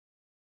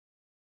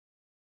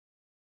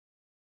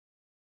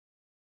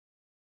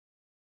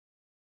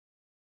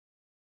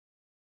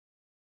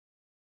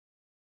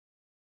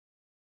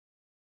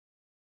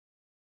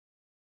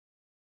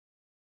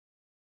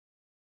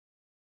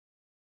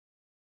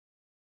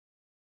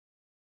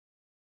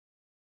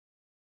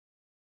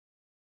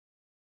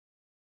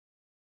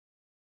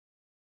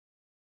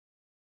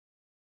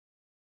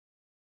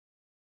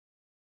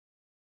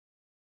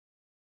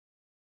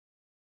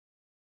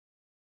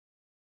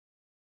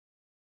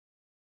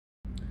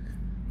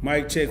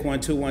Mic check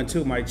 1 2 1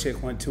 2. Mic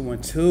check 1 2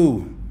 1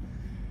 2.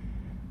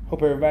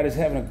 Hope everybody's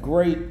having a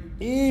great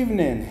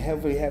evening.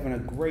 Hopefully having a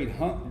great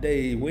hump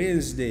day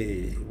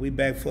Wednesday. We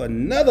back for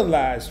another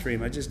live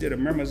stream. I just did a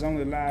members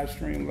only live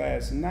stream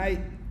last night.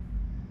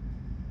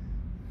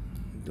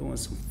 Doing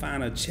some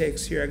final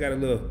checks here. I got a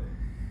little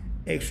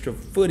extra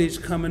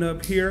footage coming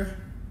up here.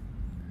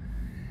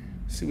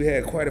 See, we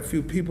had quite a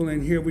few people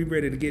in here. We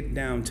ready to get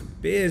down to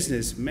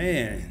business,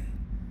 man.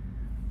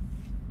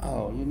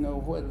 Oh, you know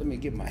what? Let me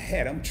get my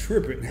hat. I'm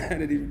tripping. I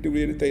didn't even do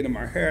anything to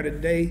my hair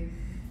today.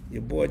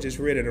 Your boy just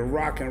ready to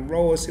rock and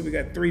roll. See, we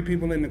got 3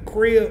 people in the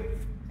crib.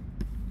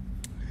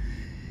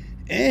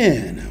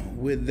 And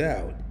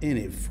without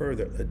any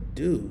further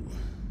ado,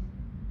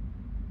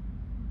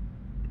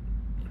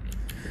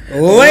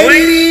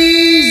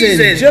 ladies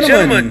and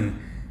gentlemen,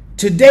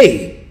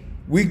 today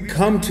we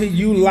come to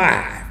you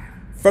live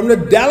from the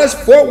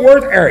Dallas-Fort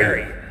Worth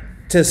area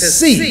to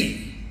see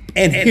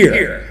and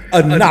hear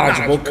a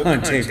knowledgeable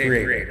content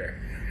creator.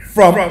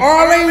 From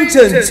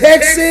Arlington,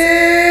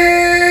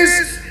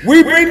 Texas,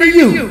 we bring to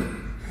you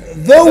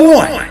the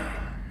one,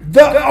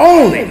 the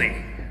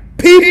only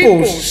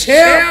People's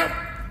Champ,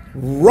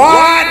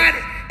 Rod,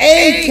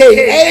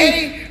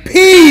 a.k.a.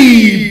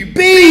 PBT.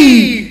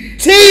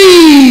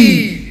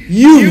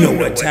 You know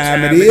what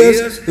time it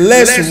is.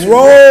 Let's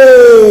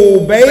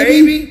roll,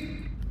 baby.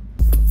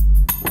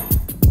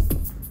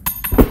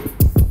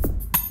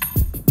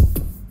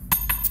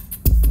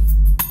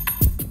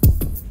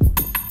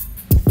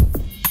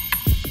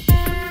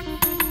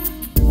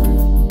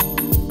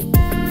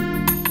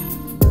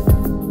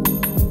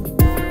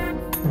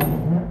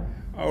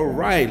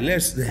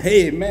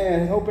 Hey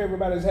man, hope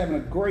everybody's having a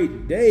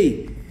great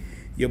day.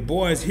 Your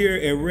boy's here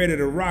and ready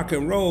to rock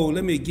and roll.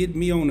 Let me get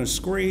me on the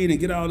screen and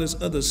get all this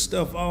other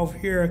stuff off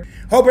here.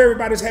 Hope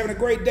everybody's having a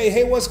great day.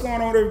 Hey, what's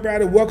going on,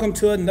 everybody? Welcome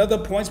to another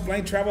Points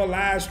Blank Travel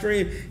live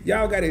stream.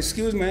 Y'all got to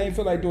excuse me. I ain't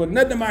feel like doing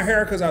nothing to my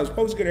hair because I was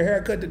supposed to get a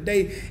haircut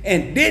today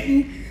and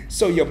didn't.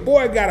 So your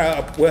boy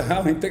got well, I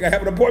don't even think I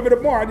have an appointment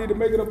tomorrow. I need to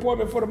make an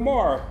appointment for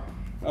tomorrow.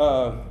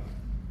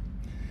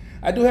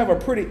 I do have a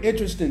pretty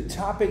interesting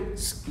topic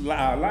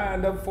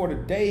lined up for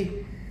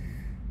today.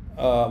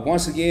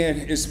 Once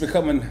again, it's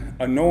becoming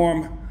a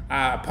norm.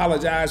 I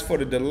apologize for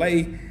the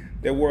delay.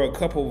 There were a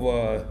couple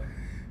of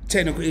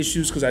technical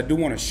issues because I do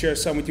want to share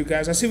some with you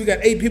guys. I see we got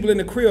 8 people in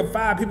the crib,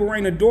 5 people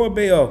ring the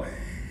doorbell.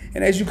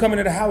 And as you come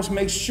into the house,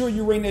 make sure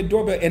you ring that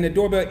doorbell, and the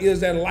doorbell is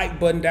that like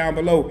button down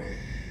below.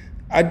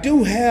 I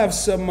do have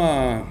some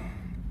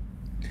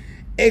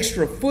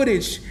extra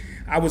footage.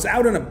 I was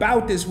out and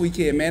about this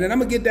weekend, man, and I'm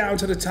gonna get down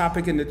to the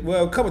topic and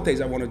well, a couple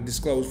things I want to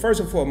disclose. First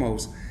and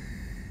foremost,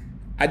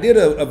 I did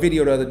a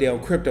video the other day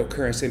on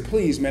cryptocurrency, and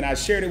please, man, I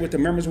shared it with the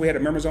members. We had a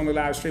members only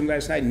live stream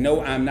last night.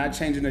 No, I'm not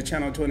changing the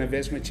channel to an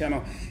investment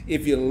channel.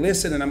 If you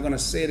listen, and I'm gonna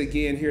say it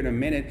again here in a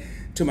minute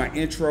to my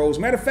intros.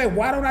 Matter of fact,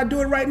 why don't I do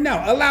it right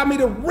now? Allow me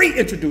to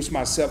reintroduce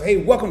myself. Hey,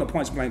 welcome to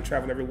Points Blank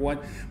Travel, everyone.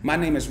 My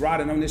name is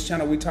Rod, and on this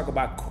channel, we talk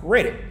about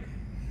credit.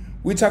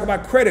 We talk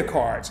about credit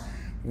cards.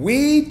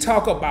 We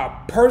talk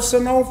about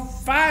personal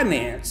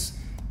finance,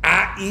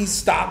 i.e.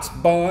 stocks,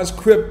 bonds,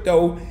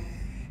 crypto,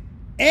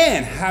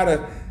 and how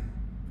to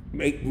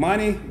make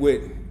money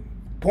with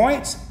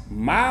points,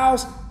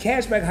 miles,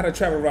 cashback, how to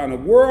travel around the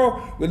world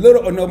with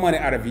little or no money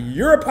out of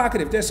your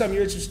pocket. If there's something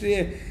you're interested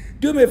in,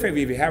 do me a favor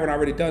if you haven't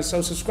already done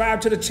so. Subscribe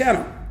to the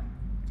channel.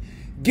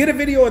 Get a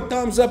video a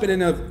thumbs up, and in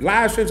the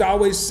live streams, I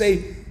always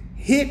say,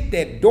 hit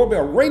that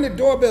doorbell, ring the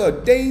doorbell,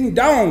 ding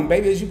dong,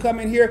 baby, as you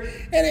come in here.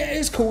 And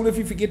it's cool if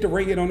you forget to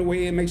ring it on the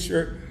way in. Make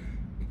sure,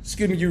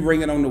 you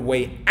ring it on the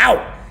way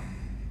out.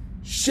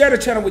 Share the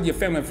channel with your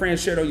family and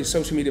friends. Share it on your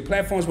social media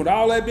platforms. With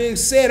all that being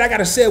said, I got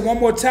to say it one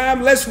more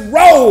time. Let's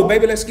roll,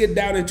 baby. Let's get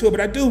down into it.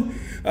 But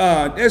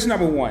that's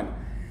number 1.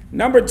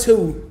 Number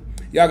 2,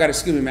 y'all got to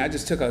excuse me, man. I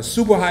just took a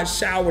super hot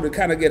shower to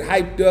kind of get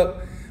hyped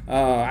up.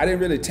 I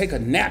didn't really take a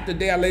nap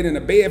today. I laid in the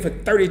bed for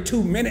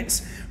 32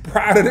 minutes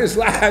prior to this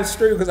live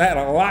stream because I had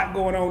a lot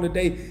going on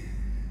today.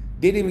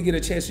 Didn't even get a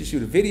chance to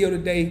shoot a video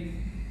today.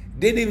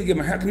 Didn't even get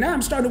my haircut. Now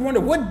I'm starting to wonder,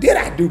 what did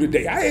I do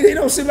today? It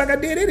don't seem like I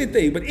did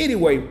anything. But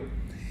anyway,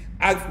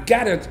 I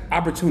got an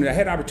opportunity. I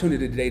had an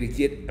opportunity today to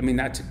get,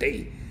 not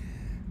today.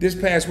 This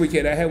past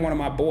weekend, I had one of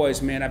my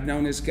boys, man. I've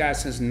known this guy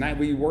since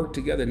we worked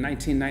together in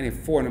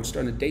 1994, and I'm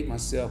starting to date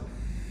myself.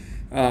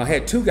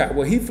 Had 2 guys.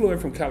 Well, he flew in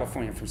from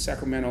California, from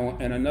Sacramento,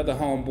 and another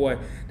homeboy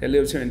that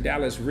lives here in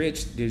Dallas,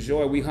 Rich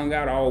DeJoy. We hung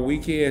out all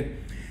weekend.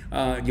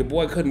 Your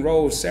boy couldn't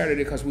roll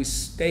Saturday because we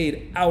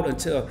stayed out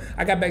until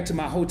I got back to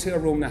my hotel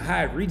room, the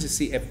Hyatt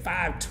Regency, at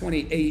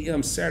 5:20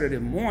 a.m. Saturday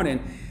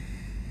morning.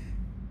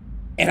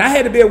 And I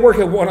had to be at work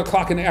at 1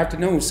 o'clock in the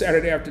afternoon,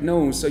 Saturday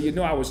afternoon. So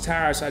I was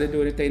tired, so I didn't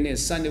do anything. Then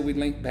Sunday we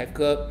linked back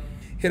up,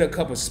 hit a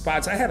couple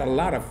spots. I had a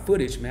lot of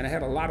footage, man. I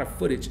had a lot of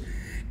footage.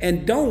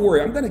 And don't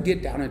worry, I'm going to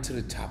get down into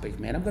the topic,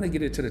 man. I'm going to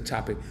get into the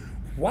topic.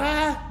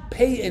 Why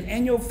pay an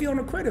annual fee on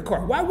a credit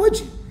card? Why would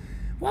you?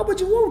 Why would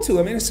you want to?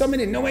 There's so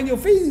many no annual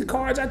fee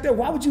cards out there.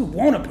 Why would you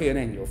want to pay an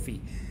annual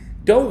fee?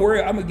 Don't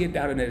worry, I'm going to get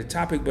down into the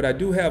topic, but I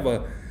do have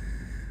a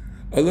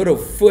a little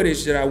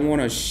footage that I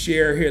want to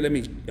share here. Let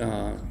me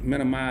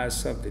minimize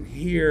something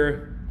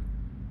here.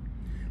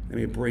 Let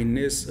me bring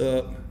this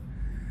up.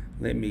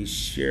 Let me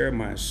share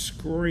my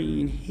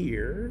screen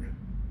here.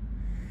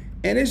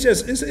 And it's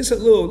a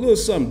little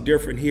something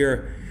different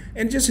here.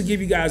 And just to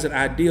give you guys an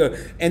idea,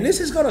 and this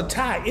is going to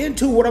tie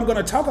into what I'm going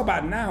to talk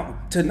about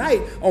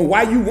tonight on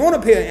why you want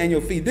to pay an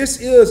annual fee.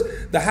 This is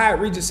the Hyatt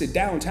Regency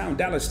downtown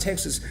Dallas,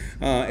 Texas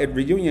at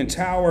Reunion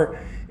Tower.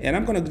 And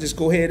I'm going to just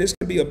go ahead. It's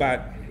going to be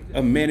about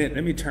a minute.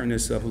 Let me turn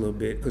this up a little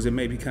bit because it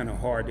may be kind of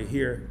hard to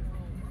hear.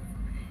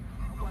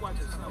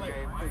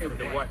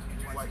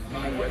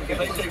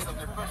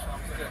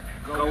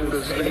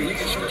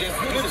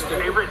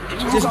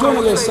 Just doing a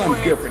little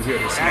something different here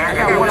this I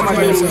got one of my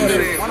dudes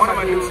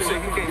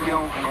said he can't be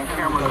on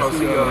camera because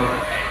he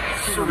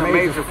shooting a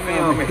major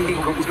film and he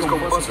just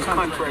gonna bust his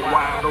contract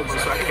wide open,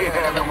 so I can't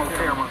have him on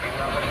camera.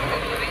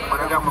 But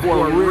I got my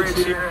boy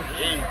Rich here.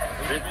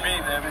 Rich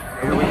me, baby.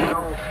 Here we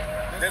go.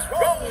 Let's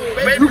roll,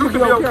 baby. You can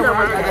be on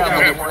camera. I got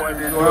my boy.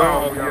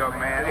 Oh, yeah,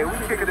 man. Hey, we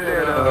kicking it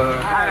at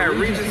Hyatt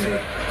Regency,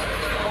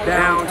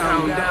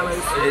 downtown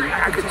Dallas. And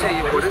I could tell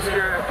you, boy, this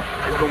year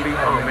is gonna be,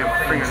 oh man, my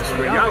finger in the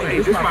screen. Y'all, hey,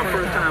 this is my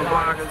first time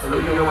vlogging, so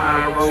you know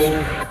how I roll.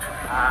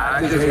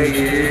 I just hate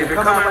it. If it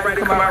come out right,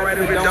 it come out right.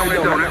 If it don't,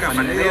 it don't. I got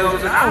my nails,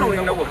 and I don't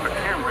even know what my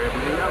camera is.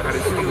 Y'all gotta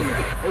excuse me.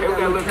 We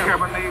got a little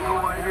Cabernet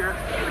going here.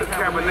 The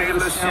Cabernet, a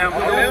little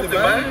champagne.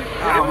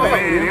 Oh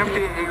man,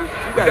 empty. You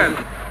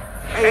got.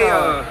 Hey,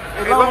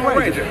 Long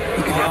Ranger.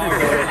 Hey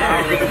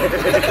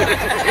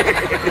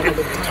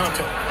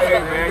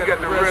man, you got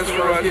the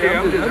restaurant here.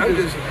 I'm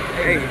just,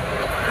 hey,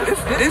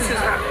 this is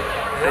how,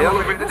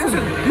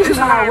 this is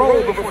how I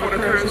roll before the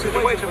current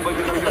situation, but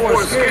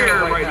I'm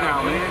scared right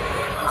now, man.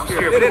 I'm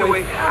scared. But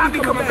anyway, I'll be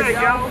coming back,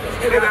 y'all.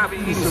 Maybe I'll be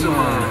eating some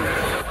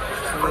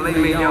filet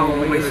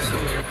mignon, maybe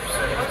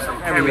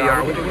some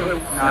caviar.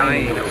 No, I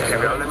ain't no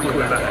caviar. Let me go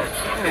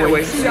back.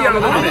 Anyway, see y'all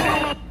in a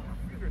minute.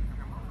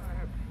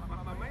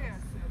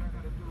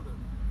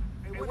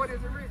 What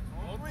is it,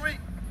 Rick?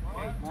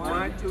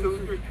 1, 2,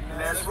 3.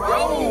 Let's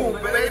roll,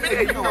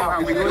 baby. You know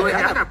how we do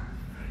it.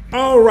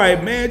 All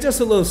right, man. Just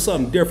a little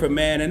something different,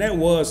 man. And that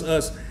was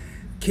us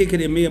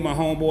kicking it, me and my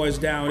homeboys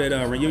down at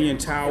Reunion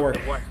Tower.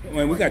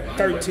 When we got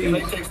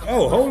 13.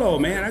 Oh, hold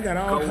on, man. I got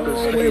all. Wait.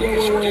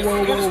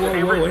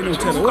 Ain't no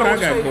telling what I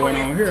got going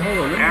on here. Hold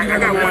on. I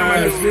got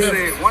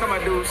one of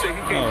my dudes said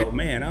he can't. Oh,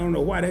 man. I don't know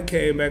why that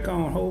came back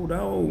on. Hold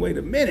on. Wait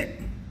a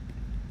minute.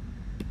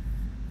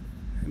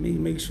 Let me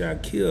make sure I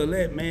kill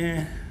that,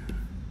 man.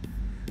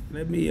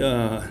 Let me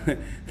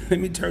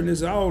turn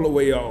this all the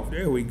way off.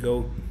 There we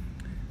go.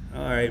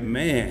 All right,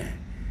 man.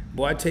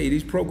 Boy, I tell you,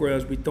 these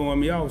programs be throwing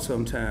me off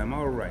sometime.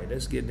 All right,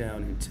 let's get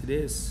down into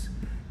this.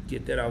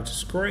 Get that off the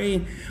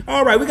screen.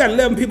 All right, we got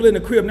 11 people in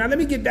the crib. Now, let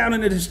me get down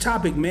into this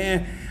topic,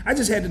 man. I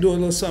just had to do a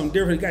little something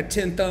different. Got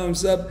 10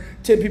 thumbs up,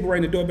 10 people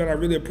ringing the doorbell. I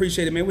really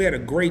appreciate it, man. We had a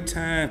great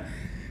time.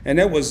 And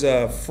that was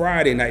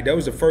Friday night. That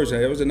was the first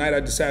night. That was the night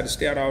I decided to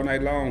stay out all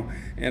night long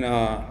and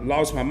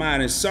lost my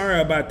mind. And sorry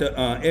about the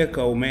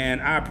echo, man.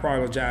 I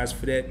apologize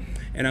for that.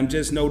 And I'm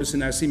just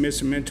noticing, I see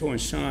Mr. Mentor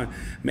and Sean.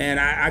 Man,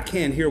 I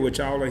can't hear what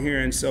y'all are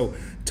hearing, so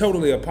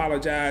totally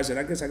apologize. And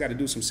I guess I got to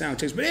do some sound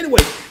checks. But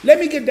anyway, let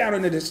me get down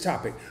into this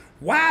topic.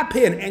 Why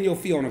pay an annual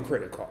fee on a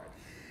credit card?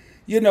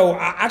 You know,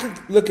 I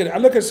look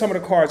at some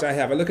of the cards I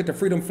have. I look at the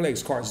Freedom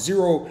Flex card,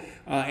 0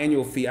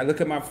 annual fee. I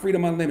look at my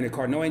Freedom Unlimited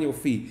card, no annual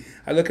fee.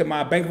 I look at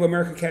my Bank of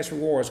America Cash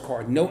Rewards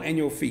card, no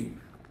annual fee.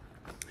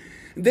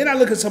 And then I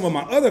look at some of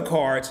my other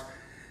cards,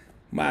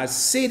 my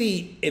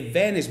Citi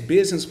Advantage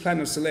Business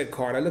Platinum Select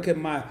card. I look at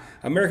my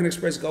American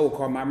Express Gold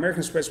card, my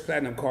American Express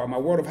Platinum card, my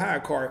World of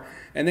Hyatt card,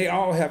 and they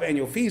all have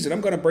annual fees. And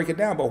I'm going to break it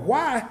down. But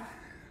why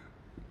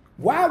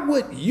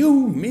would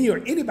you, me, or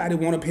anybody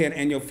want to pay an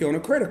annual fee on a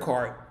credit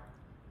card?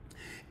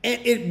 And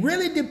it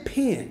really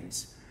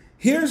depends.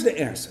 Here's the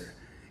answer.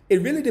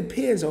 It really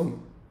depends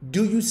on,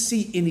 do you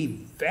see any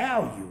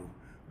value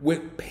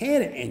with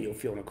paying an annual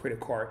fee on a credit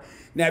card?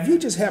 Now, if you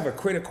just have a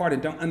credit card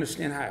and don't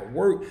understand how it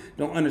works,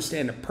 don't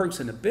understand the perks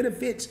and the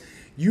benefits,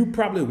 you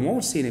probably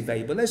won't see any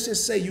value. But let's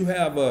just say you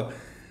have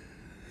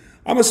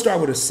I'm going to start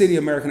with a Citi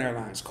American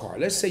Airlines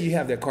card. Let's say you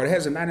have that card. It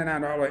has a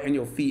 $99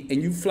 annual fee,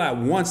 and you fly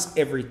once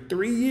every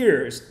 3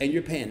 years, and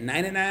you're paying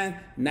 $99,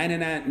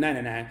 $99,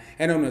 $99.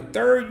 And on the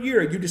third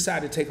year, you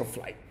decide to take a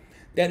flight.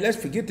 Let's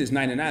forget this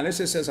 $99. Let's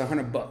just say it's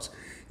 $100.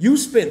 You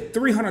spent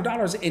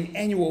 $300 in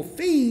annual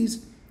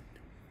fees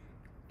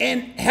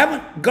and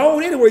haven't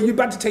gone anywhere. You're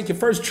about to take your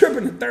first trip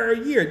in the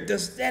third year.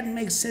 Does that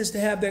make sense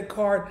to have that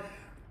card?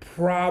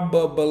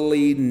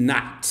 Probably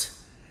not.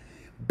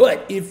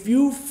 But if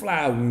you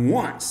fly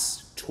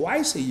once,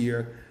 twice a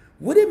year,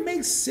 would it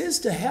make sense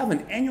to have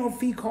an annual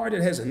fee card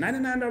that has a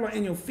 $99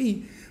 annual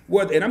fee?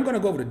 And I'm going to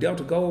go over the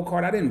Delta Gold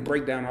card. I didn't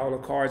break down all the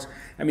cards.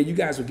 I mean, you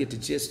guys will get the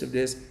gist of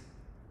this.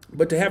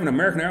 But to have an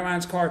American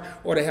Airlines card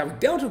or to have a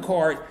Delta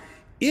card,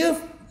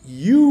 if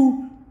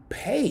you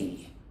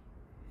pay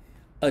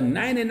a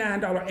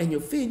 $99 annual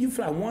fee and you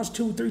fly once,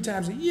 2, 3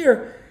 times a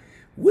year,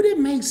 would it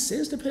make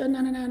sense to pay a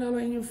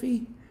 $99 annual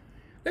fee?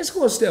 Let's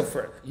go a step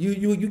further.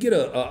 You get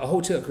a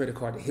hotel credit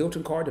card, the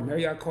Hilton card, the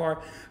Marriott card.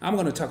 I'm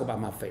going to talk about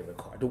my favorite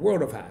card, the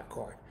World of Hyatt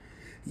card.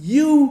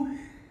 You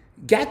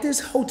got this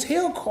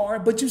hotel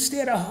card, but you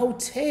stay at a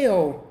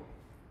hotel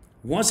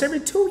once every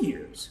 2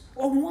 years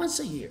or once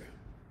a year.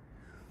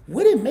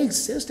 Would it make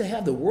sense to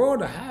have the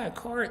World of Hyatt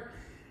card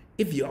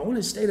if you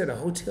only stayed at a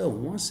hotel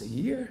once a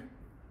year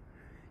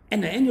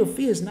and the annual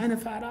fee is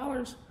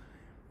 $95?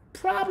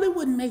 Probably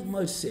wouldn't make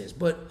much sense,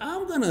 but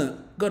I'm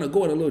gonna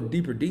go in a little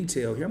deeper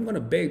detail here. I'm gonna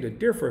beg to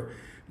differ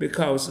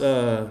because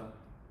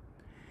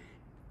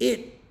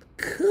it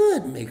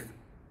could make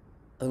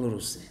a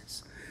little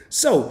sense.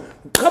 So,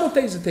 a couple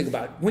things to think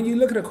about when you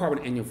look at a card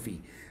with an annual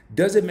fee.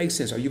 Does it make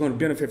sense? Are you going to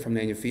benefit from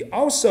the annual fee?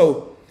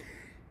 Also,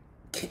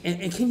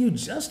 can you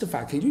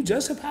justify? Can you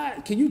justify?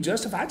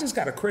 I just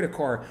got a credit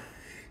card.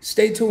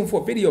 Stay tuned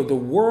for a video. The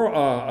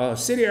World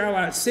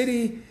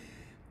City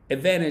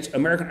Advantage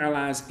American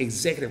Airlines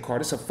Executive Card.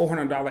 It's a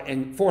 $400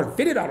 and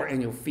 $450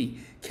 annual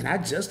fee. Can I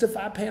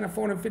justify paying a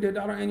 $450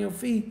 annual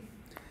fee?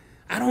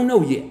 I don't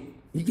know yet.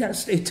 You got to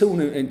stay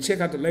tuned and check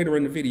out the later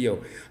in the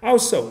video.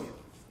 Also,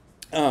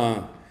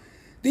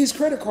 these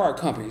credit card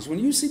companies, when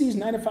you see these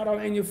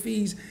 $95 annual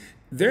fees,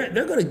 they're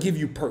going to give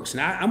you perks.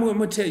 Now, I'm going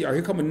to tell y'all,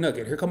 here come a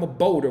nugget, here come a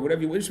boulder,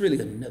 whatever you want. It's really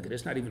a nugget.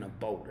 It's not even a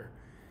boulder.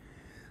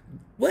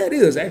 Well, it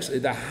is actually.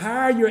 The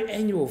higher your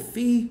annual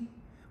fee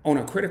on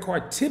a credit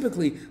card,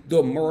 typically,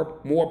 the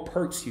more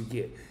perks you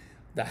get.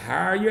 The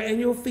higher your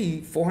annual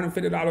fee,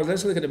 $450.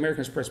 Let's look at the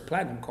American Express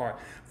Platinum card,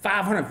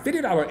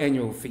 $550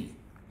 annual fee.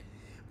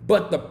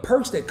 But the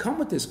perks that come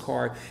with this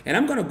card, and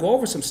I'm going to go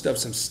over some stuff,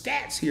 some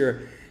stats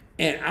here,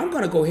 and I'm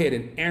going to go ahead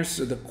and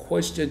answer the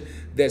question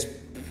that's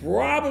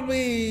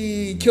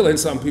probably killing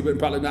some people and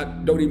probably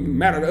don't even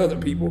matter to other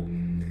people.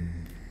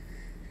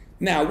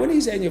 Now, when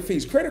these annual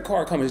fees, credit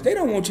card companies, they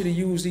don't want you to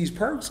use these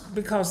perks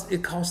because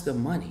it costs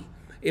them money.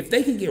 If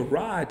they can get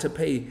Rod to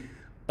pay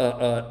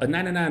a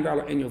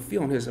 $99 annual fee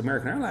on his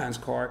American Airlines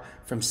card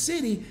from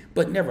Citi,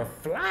 but never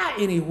fly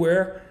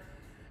anywhere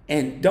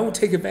and don't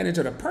take advantage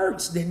of the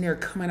perks, then they're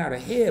coming out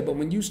ahead. But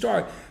when you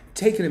start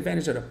taking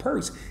advantage of the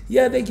perks,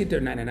 yeah, they get their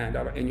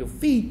 $99 annual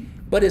fee,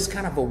 but it's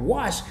kind of a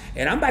wash.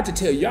 And I'm about to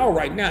tell y'all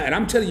right now, and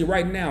I'm telling you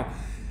right now,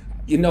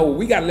 you know,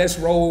 we got Let's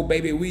Roll,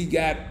 baby. We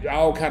got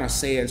all kind of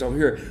sayings on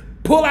here.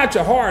 Pull out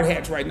your hard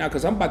hats right now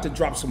because I'm about to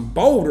drop some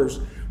boulders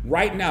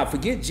right now.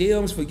 Forget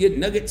gems, forget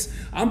nuggets.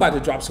 I'm about to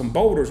drop some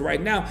boulders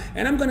right now,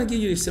 and I'm going to give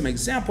you some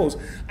examples.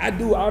 I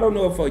don't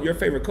know if your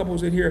favorite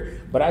couple's in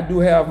here, but I do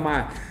have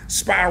my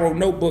spiral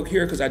notebook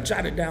here because I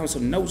jotted down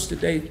some notes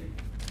today.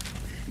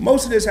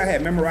 Most of this I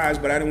had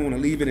memorized, but I didn't want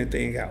to leave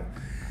anything out.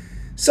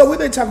 So we've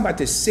been talking about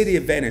this Citi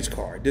Advantage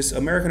card, this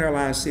American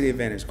Airlines Citi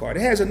Advantage card.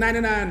 It has a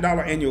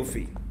 $99 annual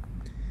fee.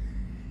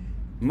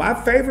 My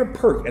favorite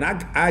perk, and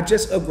I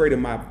just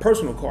upgraded my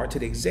personal card to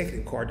the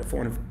executive card, the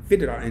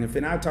 $450 annual fee.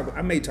 And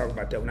I may talk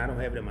about that when I don't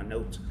have it in my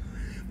notes.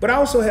 But I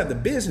also have the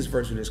business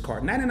version of this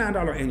card,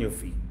 $99 annual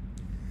fee.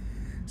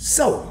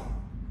 So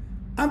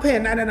I'm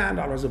paying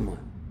 $99 a month.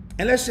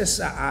 And let's just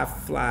say I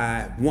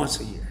fly once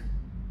a year.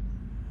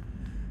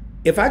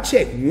 If I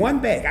check one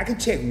bag, I can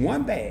check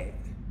one bag,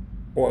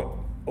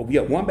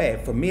 one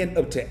bag for me and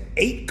up to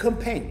 8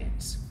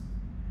 companions,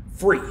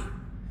 free.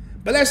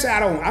 But let's say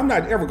I'm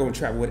not ever going to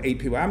travel with 8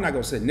 people. I'm not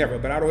going to say never,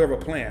 but I don't ever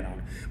plan on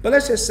it. But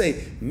let's just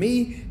say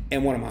me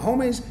and one of my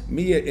homies,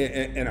 me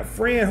and a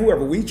friend,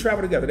 whoever, we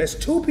travel together. That's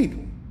 2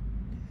 people.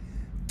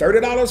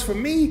 $30 for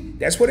me,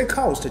 that's what it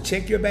costs to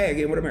check your bag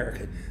in with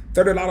American.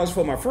 $30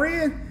 for my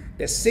friend,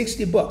 that's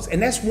 $60.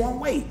 And that's one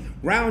way.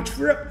 Round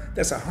trip,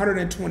 that's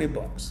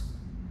 $120.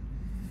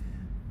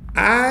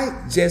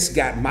 I just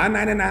got my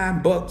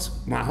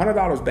 $99, my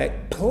 $100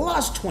 back,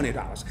 plus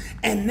 $20.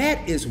 And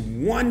that is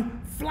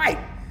one flight.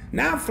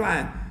 Now I'm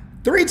flying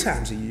 3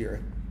 times a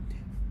year.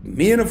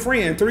 Me and a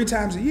friend 3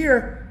 times a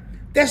year.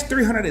 That's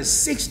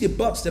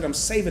 $360 that I'm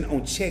saving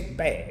on checked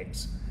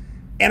bags.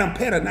 And I'm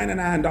paying a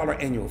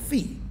 $99 annual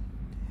fee.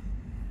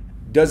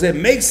 Does it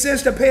make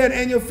sense to pay an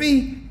annual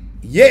fee?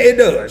 Yeah, it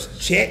does.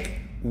 Check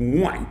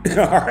 1.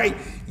 All right.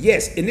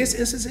 Yes, in this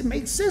instance, it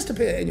makes sense to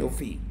pay an annual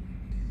fee.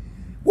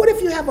 What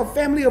if you have a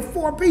family of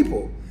 4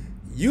 people?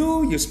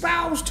 You, your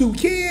spouse, 2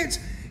 kids,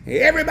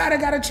 everybody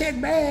got a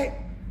checked bag.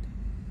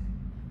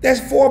 That's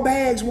 4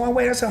 bags one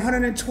way. That's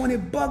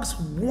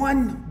 $120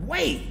 one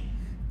way.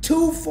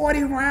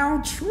 240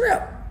 round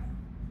trip.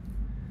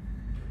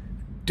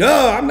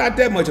 Duh, I'm not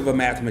that much of a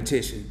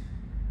mathematician.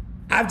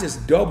 I've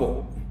just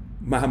doubled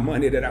my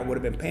money that I would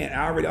have been paying.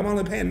 I'm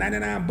only paying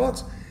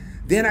 $99.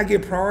 Then I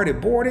get priority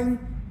boarding.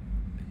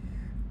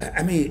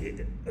 I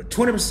mean,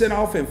 20%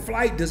 off in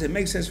flight. Does it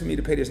make sense for me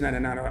to pay this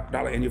 $99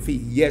 annual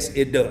fee? Yes,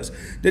 it does.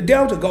 The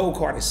Delta Gold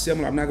card is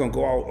similar. I'm not going to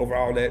go over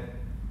all that.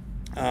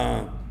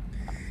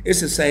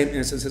 It's the same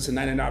instance. It's a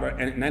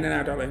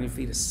 $99 annual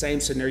fee, the same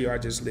scenario I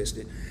just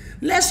listed.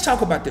 Let's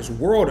talk about this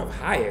World of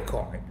Hyatt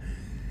card.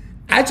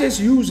 I just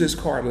used this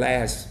card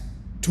last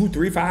 2,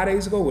 3, 5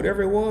 days ago,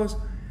 whatever it was.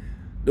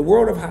 The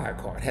World of Hyatt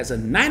card has a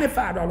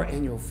 $95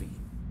 annual fee.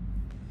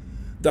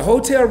 The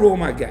hotel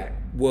room I got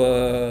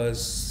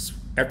was,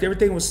 after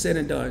everything was said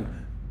and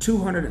done,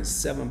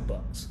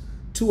 $207,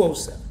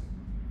 207.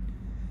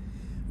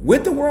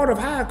 With the World of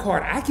Hire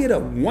card, I get a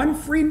 1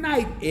 free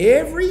night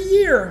every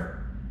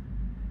year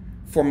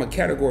from a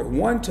category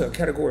 1 to a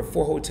category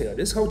 4 hotel.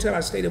 This hotel I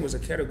stayed in was a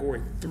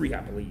category 3, I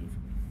believe.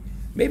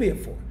 Maybe a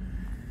 4.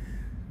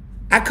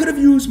 I could have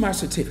used my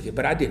certificate,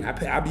 but I didn't.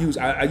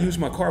 I used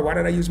my card. Why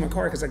did I use my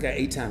card? Because I got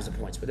 8 times the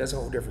points, but that's a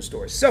whole different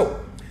story.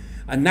 So,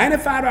 a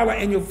 $95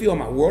 annual fee on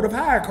my World of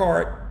Hire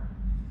card,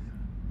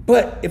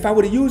 but if I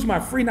would have used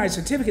my free night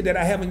certificate that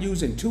I haven't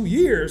used in 2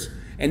 years,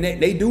 and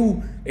they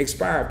do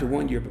expire after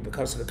 1 year, but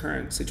because of the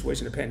current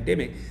situation of the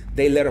pandemic,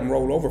 they let them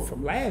roll over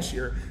from last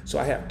year, so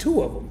I have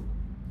 2 of them.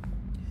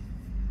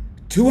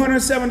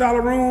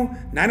 $207 room,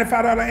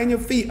 $95 annual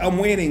fee, I'm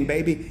winning,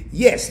 baby.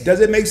 Yes, does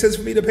it make sense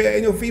for me to pay an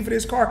annual fee for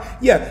this car?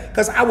 Yeah,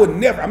 because I would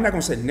never, I'm not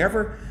gonna say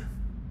never,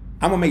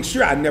 I'm gonna make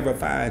sure I never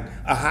find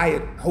a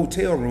Hyatt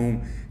hotel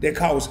room that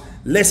costs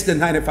less than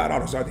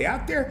 $95. Are they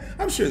out there?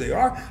 I'm sure they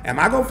are. Am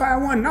I gonna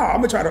find one? No,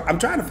 I'm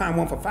trying to find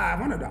one for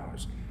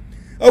 $500.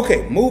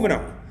 Okay, moving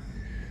on.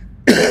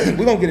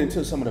 We're gonna get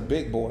into some of the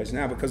big boys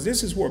now, because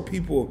this is where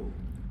people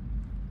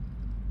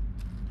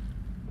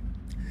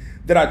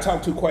that I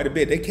talk to quite a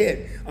bit, they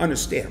can't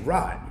understand.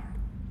 Rod,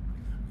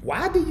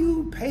 why do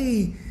you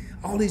pay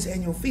all these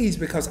annual fees?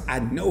 Because I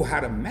know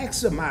how to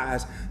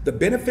maximize the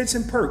benefits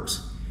and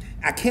perks.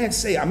 I can't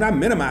say, I'm not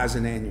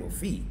minimizing the annual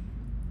fee.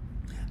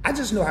 I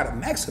just know how to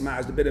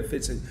maximize the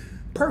benefits and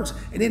perks,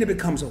 and then it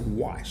becomes a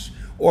wash.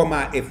 Or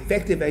my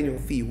effective annual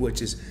fee,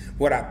 which is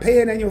what I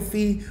pay an annual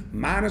fee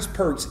minus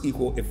perks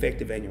equal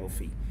effective annual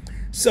fee.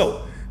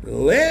 So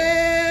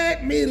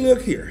let me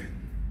look here.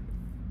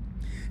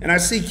 And I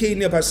see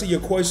Keaton up, I see your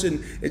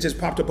question, it just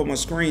popped up on my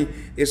screen.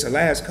 It's the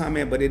last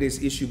comment, but it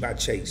is issued by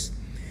Chase.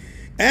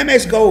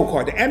 Amex Gold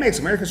Card, the Amex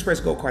American Express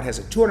Gold Card has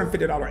a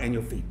 $250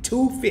 annual fee,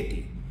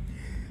 $250.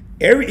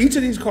 Each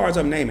of these cards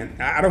I'm naming,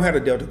 I don't have the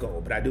Delta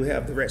Gold, but I do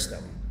have the rest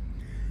of them.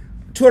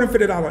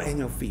 $250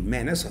 annual fee,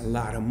 man, that's a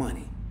lot of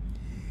money.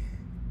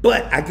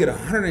 But I get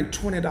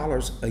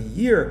 $120 a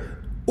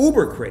year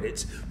Uber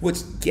credits,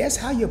 which guess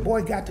how your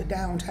boy got to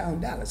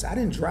downtown Dallas? I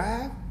didn't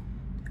drive,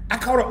 I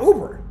caught an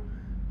Uber.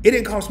 It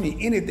didn't cost me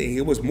anything.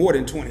 It was more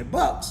than 20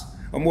 bucks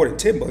or more than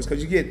 10 bucks,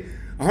 because you get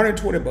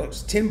 120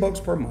 bucks, 10 bucks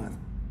per month,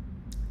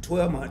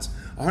 12 months,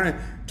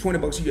 120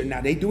 bucks a year.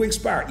 Now they do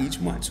expire each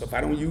month. So if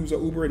I don't use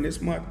an Uber in this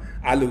month,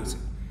 I lose it.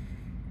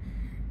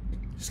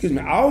 Excuse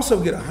me. I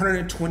also get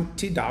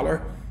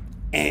 $120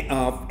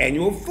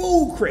 annual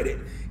food credit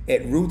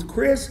at Ruth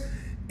Chris,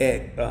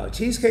 at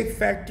Cheesecake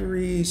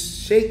Factory,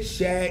 Shake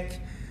Shack,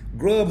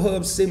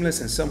 Grubhub, Seamless,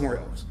 and somewhere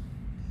else.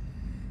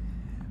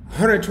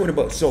 120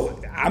 bucks.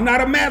 So I'm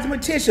not a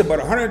mathematician, but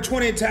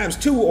 120 times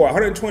 2, or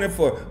 120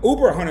 for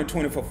Uber,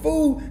 120 for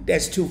food,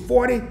 that's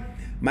 $240.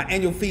 My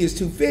annual fee is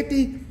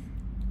 $250.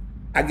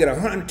 I get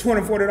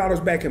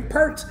 $140 back in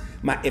perks.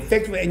 My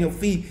effective annual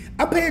fee,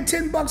 I'm paying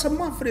 10 bucks a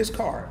month for this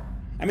card.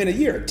 I mean a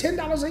year,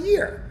 $10 a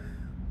year.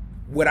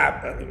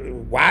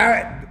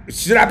 Why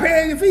should I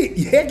pay annual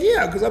fee? Heck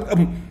yeah, because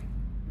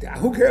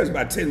who cares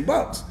about 10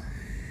 bucks?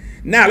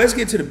 Now let's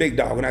get to the big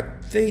dog, and I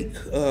think,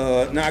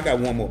 no, I got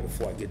one more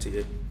before I get to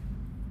it.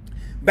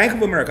 Bank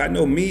of America, I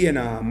know me and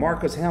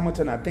Marcus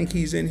Hamilton, I think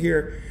he's in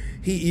here.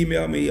 He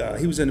emailed me,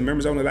 he was in the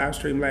members only live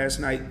stream last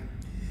night.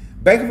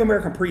 Bank of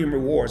America Premium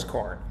Rewards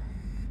card.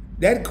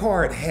 That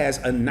card has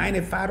a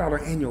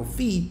 $95 annual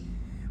fee,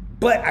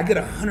 but I get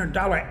a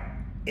 $100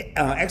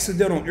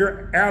 accidental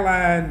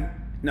airline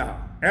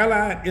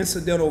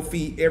incidental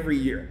fee every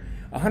year,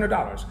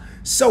 $100.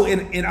 So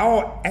in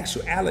all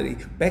actuality,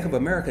 Bank of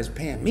America is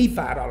paying me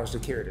 $5 to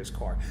carry this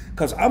card,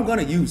 because I'm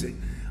gonna use it.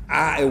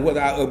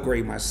 Whether I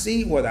upgrade my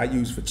seat, whether I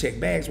use for check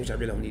bags, which I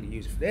really don't need to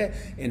use for that.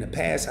 In the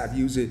past, I've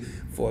used it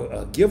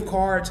for gift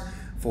cards,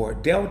 for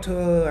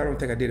Delta. I don't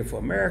think I did it for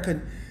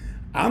American.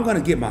 I'm gonna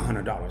get my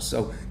 $100.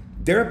 So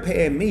they're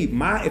paying me,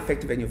 my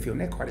effective annual fee on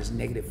that card is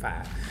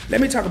 -5.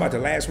 Let me talk about the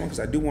last one, because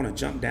I do want to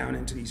jump down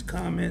into these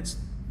comments.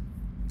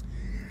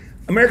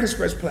 American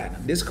Express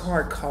Platinum, this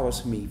card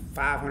costs me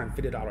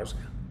 $550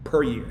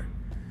 per year.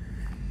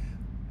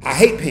 I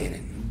hate paying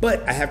it,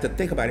 but I have to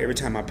think about it every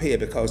time I pay it,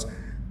 because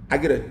I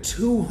get a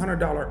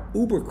 $200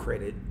 Uber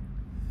credit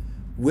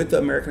with the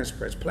American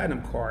Express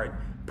Platinum card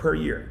per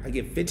year. I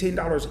get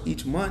 $15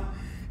 each month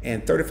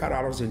and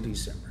 $35 in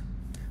December.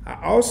 I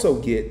also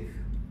get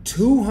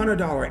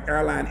 $200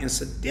 airline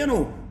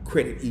incidental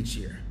credit each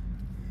year.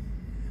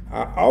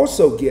 I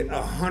also get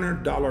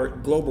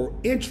 $100 global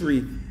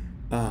entry,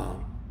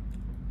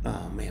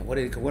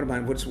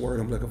 what's the word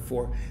I'm looking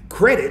for?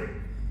 Credit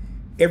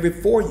every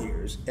 4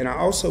 years. And I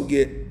also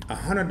get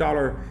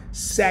 $100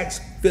 Saks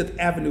Fifth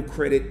Avenue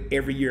credit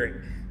every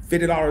year.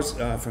 $50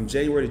 from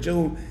January to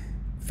June,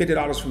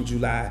 $50 from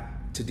July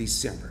to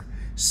December.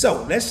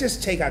 So let's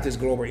just take out this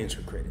global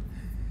entry credit.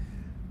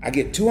 I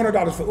get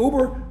 $200 for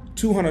Uber,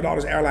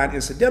 $200 airline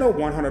incidental,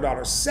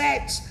 $100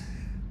 Saks.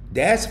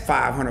 That's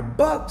 $500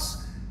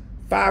 bucks.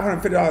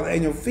 $550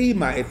 annual fee.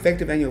 My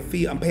effective annual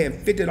fee, I'm paying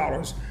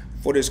 $50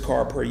 for this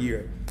card per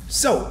year.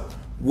 So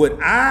would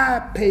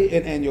I pay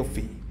an annual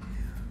fee?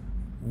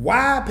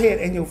 Why pay an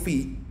annual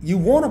fee You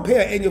want to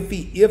pay an annual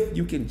fee if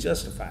you can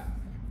justify.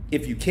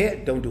 If you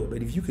can't, don't do it.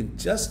 But if you can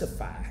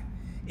justify,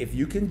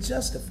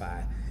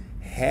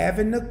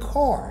 having the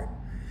card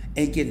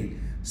and getting,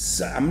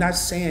 I'm not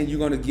saying you're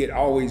going to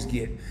always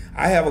get.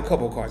 I have a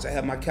couple of cards. I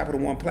have my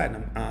Capital One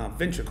Platinum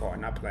Venture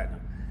card, not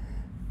Platinum.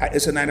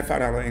 It's a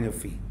 $95 annual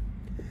fee.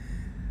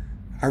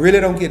 I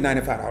really don't get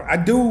 $95. I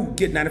do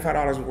get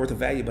 $95 worth of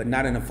value, but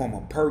not in the form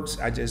of perks.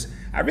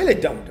 I really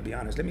don't, to be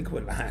honest. Let me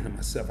quit lying to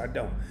myself. I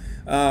don't.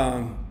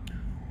 I'm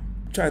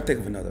trying to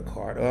think of another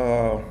card.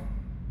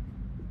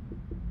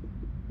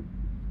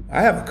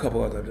 I have a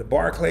couple other. The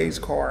Barclays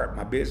card,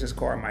 my business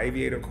card, my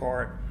aviator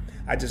card.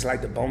 I just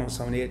like the bonus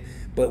on it.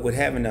 But with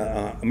having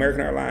the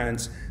American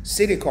Airlines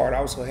City card, I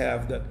also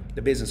have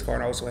the business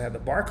card. I also have the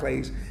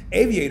Barclays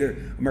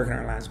Aviator American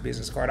Airlines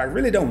business card. I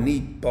really don't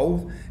need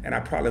both, and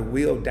I probably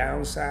will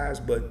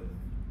downsize. But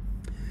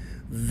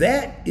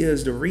that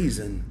is the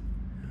reason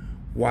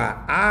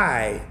why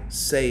I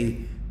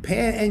say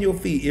paying annual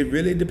fee. It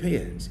really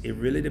depends. It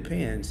really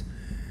depends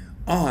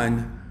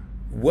on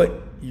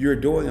what you're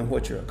doing and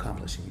what you're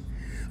accomplishing.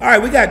 All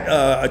right, we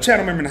got a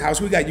channel member in the house.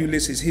 We got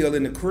Ulysses Hill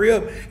in the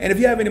crib. And if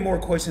you have any more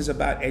questions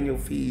about annual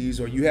fees,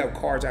 or you have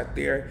cards out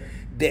there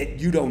that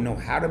you don't know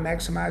how to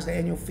maximize the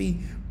annual fee,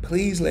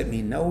 please let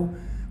me know.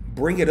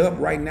 Bring it up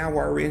right now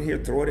while we're in here.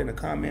 Throw it in the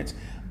comments.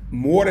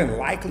 More than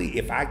likely,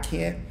 if I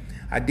can't,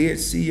 I did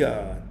see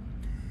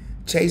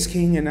Chase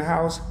King in the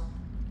house.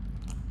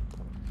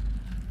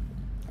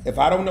 If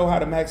I don't know how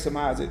to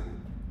maximize it,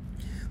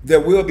 there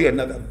will be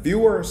another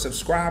viewer,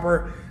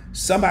 subscriber.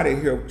 Somebody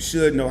here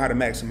should know how to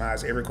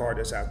maximize every card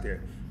that's out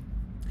there.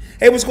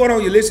 Hey, what's going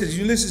on, Ulysses?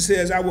 Ulysses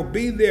says, I will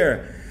be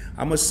there.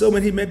 I'm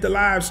assuming he meant the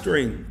live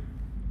stream.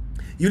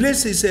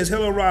 Ulysses says,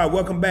 hello, Rod.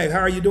 Welcome back. How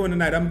are you doing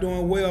tonight? I'm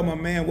doing well, my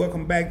man.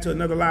 Welcome back to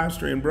another live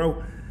stream,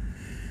 bro.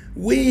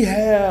 We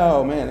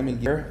have, man, let me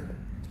get here.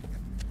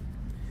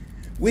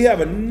 We have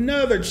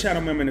another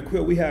channel member in the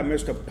crib. We have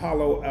Mr.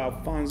 Paulo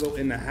Alfonso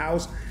in the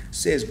house.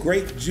 Says,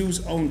 grape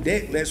juice on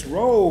deck. Let's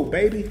roll,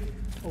 baby.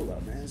 Hold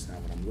up, man. That's not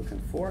what I'm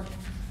looking for.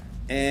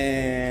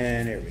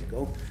 And there we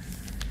go.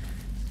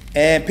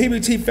 And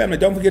PBT family,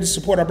 don't forget to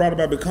support our brother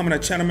by becoming a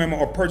channel member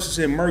or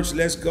purchasing merch.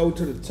 Let's go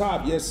to the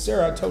top. Yes,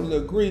 sir. I totally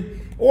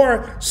agree.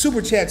 Or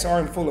super chats are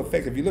in full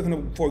effect. If you're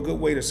looking for a good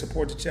way to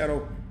support the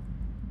channel,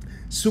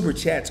 super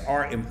chats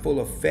are in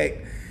full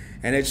effect.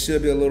 And it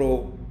should be a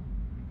little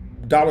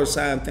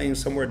 $ thing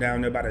somewhere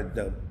down there by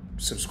the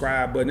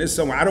subscribe button. It's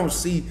somewhere. I don't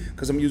see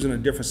because I'm using a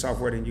different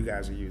software than you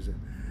guys are using.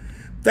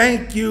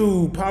 Thank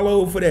you,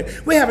 Paulo, for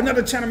that. We have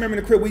another channel member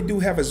in the crib. We do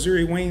have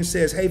Azuri Wayne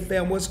says, hey,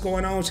 fam, what's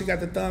going on? She got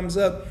the thumbs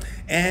up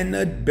and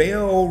the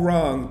bell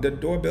rung. The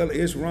doorbell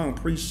is rung.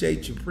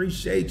 Appreciate you.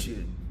 Appreciate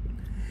you.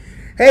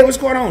 Hey, what's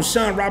going on?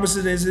 Sean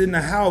Robinson is in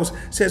the house.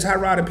 Says, hi,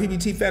 Rod and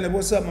PBT family.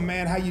 What's up, my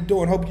man? How you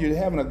doing? Hope you're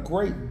having a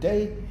great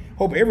day.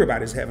 Hope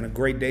everybody's having a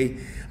great day.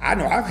 I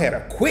know I've had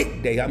a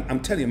quick day. I'm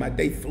telling you, my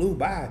day flew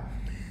by.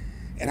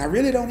 And I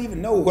really don't even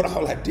know what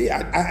all I did.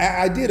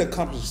 I did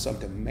accomplish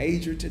something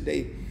major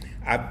today.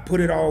 I put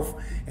it off,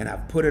 and I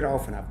put it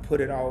off, and I put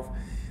it off.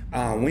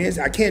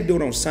 Wednesday, I can't do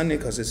it on Sunday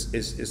because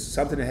it's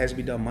something that has to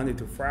be done Monday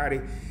through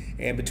Friday.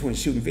 And between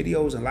shooting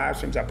videos and live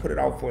streams, I put it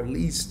off for at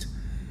least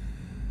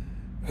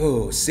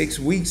 6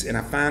 weeks, and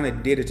I finally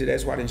did it today.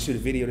 That's why I didn't shoot a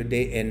video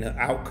today, and the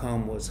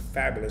outcome was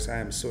fabulous. I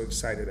am so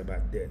excited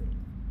about that.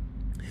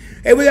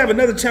 Hey, we have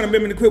another channel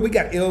member in the crib. We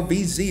got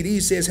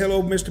LVZD says,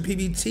 hello, Mr.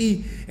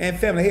 PBT and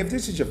family. Hey, if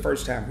this is your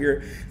first time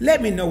here,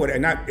 let me know what, it's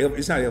not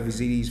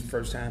LVZD's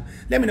first time.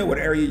 Let me know what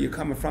area you're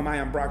coming from. I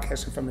am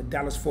broadcasting from the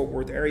Dallas-Fort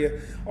Worth area,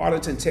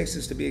 Arlington,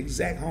 Texas, to be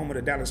exact, home of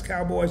the Dallas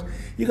Cowboys.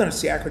 You're going to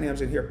see acronyms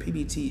in here.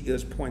 PBT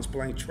is Points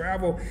Blank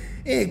Travel,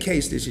 in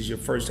case this is your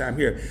first time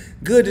here.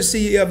 Good to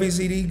see you,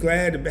 LVZD.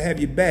 Glad to have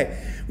you back.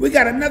 We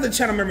got another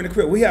channel member in the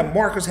crib. We have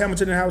Marcus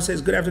Hamilton in the house.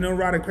 Says, good afternoon,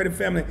 Rod and Credit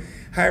family.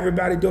 How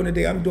everybody doing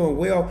today? I'm doing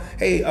well.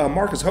 Hey,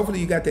 Marcus, hopefully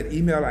you got that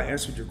email. I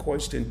answered your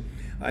question.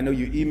 I know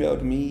you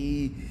emailed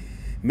me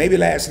maybe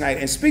last night.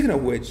 And speaking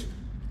of which,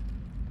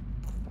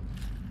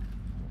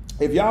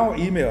 if y'all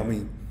email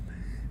me,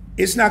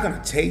 it's not going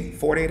to take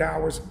 48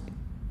 hours.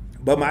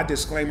 But my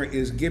disclaimer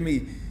is give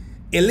me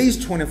at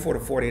least 24 to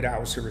 48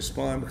 hours to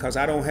respond because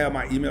I don't have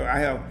my email. I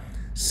have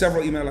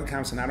several email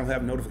accounts and I don't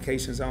have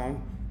notifications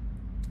on.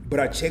 But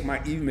I check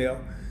my email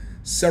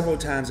several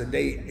times a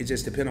day. It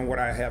just depends on what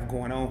I have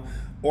going on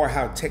or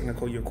how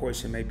technical your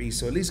question may be.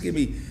 So at least give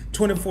me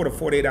 24 to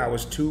 48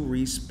 hours to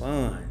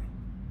respond.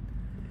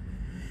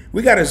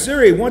 We got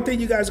Azuri. One thing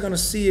you guys are going to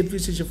see if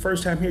this is your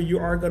first time here, you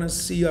are going to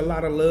see a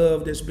lot of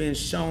love that's being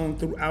shown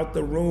throughout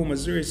the room.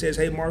 Azuri says,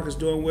 hey, Marcus,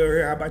 doing well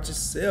here. How about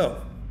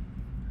yourself?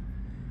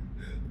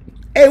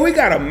 Hey, we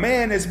got a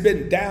man that's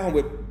been down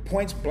with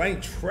Points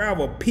Blank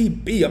Travel,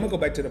 PB. I'm going to go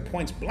back to the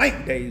Points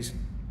Blank days.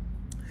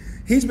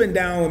 He's been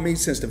down with me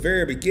since the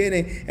very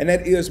beginning, and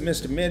that is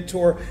Mr.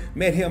 Mentor.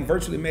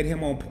 Virtually met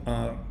him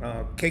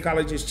on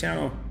K-College's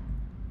channel.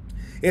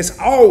 It's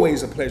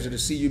always a pleasure to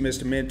see you,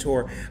 Mr.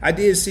 Mentor. I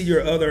did see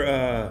your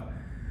other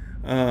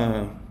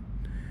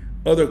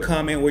other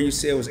comment where you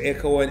said it was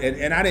echoing,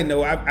 and I didn't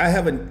know.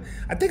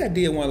 I think I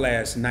did one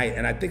last night,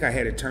 and I think I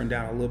had it turned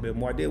down a little bit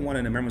more. I did one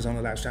in the members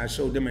only live stream. I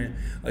showed them in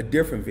a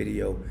different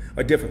video,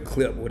 a different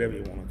clip, whatever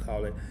you want to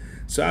call it.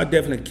 So I'll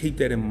definitely keep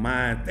that in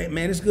mind. Hey,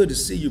 man, it's good to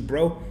see you,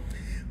 bro.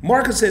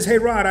 Marcus says, hey,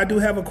 Rod, I do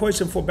have a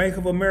question for Bank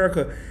of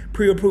America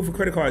pre-approved for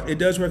credit cards. It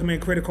does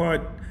recommend credit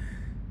card.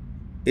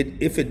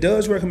 If it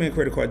does recommend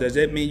credit card, does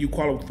that mean you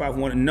qualify for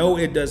one? No,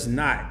 it does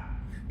not.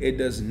 It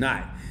does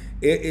not.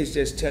 It is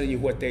just telling you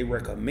what they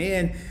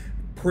recommend.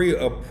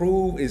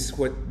 Pre-approved is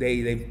what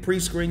they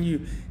pre-screen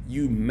you.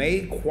 You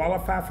may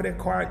qualify for that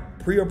card.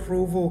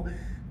 Pre-approval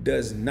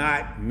does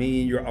not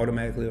mean you're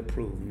automatically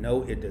approved.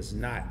 No, it does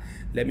not.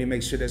 Let me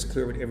make sure that's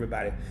clear with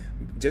everybody.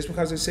 Just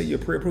because they say you're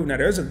pre-approved, now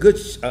there's a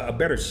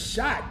better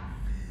shot,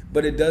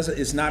 but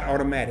it's not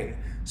automatic.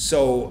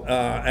 So,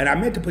 and I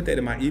meant to put that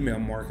in my email,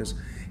 Marcus.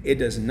 It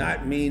does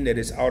not mean that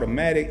it's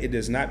automatic. It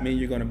does not mean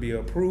you're going to be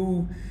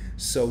approved.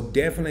 So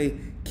definitely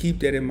keep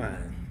that in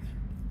mind.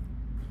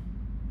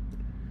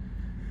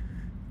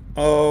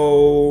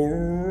 All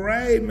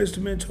right, Mr.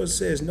 Mentor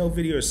says no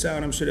video or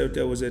sound. I'm sure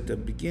that was at the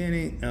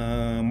beginning.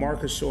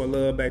 Marcus showing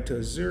love back to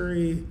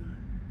Azuri.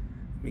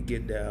 Let me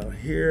get down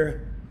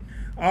here.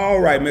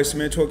 All right, Mr.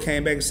 Mentor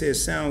came back and said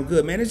sound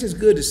good. Man, it's just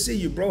good to see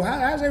you, bro.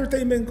 How's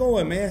everything been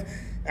going, man?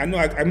 I know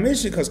I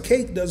mentioned because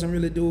Kate doesn't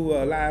really do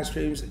live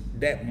streams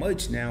that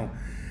much now.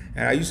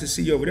 And I used to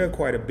see you over there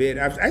quite a bit.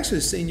 I've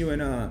actually seen you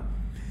in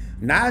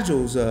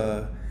Nigel's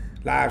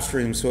live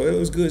stream, so it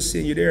was good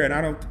seeing you there. And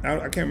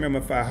I can't remember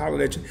if I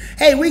hollered at you.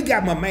 Hey, we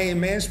got my main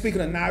man. Speaking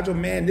of Nigel,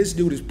 man, this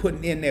dude is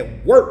putting in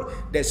that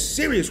work, that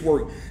serious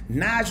work.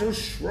 Nigel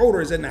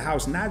Schroeder is in the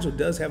house. Nigel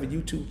does have a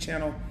YouTube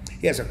channel.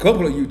 He has a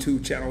couple of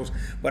YouTube channels,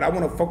 but I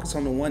want to focus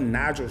on the one,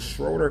 Nigel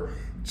Schroeder.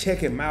 Check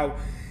him out.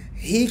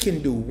 He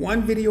can do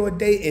one video a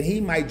day, and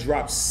he might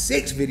drop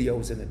 6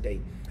 videos in a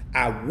day.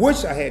 I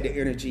wish I had the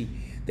energy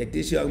that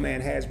this young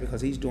man has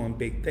because he's doing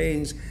big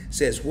things.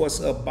 Says,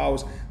 what's up,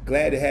 boss?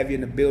 Glad to have you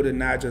in the building,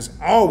 Nigel. It's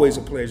always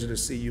a pleasure to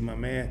see you, my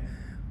man.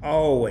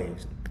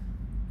 Always.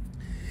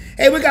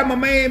 Hey, we got my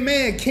main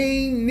man,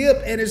 King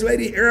Nip, and his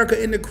lady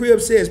Erica in the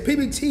crib. Says,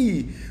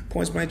 PBT,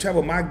 Points Blank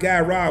Travel, my guy,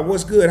 Rod.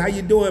 What's good? How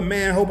you doing,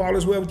 man? Hope all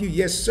is well with you.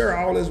 Yes, sir,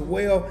 all is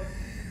well.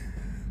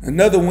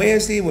 Another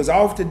Wednesday, was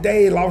off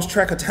today, lost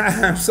track of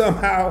time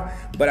somehow,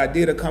 but I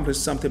did accomplish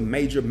something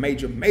major.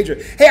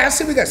 Hey, I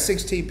see we got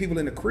 16 people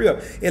in the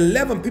crib,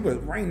 11 people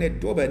ring that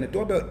doorbell, and the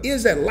doorbell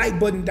is that like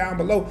button down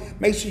below.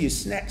 Make sure you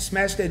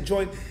smash that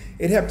joint.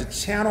 It helped the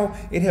channel,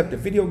 it helped the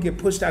video get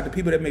pushed out to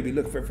people that may be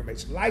looking for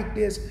information like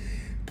this.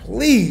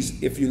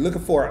 Please, if you're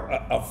looking for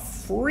a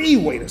free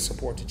way to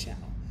support the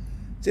channel,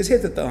 just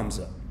hit the thumbs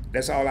up.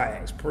 That's all I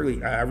ask.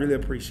 I really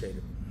appreciate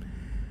it.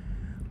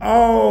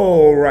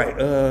 All right,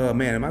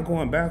 man, am I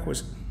going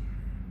backwards?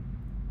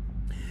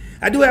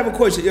 I do have a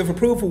question. If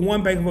approved for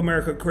one Bank of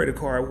America credit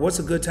card, what's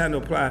a good time to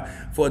apply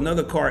for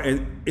another card?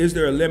 And is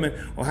there a limit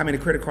on how many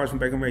credit cards from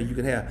Bank of America you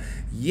can have?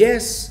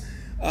 Yes,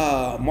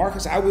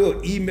 Marcus, I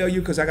will email you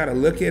because I got to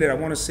look at it. I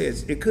want to say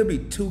it could be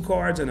 2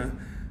 cards in a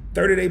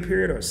 30-day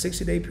period or a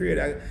 60-day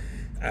period.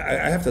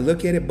 I have to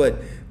look at it.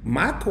 But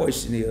my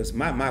question is,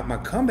 my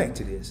comeback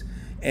to this,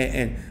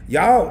 and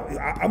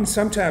y'all,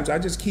 sometimes I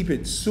just keep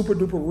it super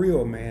duper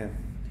real, man.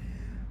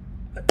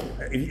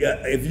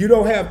 If you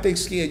don't have thick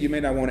skin, you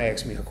may not want to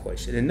ask me a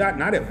question. And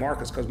not at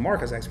Marcus, because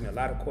Marcus asks me a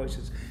lot of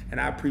questions, and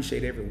I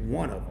appreciate every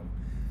one of them.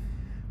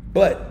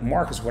 But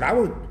Marcus, what I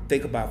would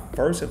think about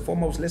first and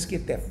foremost, let's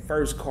get that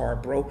first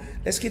card, bro.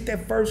 Let's get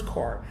that first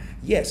card.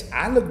 Yes,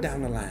 I look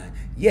down the line.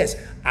 Yes,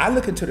 I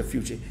look into the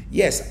future.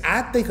 Yes,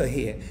 I think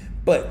ahead.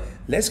 But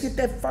let's get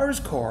that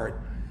first card.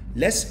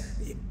 Let's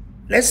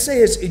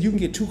say you can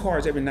get 2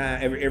 cards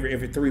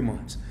every 3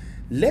 months.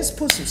 Let's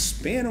put some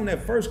spin on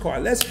that first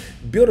card. Let's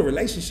build a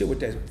relationship with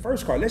that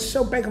first card. Let's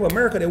show Bank of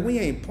America that we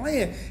ain't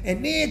playing,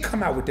 and then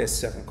come out with that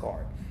second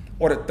card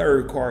or the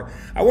third card.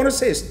 I want to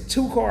say it's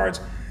 2 cards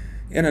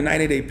in a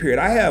 90-day period.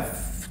 I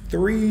have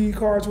 3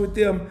 cards with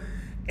them,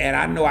 and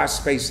I know I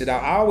spaced it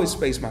out. I always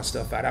space my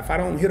stuff out. If I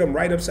don't hit them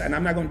right upside, and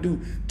I'm not going to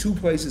do 2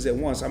 places at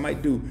once. I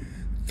might do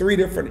 3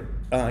 different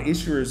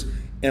issuers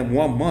in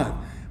 1 month,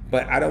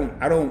 but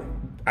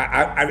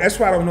that's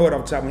why I don't know it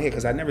off the top of my head,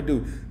 because I never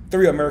do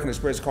 3 American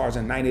Express cards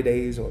in 90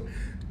 days or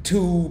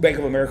 2 Bank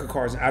of America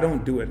cards. I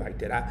don't do it like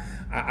that.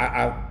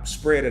 I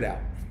spread it out.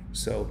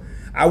 So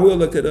I will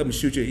look it up and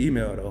shoot you an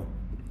email, though.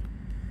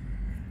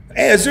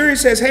 Hey, Azuri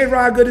says, hey,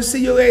 Rod, good to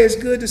see you. Hey, it's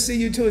good to see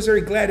you, too. It's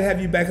very glad to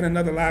have you back in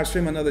another live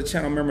stream. Another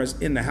channel member is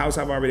in the house.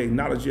 I've already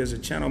acknowledged you as a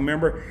channel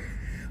member.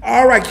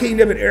 All right, King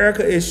David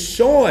Erica is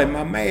showing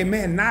my main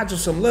man Nigel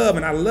some love,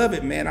 and I love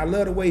it, man. I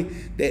love the way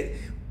that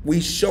we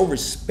show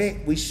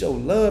respect, we show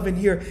love in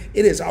here.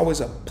 It is always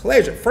a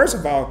pleasure. First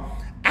of all,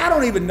 I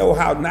don't even know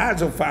how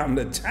Nigel found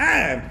the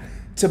time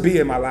to be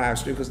in my live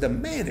stream, because the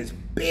man is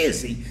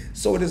busy.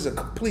 So it is a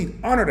complete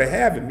honor to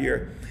have him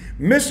here.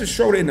 Mr.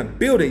 Schroeder in the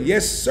building.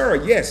 Yes, sir.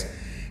 Yes.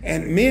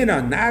 And me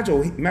and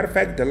Nigel, matter of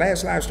fact, the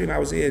last live stream I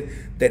was in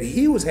that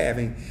he was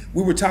having,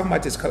 we were talking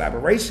about this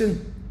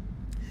collaboration.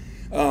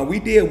 We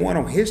did one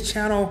on his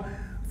channel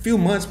few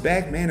months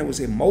back, man. It was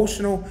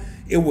emotional.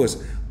 It was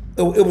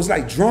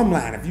like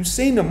Drumline. If you've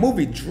seen the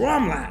movie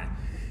Drumline,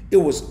 it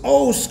was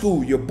old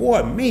school. Your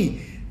boy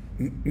me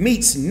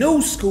meets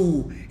new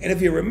school. And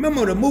if you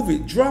remember the movie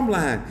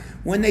Drumline,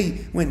 when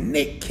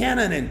Nick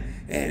Cannon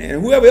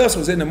and whoever else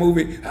was in the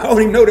movie, I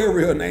don't even know their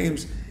real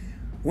names,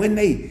 when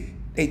they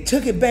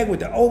took it back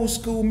with the old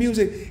school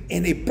music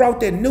and they brought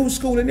that new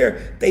school in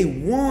there, they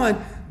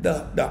won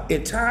the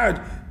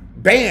entire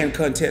band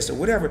contest or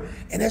whatever.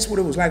 And that's what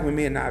it was like when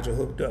me and Nigel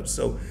hooked up.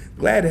 So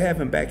glad to have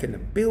him back in the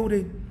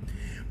building.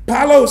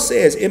 Paulo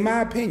says, in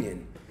my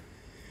opinion,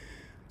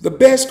 the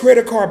best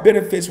credit card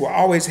benefits will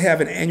always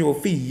have an annual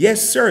fee.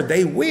 Yes, sir,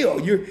 they will.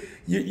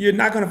 You're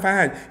not going to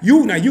find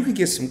now. You can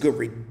get some good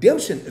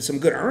redemption, some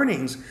good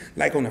earnings,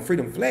 like on the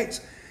Freedom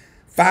Flex,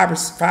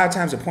 5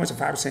 times the points and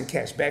 5%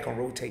 cash back on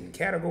rotating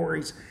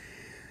categories.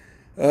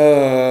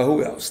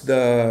 Who else?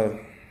 The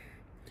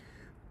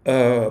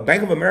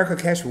Bank of America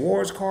Cash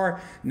Rewards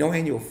card, no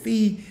annual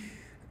fee,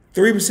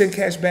 3%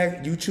 cash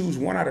back. You choose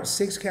 1 out of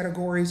 6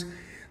 categories.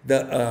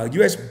 The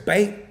U.S.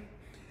 Bank,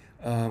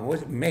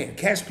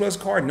 Cash Plus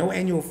card, no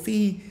annual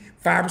fee,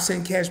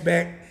 5% cash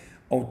back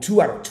on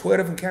 2 out of 12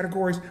 different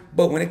categories.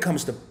 But when it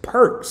comes to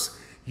perks,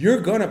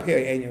 you're gonna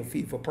pay an annual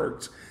fee for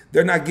perks.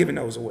 They're not giving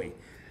those away.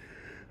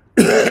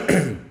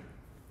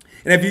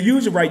 And if you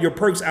use it right, your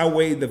perks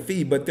outweigh the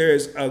fee. But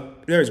there's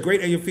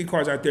great annual fee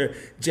cards out there,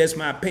 just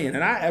my opinion.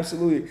 And I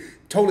absolutely,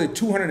 totally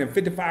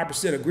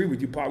 255% agree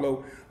with you,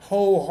 Paulo,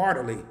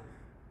 wholeheartedly.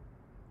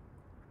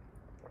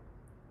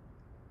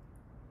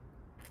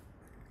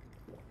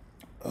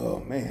 Oh,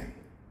 man.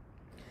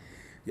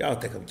 Y'all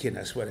think I'm kidding.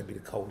 I swear that'd be the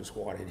coldest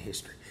water in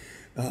history.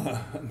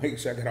 Making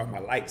sure I got all my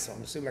lights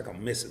on. It seems like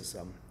I'm missing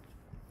something.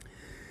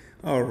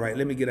 All right,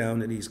 let me get on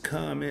to these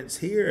comments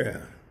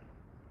here.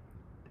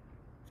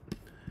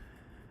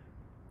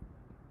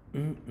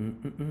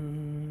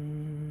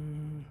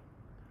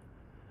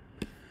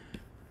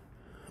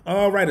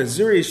 All right,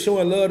 Azuri is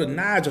showing love to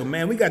Nigel,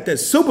 man. We got that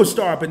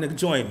superstar up in the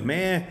joint,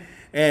 man.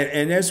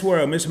 And that's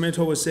where Mr.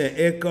 Mentor was saying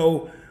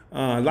echo,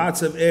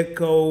 lots of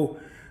echo.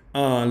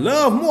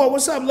 Love More,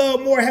 what's up,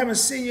 Love More? Haven't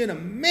seen you in a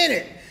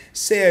minute.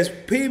 Says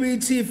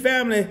PBT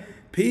family,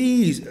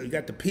 peace. You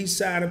got the peace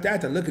sign up there. I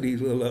have to look at these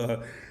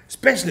little,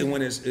 especially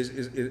when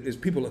it's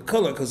people of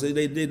color, because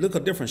they look a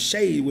different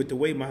shade with the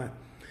way my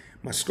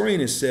screen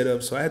is set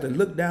up. So I had to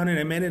look down in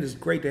there, man. It is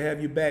great to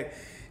have you back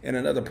in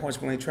another Points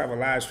Blank Travel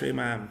live stream.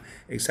 I'm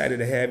excited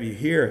to have you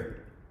here.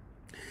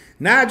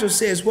 Nigel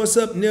says, what's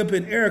up, Nip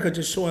and Erica?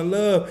 Just showing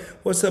love.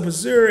 What's up,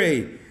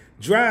 Azuri?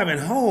 Driving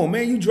home,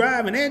 man. You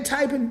driving and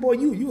typing? Boy,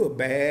 you a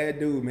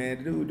bad dude,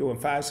 man. Dude doing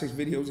 5, 6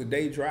 videos a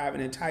day,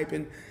 driving and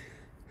typing.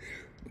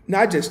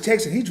 Not just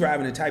texting, he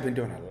driving and typing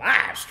during a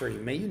live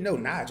stream, man. You know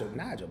Nigel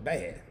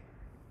bad.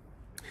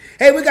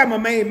 Hey, we got my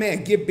main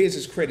man, Get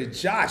Business Credit,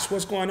 Josh.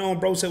 What's going on,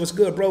 bro? Say what's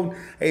good, bro?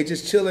 Hey,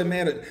 just chilling,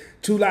 man.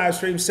 2 live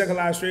streams, second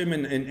live stream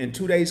in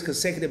 2 days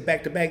consecutive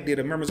back-to-back. Did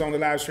a members only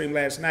live stream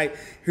last night.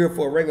 Here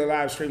for a regular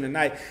live stream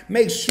tonight.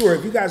 Make sure,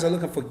 if you guys are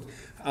looking for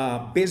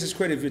business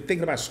credit, if you're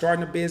thinking about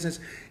starting a business,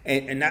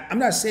 and I'm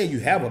not saying you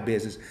have a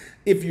business.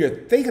 If you're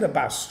thinking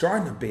about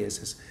starting a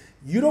business,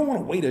 you don't want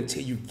to wait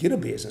until you get a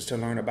business to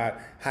learn about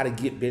how to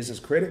get business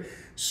credit.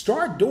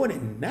 Start doing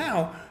it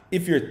now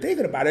if you're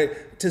thinking about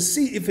it, to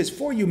see if it's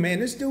for you, man.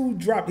 This dude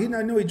dropped, he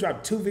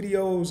dropped 2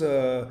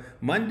 videos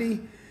Monday.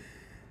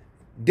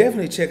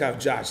 Definitely check out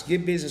Josh.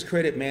 Get Business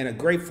Credit, man. A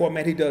great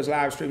format. He does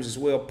live streams as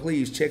well.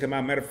 Please check him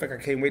out. Matter of fact, I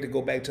can't wait to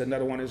go back to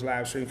another one of his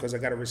live streams because I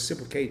got to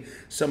reciprocate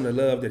some of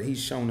the love that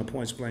he's shown to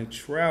Points Blank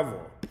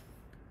Travel.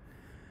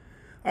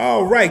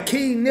 All right.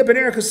 King Nip and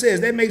Erica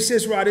says, that makes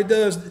sense, Rod. It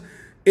does.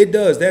 It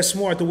does. That's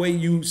smart the way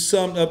you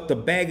summed up the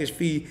baggage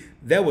fee.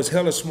 That was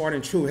hella smart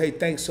and true. Hey,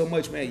 thanks so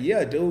much, man.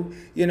 Yeah, dude.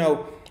 You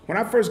know, when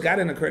I first got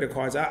into credit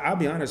cards, I'll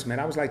be honest, man,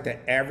 I was like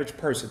the average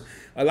person.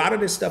 A lot of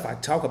this stuff I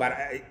talk about,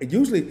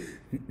 usually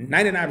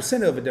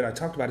 99% of it that I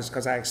talked about is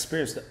because I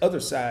experienced the other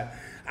side.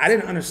 I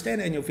didn't understand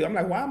the annual fee. I'm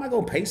like, why am I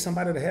going to pay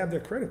somebody to have their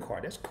credit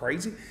card? That's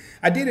crazy.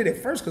 I did it at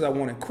first because I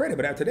wanted credit,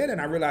 but after that,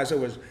 and I realized there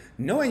was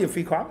no annual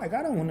fee card. I'm like,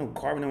 I don't want no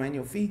card with no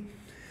annual fee.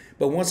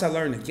 But once I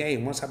learned the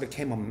game, once I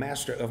became a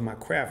master of my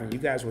craft, and you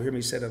guys will hear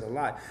me say that a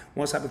lot,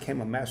 once I became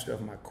a master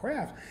of my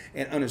craft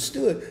and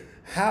understood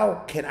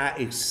how can I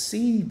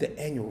exceed the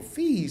annual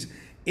fees,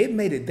 it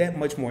made it that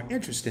much more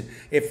interesting.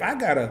 If I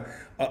got a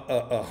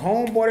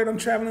homeboy that I'm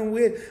traveling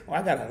with, or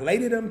I got a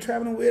lady that I'm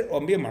traveling with,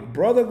 or me and my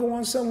brother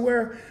going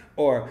somewhere,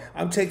 or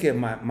I'm taking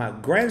my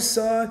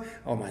grandson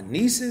or my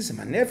nieces and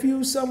my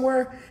nephews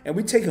somewhere, and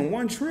we taking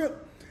one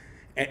trip,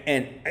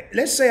 and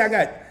let's say I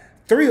got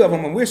 3 of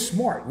them, and we're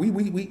smart. We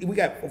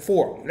got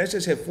 4. Let's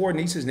just have 4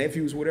 nieces,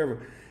 nephews, whatever.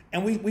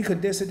 And we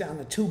condense it down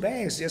to 2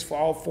 bags just for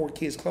all 4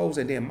 kids' clothes.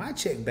 And then my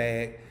check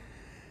bag,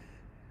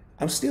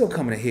 I'm still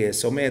coming ahead.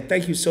 So, man,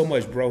 thank you so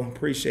much, bro.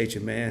 Appreciate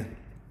you, man.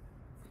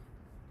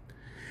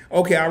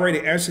 Okay, I already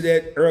answered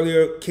that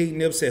earlier. King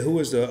Nip said, who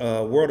is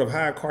the World of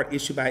Hire card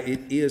issued by?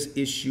 It is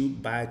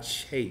issued by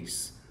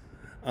Chase.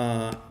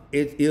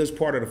 It is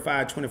part of the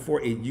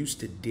 524. It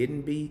used to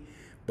didn't be.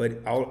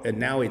 and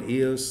now it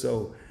is.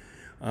 So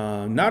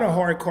not a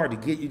hard card to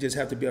get. You just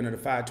have to be under the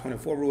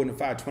 524 rule. And the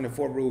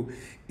 524 rule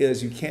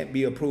is you can't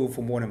be approved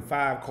for more than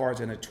 5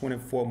 cards in a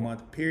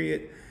 24-month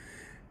period.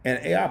 And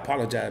hey, I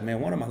apologize, man.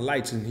 One of my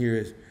lights in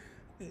here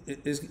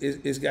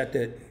it's got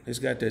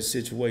that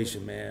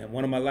situation, man.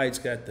 One of my lights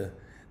got the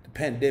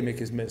pandemic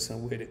is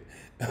messing with it.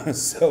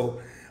 So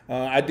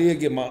I did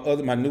get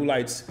my new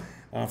lights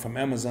from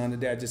Amazon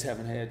today. I just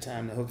haven't had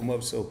time to hook them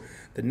up. So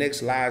the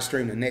next live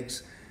stream, the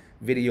next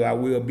video, I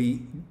will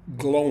be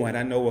glowing.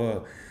 I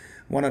know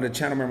one of the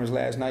channel members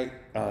last night,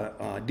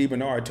 D.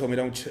 Bernard, told me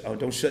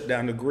don't shut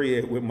down the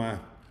grid with my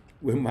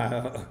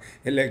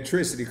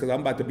electricity because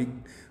I'm about to be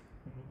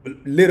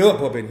lit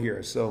up in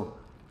here. So,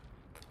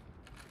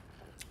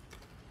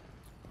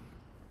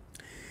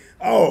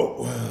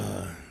 all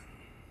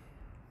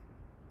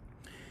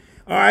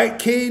right.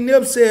 King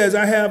Nip says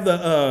I have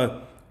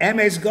the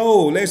Amex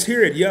Gold. Let's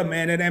hear it. Yeah,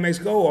 man, that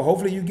Amex Gold.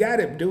 Hopefully you got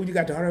it, dude. You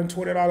got the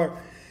 $120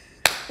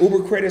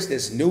 Uber credits.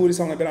 That's new. It's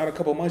only been out a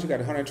couple months. You got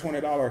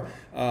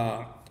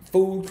 $120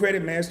 food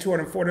credit, man. It's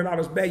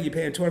 $240 back. You're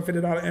paying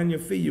 $250 annual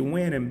fee. You're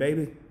winning,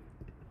 baby.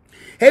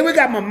 Hey, we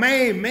got my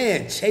main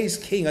man, Chase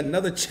King,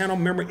 another channel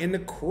member in the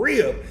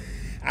crib.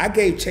 I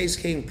gave Chase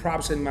King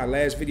props in my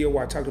last video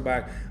where I talked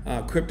about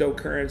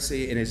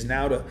cryptocurrency, and it's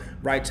now the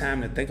right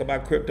time to think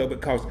about crypto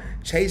because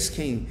Chase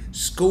King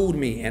schooled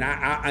me, and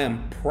I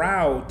am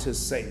proud to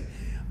say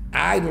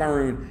I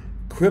learned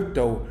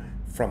crypto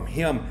from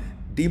him.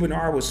 D.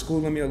 Bernard was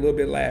schooling me a little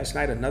bit last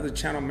night, another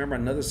channel member,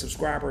 another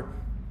subscriber.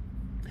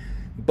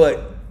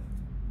 But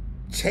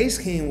Chase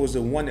King was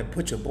the one that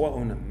put your boy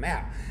on the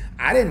map.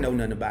 I didn't know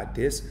nothing about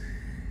this.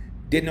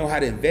 Didn't know how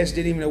to invest,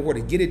 didn't even know where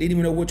to get it, didn't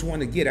even know which one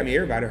to get. I mean,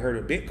 everybody heard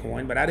of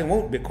Bitcoin, but I didn't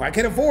want Bitcoin. I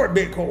can't afford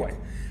Bitcoin.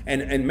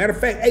 And matter of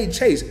fact, hey,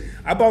 Chase,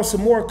 I bought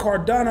some more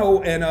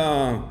Cardano and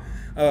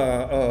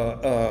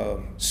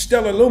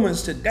Stellar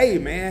Lumens today,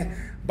 man.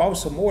 Bought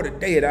some more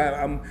today. And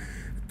I'm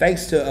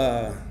thanks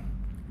to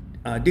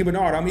D.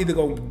 Bernard, I'm either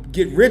going to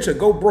get rich or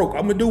go broke.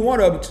 I'm going to do one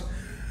of them.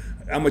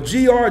 I'm a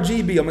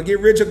GRGB. I'm gonna get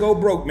rich or go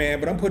broke, man.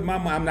 But I'm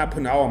not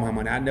putting all my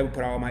money. I never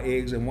put all my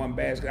eggs in one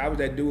basket. I was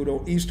that dude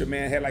on Easter,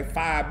 man. Had like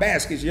 5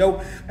 baskets,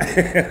 yo.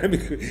 let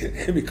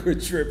me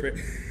quit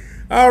tripping.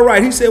 All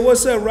right, he said,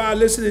 "What's up, Rod?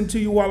 Listening to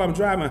you while I'm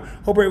driving.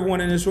 Hope everyone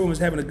in this room is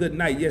having a good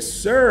night." Yes,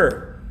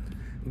 sir.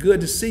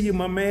 Good to see you,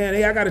 my man.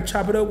 Hey, I gotta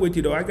chop it up with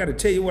you though. I gotta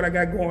tell you what I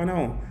got going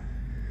on.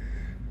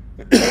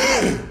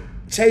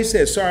 Chase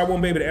said, "Sorry, I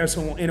won't be able to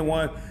answer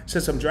anyone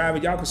since I'm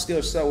driving. Y'all can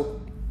still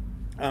show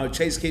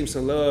Chase King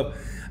some love.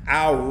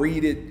 I'll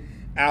read it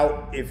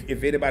out.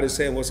 If anybody's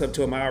saying what's up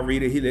to him, I'll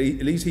read it.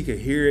 At least he can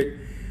hear it,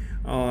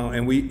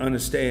 and we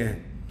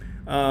understand."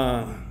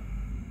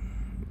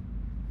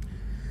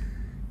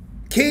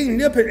 King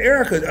Nip and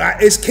Erica,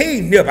 it's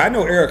King Nip. I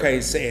know Erica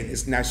ain't saying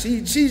this now.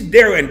 She's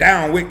there and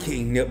down with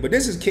King Nip, but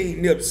this is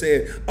King Nip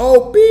saying,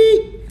 "Oh,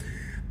 beep,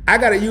 I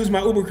gotta use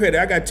my Uber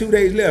credit. I got 2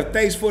 days left.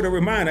 Thanks for the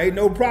reminder. Ain't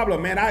no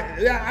problem, man.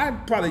 I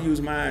probably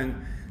use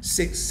mine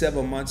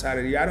 6-7 months out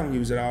of the year. I don't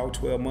use it all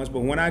 12 months,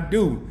 but when I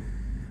do.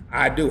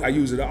 I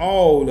use it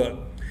all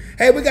up.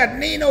 Hey, we got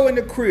Nino in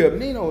the crib.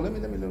 Nino, let me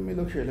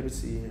look here. Let me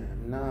see here.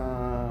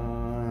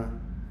 Nah,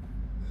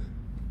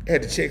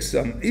 had to check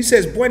something. He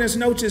says, "Buenas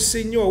noches,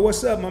 senor.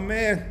 What's up, my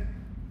man?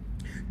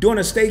 Doing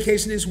a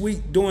staycation this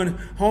week, doing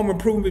home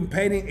improvement,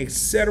 painting,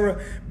 etc.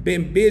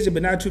 Been busy,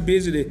 but not too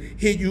busy to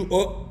hit you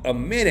up a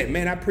minute."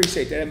 Man, I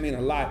appreciate that. That means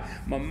a lot.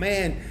 My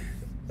man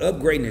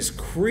upgrading his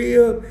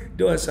crib,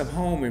 doing some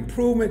home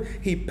improvement.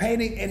 He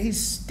painted, and he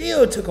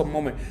still took a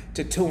moment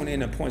to tune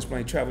in to Points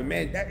Blank Travel.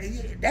 Man,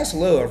 that's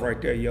love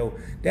right there, yo.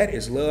 That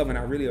is love, and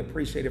I really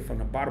appreciate it from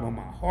the bottom of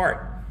my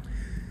heart.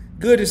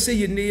 Good to see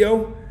you,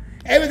 Neo.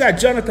 Hey, we got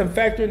Jonathan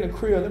Factor in the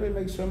crib. Let me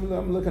make sure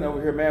I'm looking over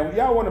here, man.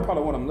 Y'all wonder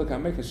probably what I'm looking.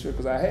 I'm making sure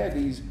because I had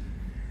these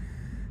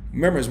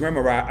members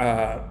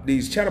memorized,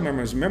 these channel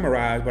members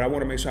memorized, but I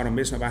want to make sure I don't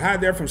miss nobody. Hi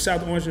there from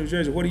South Orange, New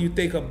Jersey. What do you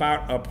think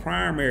about a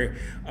primary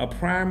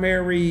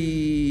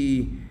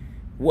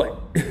what?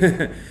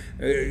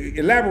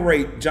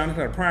 Elaborate,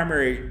 Jonathan. A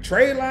primary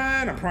trade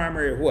line, a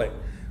primary what?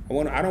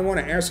 I don't want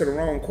to answer the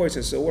wrong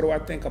question. So what do I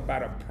think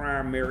about a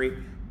primary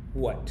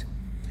what?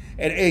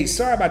 And hey,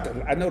 sorry about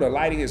I know the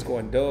lighting is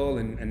going dull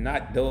and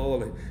not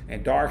dull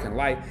and dark and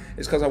light.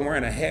 It's because I'm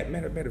wearing a hat.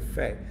 Matter of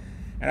fact.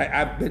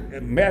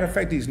 And matter of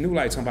fact, these new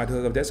lights I'm about to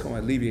hook up, that's going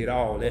to alleviate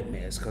all that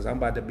mess because I'm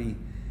about to be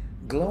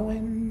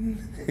glowing.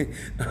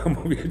 I'm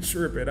going to be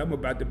tripping. I'm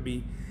about to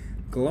be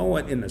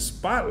glowing in the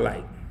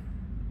spotlight.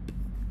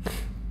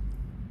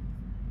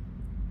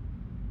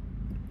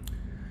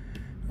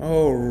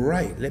 All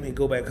right, let me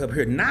go back up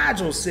here.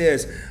 Nigel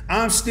says,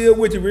 "I'm still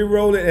with you,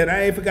 re-rolling, and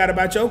I ain't forgot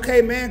about you."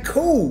 Okay, man,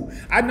 cool.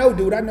 I know,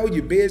 dude. I know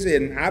you're busy,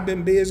 and I've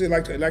been busy.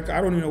 Like I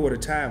don't even know where the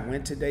time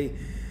went today.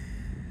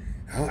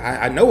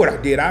 I know what I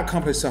did. I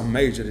accomplished something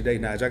major today,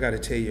 Nigel. I got to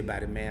tell you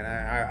about it, man.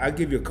 I'll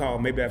give you a call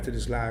maybe after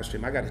this live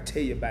stream. I got to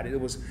tell you about it. It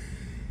was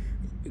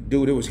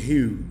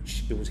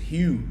huge. It was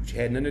huge.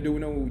 Had nothing to do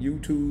with no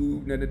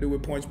YouTube, nothing to do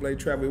with Points Blank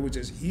Travel. It was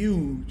just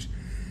huge.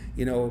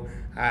 You know,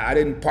 I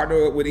didn't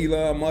partner up with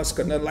Elon Musk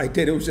or nothing like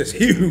that. It was just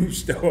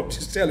huge, though. I'm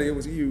just telling you, it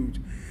was huge.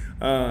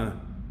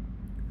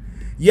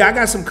 Yeah, I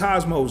got some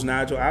Cosmos,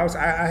 Nigel.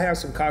 I have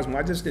some Cosmos.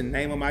 I just didn't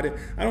name them. I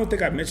don't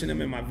think I mentioned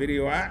them in my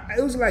video.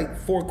 It was like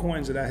 4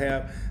 coins that I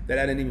have that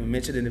I didn't even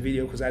mention in the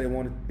video because I didn't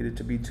want it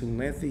to be too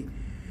lengthy.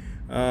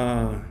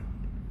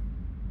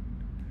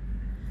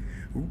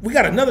 We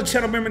got another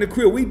channel member in the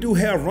crib. We do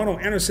have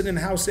Ronald Anderson in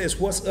the house. Says,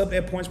 what's up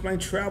at Points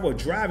Blank Travel?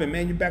 Driving,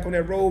 man. You're back on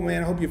that road,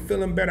 man. I hope you're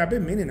feeling better. I've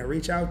been meaning to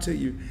reach out to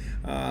you.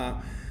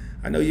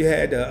 I know you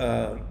had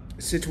a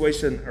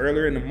situation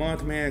earlier in the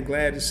month, man.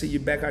 Glad to see you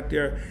back out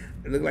there.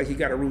 It looked like you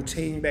got a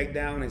routine back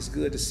down. It's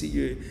good to see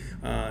you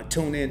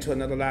tune in to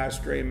another live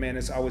stream, man.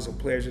 It's always a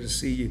pleasure to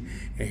see you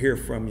and hear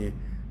from you.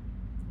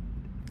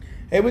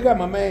 Hey, we got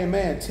my main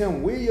man,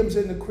 Tim Williams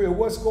in the crib.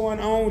 What's going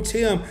on?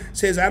 Tim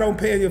says, I don't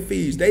pay your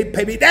fees. They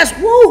pay me. That's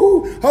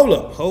woo.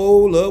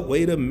 Hold up.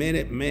 Wait a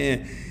minute,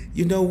 man.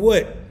 You know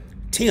what?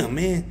 Tim,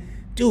 man,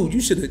 dude,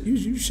 you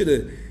should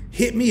have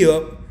hit me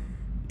up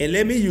and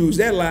let me use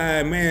that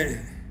line,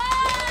 man.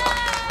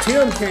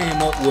 Tim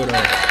came up with a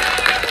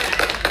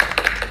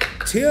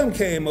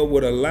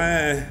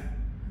line.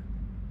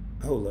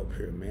 Hold up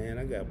here, man.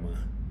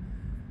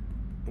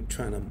 I'm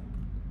trying to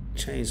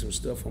change some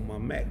stuff on my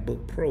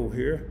MacBook Pro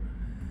here.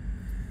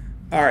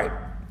 All right,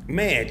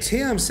 man,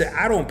 Tim said,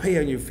 I don't pay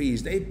on your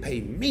fees. They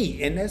pay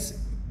me, and that's...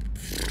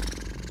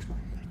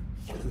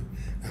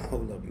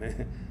 Hold up,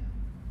 man.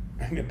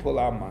 Let me pull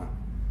out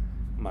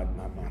my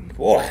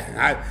boy.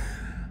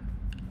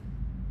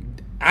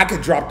 I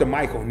could drop the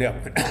mic on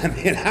that one. I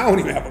mean, I don't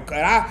even have a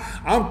cut.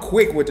 I'm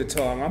quick with the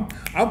tongue.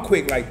 I'm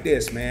quick like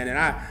this, man, and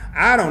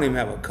I don't even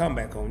have a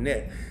comeback on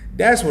that.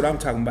 That's what I'm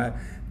talking about.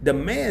 The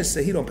man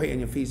said he don't pay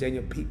any fees,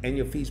 and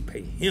your fees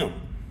pay him.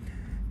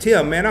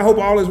 Tim, man, I hope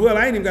all is well.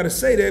 I ain't even got to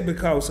say that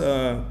because,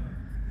 all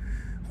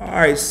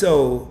right,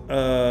 so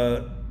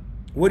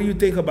what do you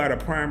think about a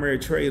primary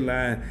trade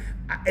line?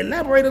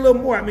 Elaborate a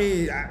little more. I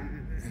mean,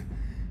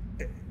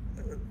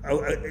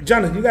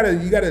 Jonathan,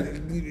 you gotta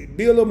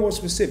be a little more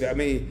specific. I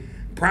mean,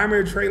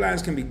 primary trade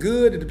lines can be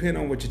good. It depends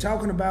on what you're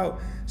talking about.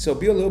 So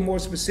be a little more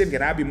specific,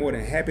 and I'd be more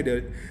than happy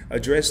to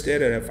address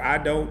that. And if I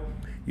don't,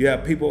 you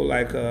have people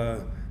like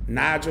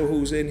Nigel,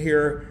 who's in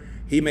here.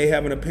 He may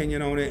have an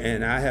opinion on it,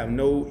 and I have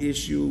no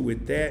issue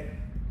with that.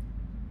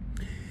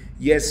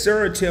 Yes,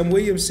 sir. Tim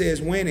Williams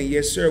says winning.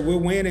 Yes, sir. We're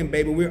winning,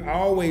 baby. We're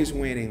always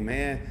winning,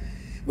 man.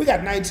 We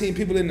got 19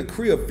 people in the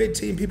crib.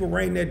 15 people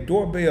ringing that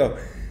doorbell.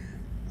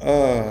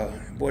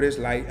 Boy, it's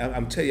like,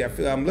 I'm telling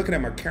you, I'm looking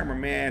at my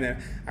cameraman,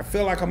 and I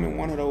feel like I'm in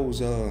one of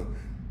those,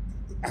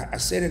 I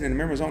said it in the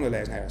members only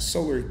last night, a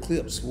solar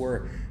eclipse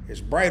where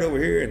it's bright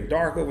over here and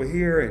dark over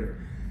here. And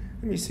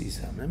let me see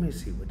something. Let me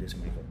see what this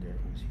makeup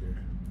difference here.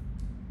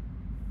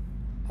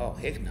 Oh,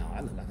 heck no,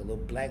 I look like a little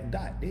black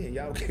dot. Then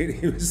y'all can't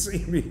even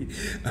see me.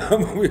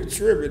 We're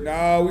tripping.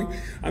 No,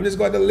 I'm just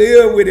going to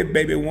live with it,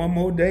 baby, one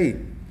more day.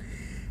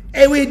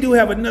 Hey, we do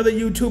have another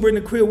YouTuber in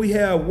the crib. We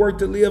have Work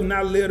to Live,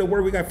 Not Live to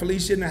Work. We got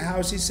Felicia in the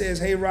house. She says,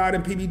 hey, Rod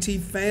and PBT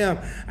fam,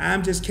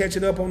 I'm just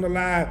catching up on the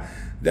live.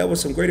 That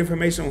was some great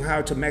information on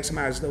how to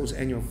maximize those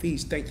annual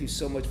fees. Thank you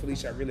so much,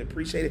 Felicia. I really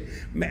appreciate it.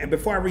 Man,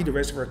 before I read the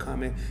rest of her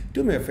comment,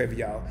 do me a favor,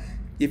 y'all.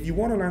 If you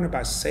want to learn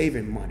about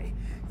saving money,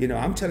 you know,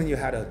 I'm telling you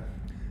how to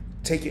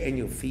take your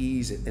annual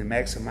fees and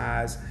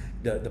maximize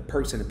the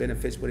perks and the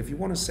benefits. But if you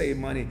want to save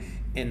money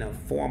in the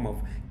form of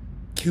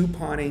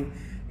couponing,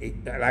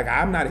 like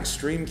I'm not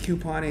extreme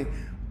couponing,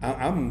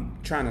 I'm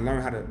trying to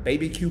learn how to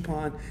baby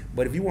coupon.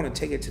 But if you want to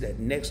take it to that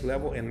next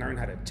level and learn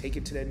how to take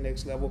it to that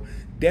next level,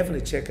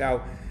 definitely check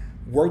out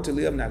Work to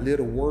Live, Not Live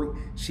to Work.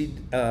 She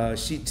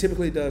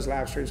typically does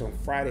live streams on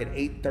Friday at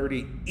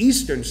 8:30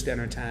 Eastern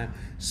Standard Time,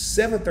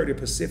 7:30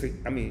 Pacific.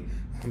 I mean,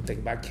 I'm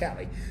thinking about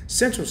Cali,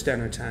 Central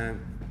Standard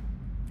Time.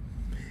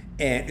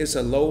 And it's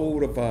a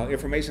load of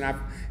information. I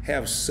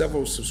have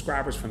several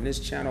subscribers from this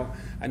channel.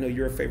 I know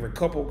your favorite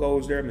couple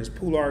goes there. Ms.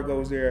 Poular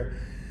goes there.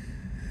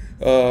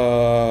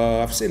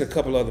 I've seen a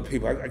couple other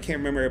people. I can't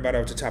remember everybody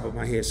off the top of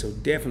my head. So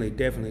definitely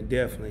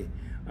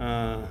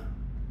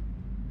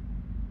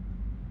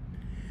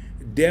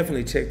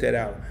check that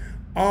out.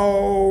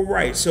 All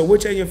right. So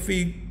which annual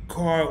fee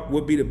card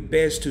would be the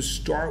best to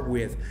start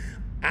with?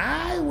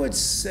 I would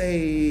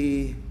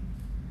say,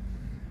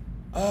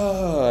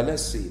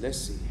 let's see.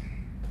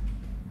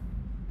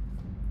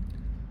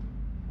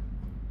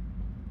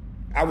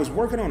 I was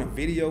working on a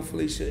video,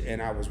 Felicia,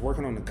 and I was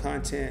working on the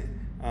content.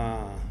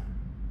 And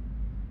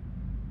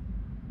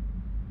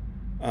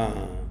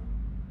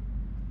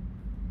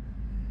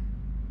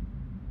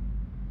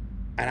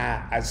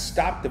I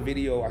stopped the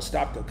video, I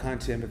stopped the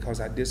content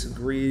because I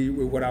disagree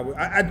with what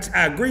I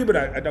agree, but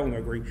I don't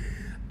agree.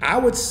 I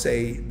would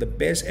say the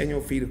best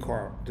annual fee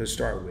to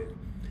start with,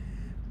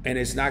 and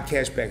it's not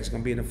cashback, it's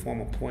gonna be in the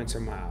form of points or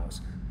miles.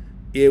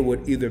 It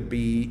would either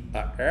be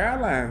an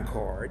airline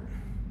card,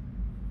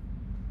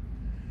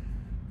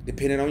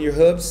 depending on your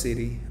hub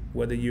city,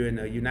 whether you're in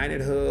a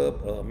United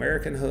hub, a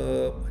American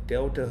hub, a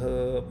Delta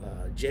hub,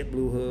 a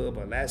JetBlue hub,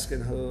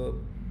 Alaskan hub,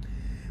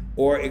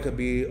 or it could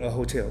be a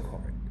hotel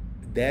card.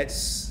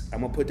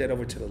 I'm gonna put that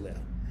over to the left.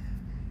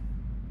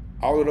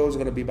 All of those are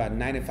gonna be about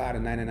 $95 to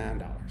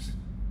 $99.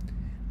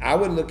 I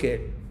would look at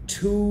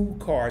 2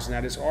 cards.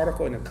 Now this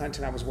article and the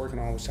content I was working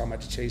on was talking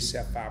about the Chase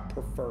Sapphire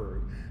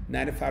Preferred.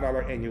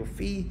 $95 annual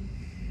fee.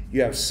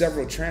 You have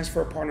several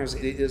transfer partners.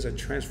 It is a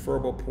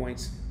transferable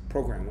points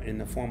program in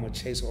the form of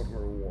Chase Ultimate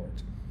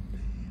Rewards.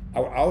 I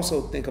would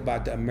also think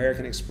about the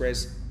American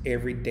Express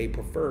Everyday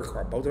Preferred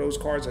card. Both of those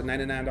cards are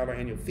 $99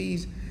 annual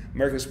fees.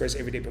 American Express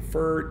Everyday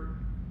Preferred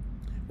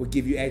will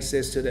give you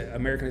access to the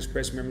American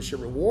Express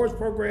Membership Rewards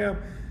Program.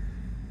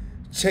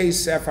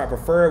 Chase Sapphire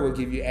Preferred will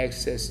give you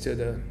access to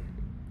the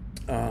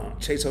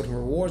Chase Ultimate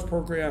Rewards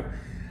Program.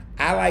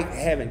 I like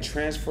having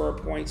transfer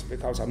points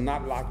because I'm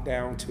not locked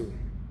down to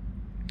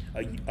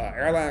an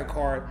airline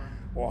card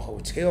or a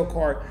hotel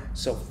card.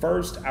 So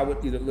first, I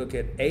would either look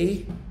at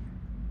A,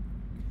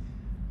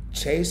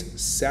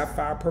 Chase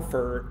Sapphire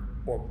Preferred,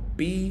 or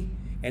B,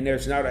 and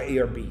there's not an A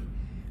or B.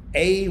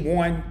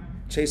 A1,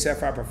 Chase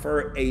Sapphire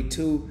Preferred.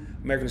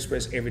 A2, American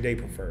Express Everyday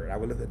Preferred. I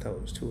would look at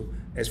those 2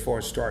 as far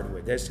as starting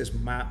with. That's just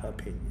my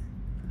opinion.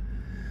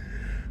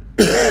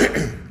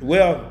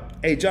 Well,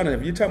 hey, Jonathan,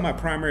 if you're talking about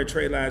primary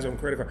trade lines on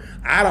credit card,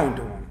 I don't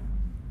do them.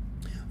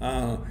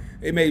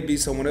 It may be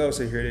someone else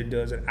in here that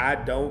does it. I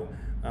don't.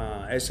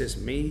 That's just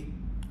me.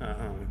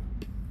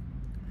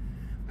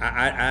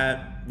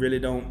 I really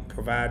don't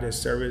provide this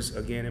service.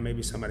 Again, it may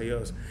be somebody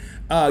else.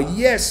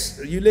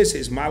 Yes,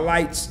 Ulysses, my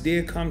lights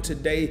did come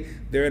today.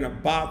 They're in a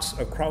box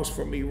across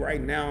from me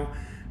right now.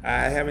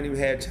 I haven't even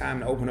had time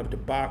to open up the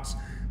box.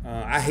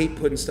 I hate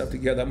putting stuff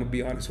together. I'm gonna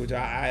be honest with you.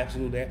 I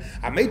absolutely.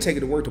 I may take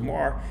it to work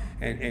tomorrow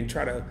and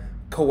try to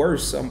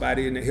coerce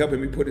somebody into helping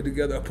me put it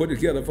together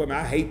for me.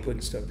 I hate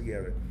putting stuff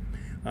together.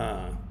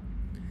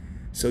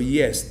 So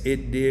yes,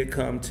 it did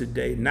come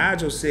today.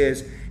 Nigel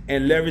says,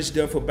 and leverage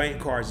them for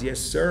bank cards. Yes,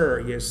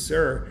 sir. Yes,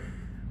 sir.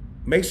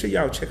 Make sure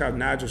y'all check out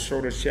Nigel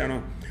Schroeder's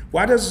channel.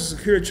 Why does a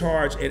security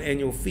charge an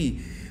annual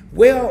fee?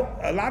 Well,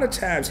 a lot of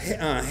times,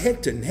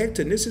 Hector,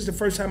 this is the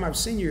first time I've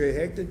seen you here,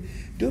 Hector.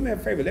 Do me a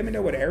favor. Let me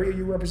know what area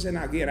you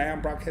represent. Again, I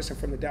am broadcasting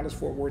from the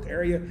Dallas-Fort Worth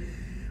area.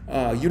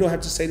 You don't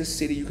have to say the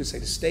city. You can say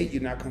the state.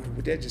 You're not comfortable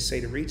with that. Just say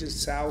the region,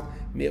 South,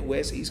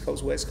 Midwest, East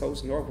Coast, West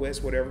Coast,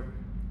 Northwest, whatever.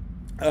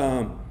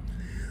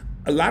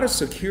 A lot of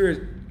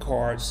security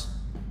cards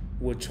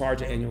will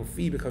charge an annual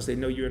fee because they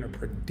know you're in a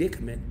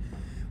predicament,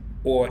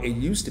 or it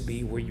used to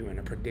be where you're in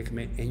a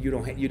predicament and you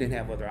didn't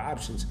have other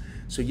options.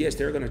 So yes,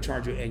 they're going to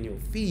charge you an annual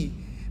fee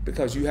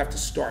because you have to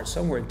start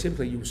somewhere. And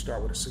typically you would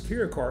start with a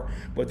security card,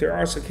 but there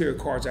are security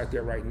cards out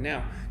there right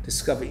now.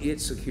 Discover It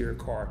security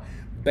card,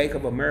 Bank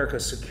of America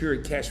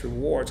Security Cash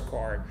Rewards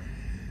card,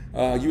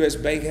 U.S.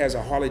 Bank has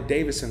a Harley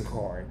Davidson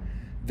card.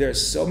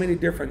 There's so many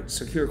different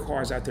security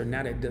cards out there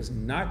now that does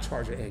not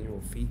charge an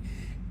annual fee.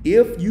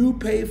 If you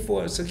pay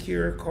for a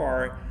security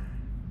card,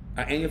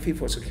 an annual fee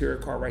for a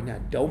security card right now,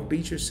 don't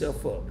beat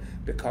yourself up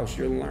because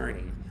you're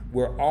learning.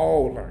 We're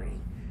all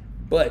learning.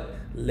 But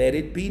let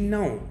it be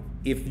known,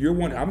 if you're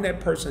one, I'm that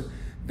person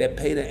that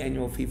paid an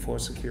annual fee for a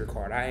security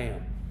card. I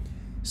am.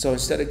 So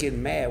instead of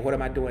getting mad, what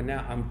am I doing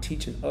now? I'm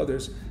teaching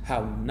others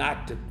how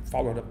not to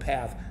follow the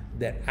path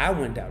that I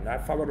went down,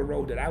 not follow the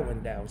road that I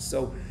went down.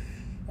 So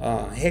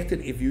Hector,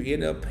 if you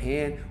end up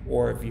paying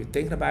or if you're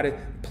thinking about it,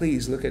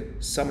 please look at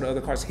some of the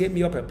other cards. Hit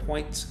me up at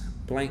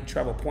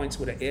pointsblanktravel, points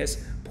with an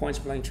S,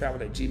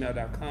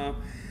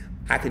 pointsblanktravel@gmail.com.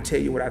 I can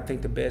tell you what I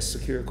think the best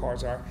security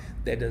cards are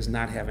that does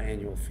not have an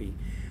annual fee.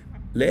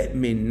 Let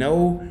me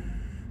know.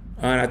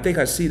 And I think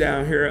I see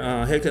down here,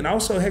 Hector. And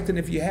also, Hector,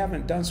 if you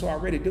haven't done so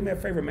already, do me a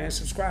favor, man.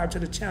 Subscribe to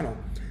the channel.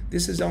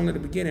 This is only the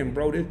beginning,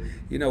 bro.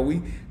 You know,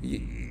 we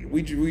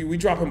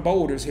dropping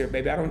boulders here,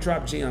 baby. I don't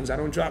drop gems. I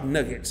don't drop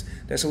nuggets.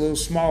 That's a little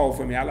small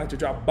for me. I like to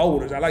drop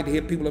boulders. I like to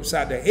hit people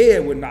upside the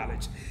head with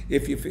knowledge,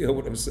 if you feel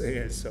what I'm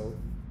saying. So,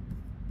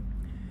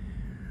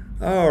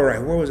 all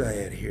right, where was I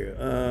at here?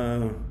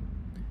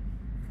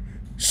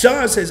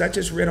 Sean says, I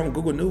just read on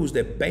Google News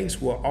that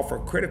banks will offer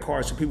credit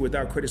cards to people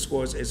without credit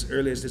scores as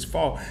early as this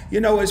fall. You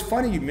know, it's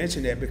funny you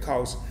mentioned that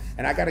because,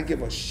 and I got to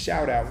give a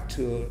shout out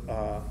to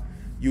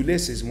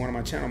Ulysses, one of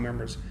my channel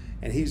members,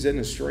 and he's in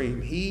the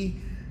stream. He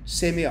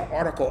sent me an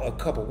article a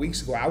couple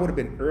weeks ago. I would have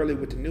been early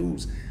with the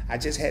news. I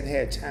just hadn't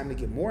had time to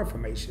get more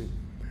information.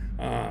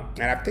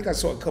 And I think I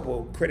saw a couple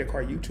of credit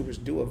card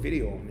YouTubers do a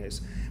video on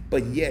this.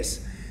 But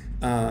yes,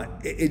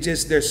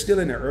 they're still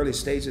in the early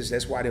stages.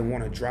 That's why I didn't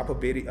want to drop a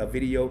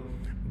video.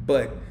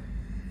 But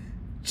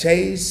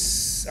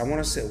Chase, I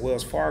want to say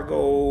Wells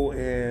Fargo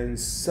and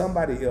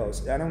somebody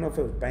else. I don't know if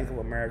it was Bank of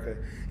America.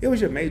 It was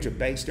your major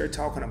banks. They're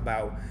talking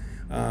about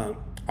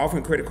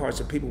offering credit cards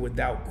to people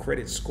without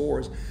credit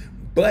scores.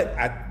 But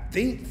I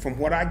think from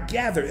what I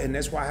gathered, and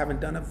that's why I haven't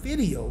done a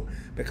video,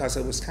 because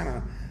it was kind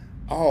of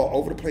all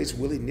over the place,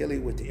 willy-nilly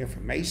with the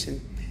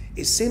information.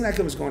 It seemed like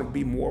it was going to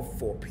be more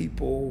for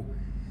people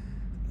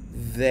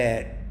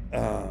that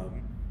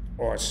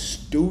are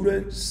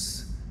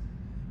students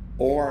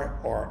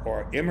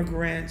or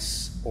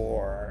immigrants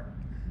or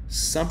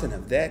something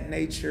of that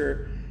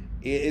nature.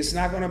 It's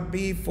not going to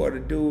be for the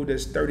dude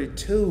that's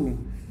 32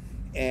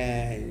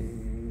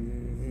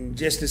 and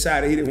just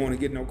decided he didn't want to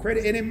get no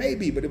credit, and it may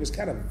be, but it was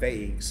kind of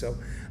vague. So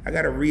I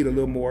got to read a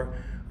little more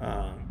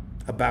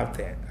about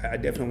that. I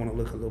definitely want to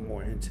look a little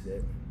more into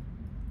that.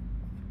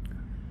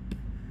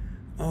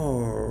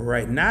 All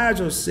right,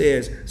 Nigel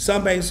says,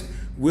 some banks,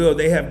 will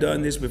they have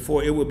done this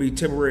before? It will be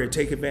temporary,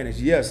 take advantage.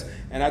 Yes,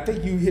 and I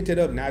think you hit that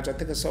up, Nigel. I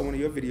think I saw one of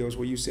your videos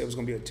where you said it was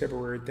going to be a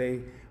temporary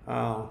thing.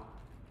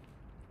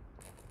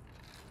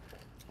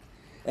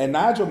 And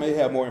Nigel may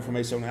have more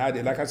information than I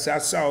did. Like I said, I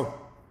saw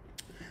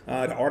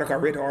the article, I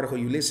read the article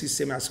Ulysses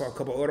sent me. I saw a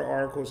couple other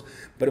articles,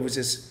 but it was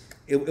just,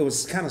 it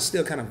was kind of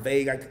still kind of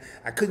vague.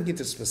 I couldn't get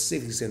the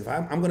specifics in. If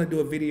I'm going to do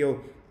a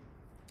video,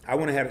 I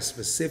want to have the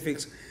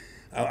specifics.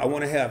 I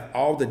want to have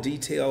all the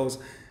details.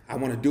 I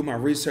want to do my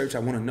research. I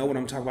want to know what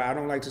I'm talking about. I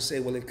don't like to say,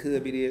 well, it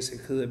could be this,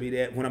 it could be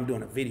that when I'm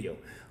doing a video.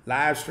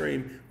 Live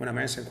stream, when I'm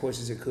answering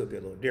questions, it could be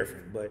a little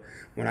different. But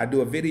when I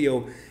do a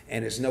video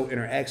and there's no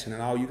interaction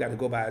and all you got to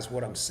go by is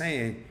what I'm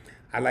saying,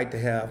 I like to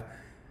have,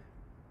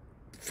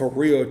 for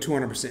real,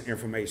 200%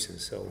 information.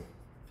 So,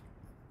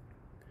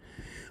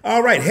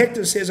 all right,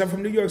 Hector says, I'm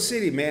from New York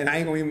City, man. I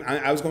ain't gonna even,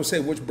 I was gonna say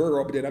which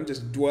borough, but I'm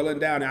just dwelling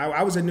down.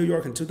 I was in New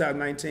York in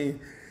 2019.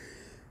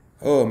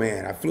 Oh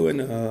man, I flew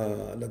into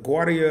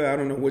LaGuardia. I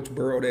don't know which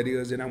borough that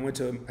is. And I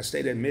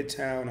stayed in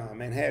Midtown,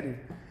 Manhattan,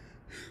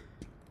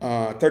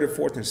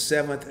 34th and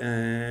 7th,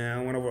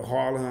 and I went over to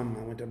Harlem.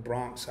 I went to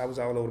Bronx. I was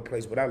all over the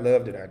place, but I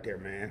loved it out there,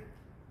 man.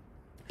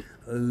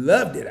 I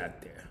loved it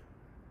out there.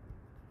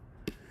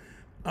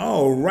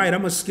 All right, I'm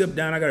gonna skip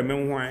down. I gotta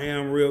remember where I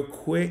am real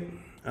quick.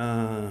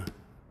 Let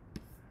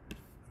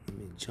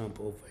me jump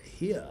over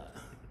here.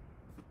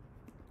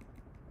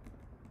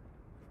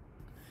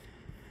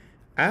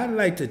 I'd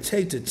like to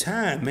take the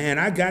time, man.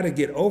 I got to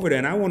get over there,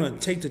 and I want to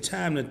take the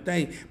time to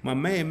thank my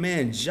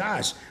man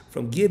Josh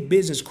from Give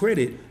Business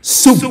Credit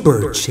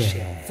Super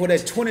Chat for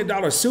that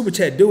 $20 Super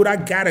Chat, dude. I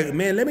gotta,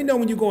 man. Let me know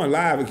when you're going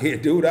live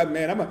again, dude. I'm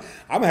gonna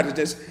have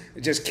to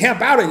just camp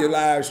out on your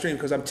live stream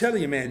because I'm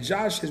telling you, man.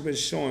 Josh has been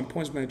showing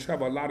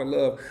Pointsblanktravel a lot of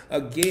love.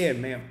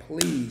 Again, man.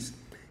 Please,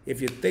 if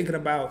you're thinking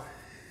about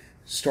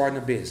starting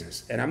a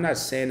business, and I'm not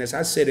saying this,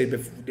 I said it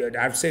before,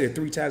 I've said it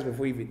 3 times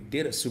before we even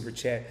did a Super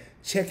Chat.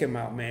 Check him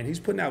out, man. He's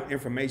putting out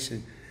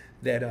information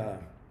that,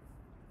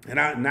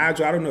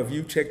 Nigel, I don't know if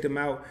you checked him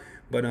out,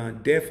 but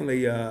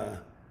definitely, oh,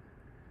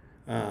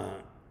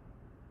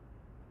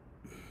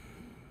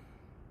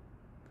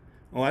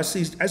 I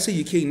see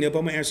you, King Nip.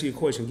 I'm gonna answer your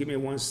question. Give me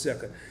 1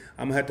 second.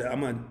 I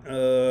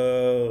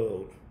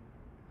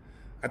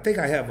think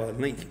I have a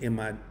link in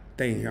my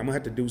thing here. I'm gonna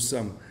have to do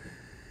some.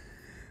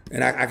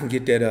 And I can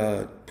get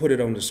that, put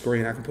it on the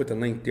screen. I can put the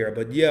link there.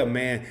 But yeah,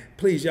 man,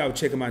 please, y'all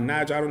check him out.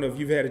 Nigel, I don't know if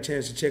you've had a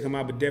chance to check him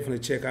out, but definitely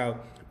check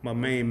out my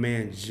main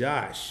man,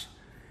 Josh.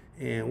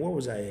 And where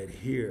was I at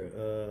here?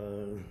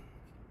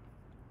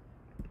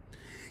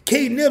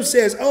 Kate Nip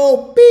says,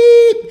 oh,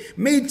 beep,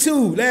 me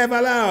too, laugh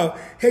out loud.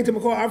 Hector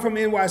McCall, I'm from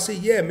NYC.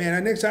 Yeah,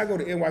 man, next time I go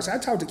to NYC, I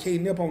talked to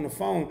Kate Nip on the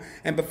phone,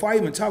 and before I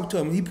even talked to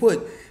him, he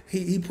put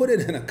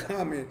it in a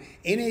comment,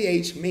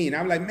 NAH mean.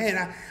 I'm like,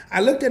 man, I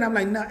looked at him, I'm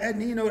like, nah,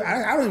 you know,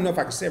 I don't even know if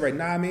I can say it right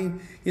now, I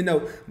mean, you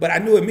know, but I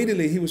knew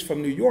immediately he was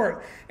from New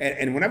York,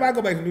 and whenever I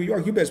go back to New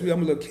York, you best be, I'm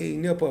gonna look Kate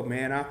Nip up,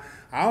 man.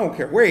 I don't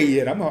care where he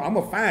is, I'm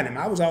gonna find him.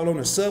 I was all on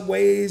the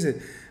subways,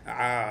 and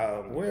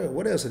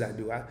what else did I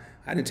do?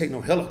 I didn't take no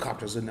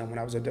helicopters or nothing when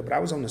I was up there, but I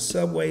was on the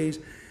subways.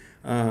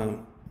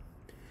 Man,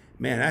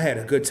 I had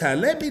a good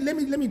time. Let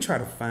me try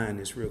to find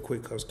this real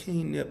quick because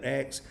King Nip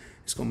asks,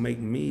 it's gonna make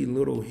me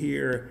little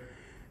here.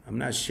 I'm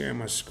not sharing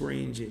my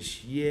screen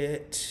just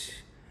yet.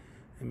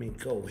 Let me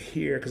go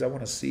here because I want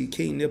to see.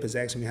 King Nip is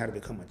asking me how to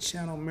become a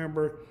channel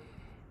member,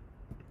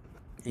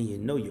 and you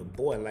know your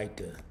boy like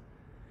to.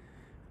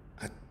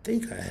 I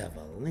think I have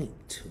a link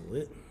to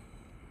it.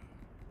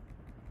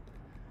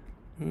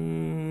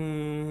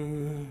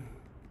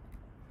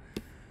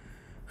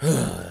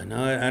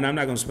 No, and I'm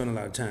not gonna spend a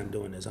lot of time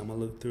doing this. I'm gonna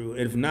look through.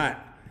 If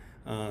not,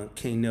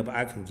 King Nip,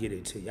 I can get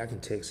it to you. I can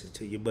text it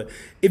to you. But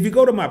if you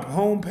go to my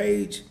home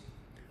page,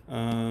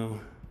 let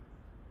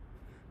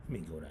me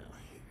go down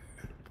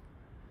here.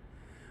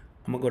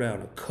 I'm gonna go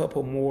down a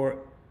couple more.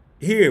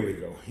 Here we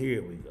go.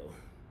 Here we go.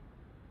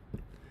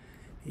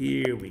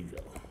 Here we go.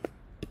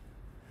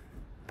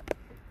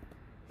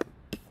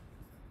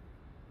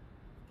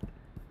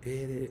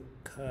 Edit,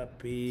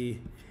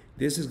 copy.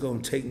 This is gonna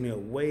take me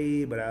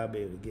away, but I'll be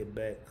able to get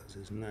back because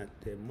it's not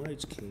that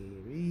much.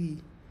 King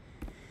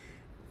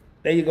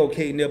There you go,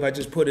 Kate Nip. I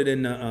just put it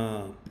in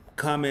the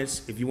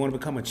comments. If you want to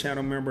become a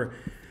channel member,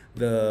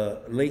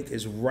 the link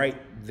is right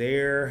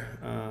there.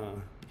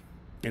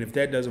 And if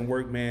that doesn't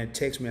work, man,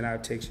 text me and I'll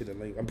text you the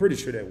link. I'm pretty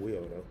sure that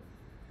will, though.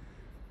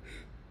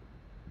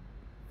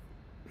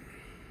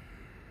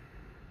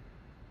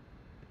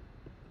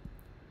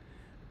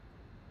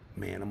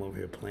 Man, I'm over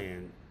here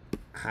playing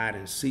hide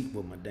and seek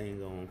with my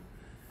dang on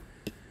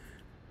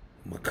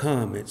my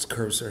comments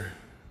cursor.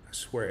 I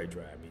swear it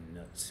drives me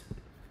nuts.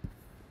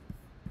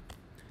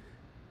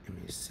 Let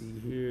me see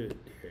here.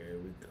 There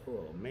we go.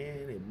 Oh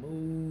man, it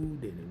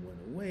moved and it went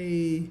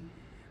away.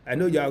 I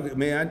know y'all,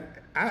 man,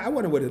 I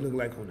wonder what it looked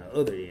like on the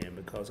other end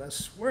because I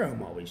swear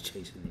I'm always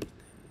chasing these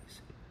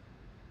things.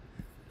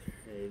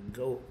 There you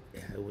go.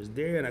 It was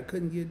there and I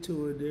couldn't get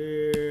to it.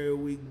 There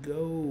we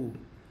go.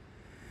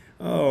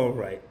 All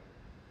right.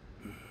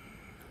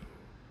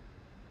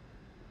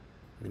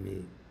 Let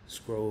me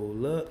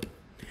scroll up.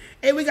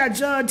 Hey, we got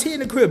John T in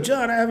the crib.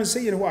 John, I haven't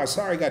seen you in a while.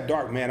 Sorry it got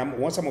dark, man.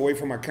 Once I'm away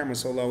from my camera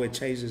so long, it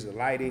changes the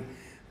lighting.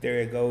 There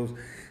it goes.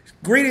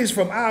 Greetings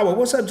from Iowa.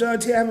 What's up, John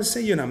T? I haven't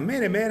seen you in a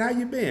minute, man. How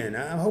you been?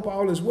 I hope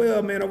all is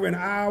well, man, over in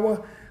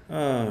Iowa.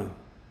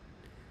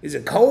 Is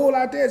it cold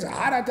out there? Is it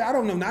hot out there? I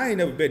don't know. I ain't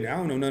never been there. I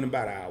don't know nothing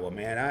about Iowa,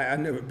 man. I've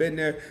never been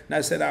there.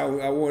 Not said I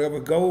won't ever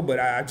go, but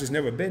I just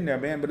never been there,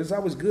 man. But it's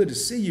always good to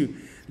see you.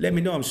 Let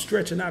me know I'm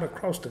stretching out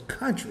across the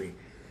country.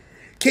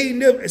 King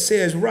Nip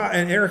says, Rod,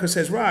 and Erica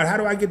says, Rod, how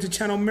do I get to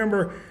channel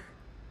member?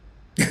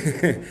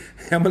 I'm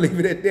gonna leave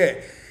it at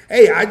that.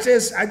 Hey, I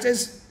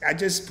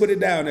just put it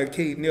down there,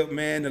 King Nip,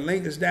 man. The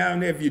link is down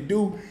there. If you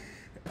do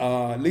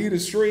leave the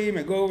stream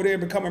and go over there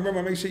and become a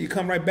member, make sure you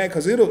come right back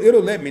because it'll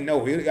let me know.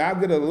 I'll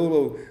get a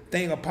little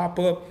thing will pop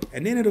up,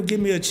 and then it'll give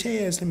me a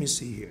chance. Let me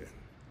see here.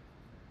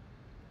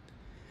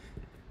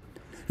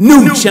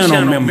 New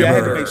channel member. Yeah, I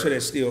had to make sure that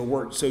still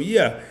works. So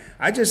yeah,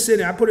 I just said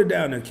it. I put it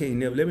down there, King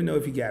Nip. Let me know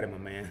if you got it, my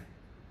man.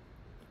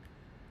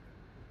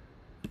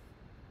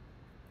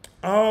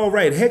 All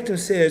right, Hector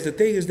says the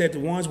thing is that the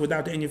ones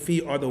without the annual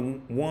fee are the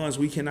ones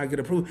we cannot get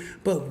approved.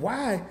 But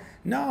why?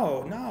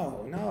 No,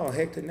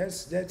 Hector,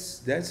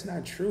 that's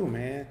not true,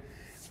 man.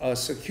 A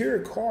secure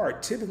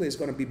card typically is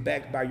going to be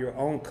backed by your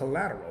own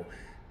collateral.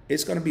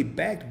 It's going to be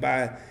backed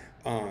by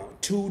 $200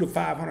 to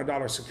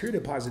 $500 security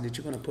deposit that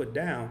you're going to put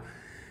down.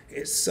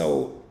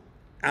 So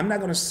I'm not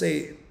going to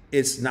say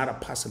it's not a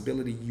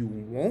possibility you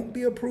won't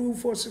be approved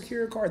for a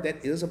secure card.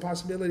 That is a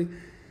possibility.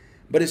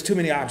 But it's too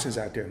many options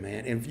out there,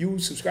 man. And if you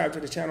subscribe to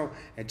the channel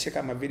and check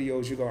out my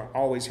videos, you're going to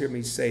always hear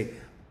me say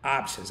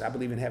options. I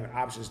believe in having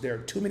options. There are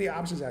too many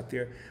options out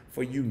there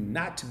for you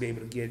not to be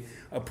able to get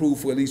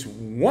approved for at least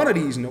one of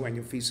these no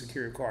annual fee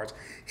security cards.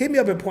 Hit me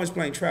up at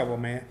pointsblanktravel,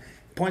 man.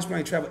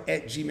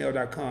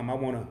 pointsblanktravel@gmail.com. I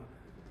want to,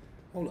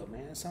 hold up,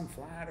 man. Something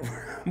flying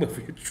around. If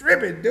you're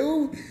tripping,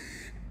 dude.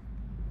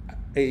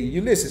 Hey,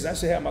 Ulysses, I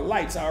should have my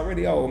lights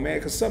already on, man,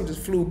 because something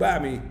just flew by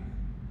me.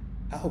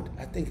 I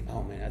think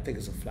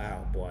it's a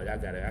flower, boy. I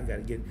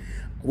gotta get,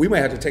 we might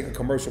have to take a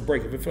commercial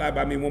break. If it fly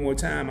by me one more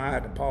time, I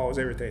have to pause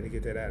everything to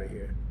get that out of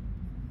here.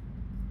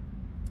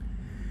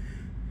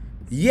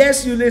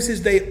 Yes,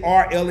 Ulysses, they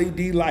are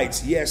LED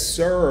lights. Yes,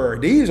 sir.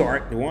 These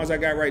aren't the ones I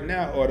got right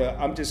now, or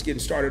I'm just getting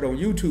started on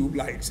YouTube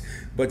lights.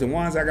 But the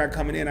ones I got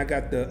coming in, I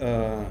got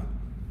the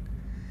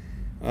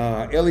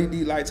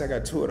LED lights. I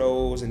got 2 of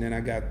those, and then I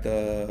got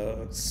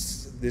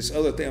this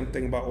other thing I'm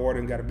thinking about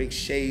ordering. Got a big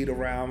shade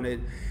around it.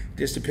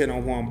 Just depending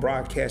on who I'm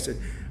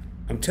broadcasting.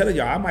 I'm telling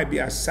y'all, I might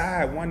be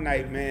outside one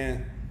night,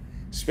 man,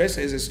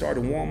 especially as it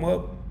started to warm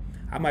up.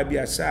 I might be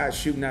outside,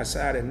 shooting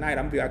outside at night.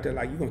 I'm gonna be out there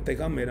like, you're gonna think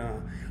I'm at,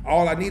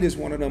 all I need is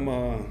one of them,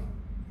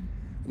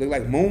 look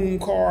like moon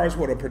cars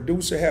where the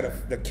producer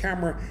had the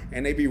camera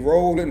and they be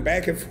rolling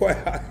back and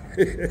forth.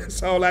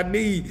 That's all I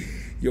need.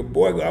 Your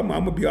boy, I'm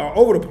gonna be all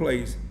over the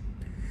place.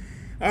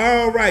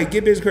 All right,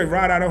 get business correct.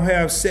 Rod, I don't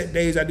have set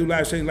days. I do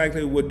live stream.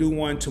 Likely we'll do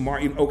one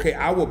tomorrow. Okay,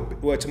 I will.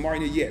 Well, tomorrow,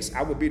 yes,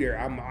 I will be there.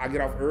 I get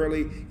off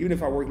early. Even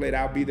if I work late,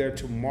 I'll be there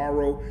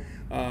tomorrow.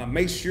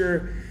 Make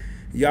sure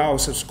y'all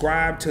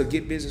subscribe to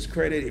Get Business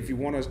Credit if you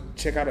want to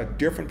check out a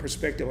different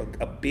perspective,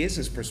 a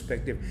business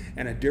perspective,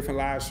 and a different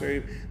live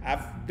stream.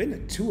 I've been to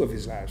 2 of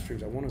his live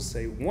streams. I want to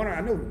say one. I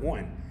know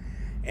one.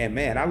 And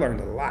man, I learned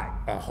a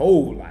lot, a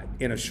whole lot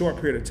in a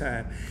short period of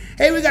time.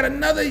 Hey, we got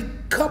another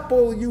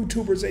couple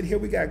YouTubers in here.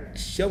 We got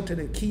Shelton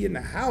and Key in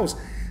the house.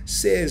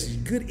 Says,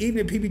 good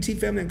evening, PBT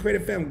family and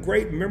Credit family.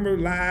 Great member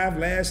live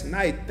last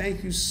night.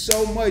 Thank you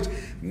so much.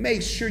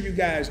 Make sure you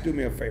guys do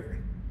me a favor.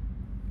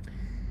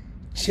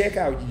 Check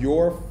out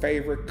your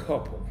favorite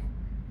couple.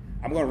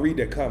 I'm going to read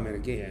that comment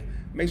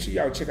again. Make sure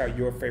y'all check out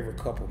your favorite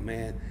couple,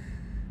 man.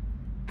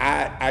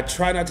 I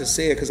try not to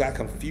say it because I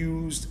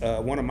confused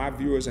one of my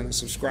viewers and a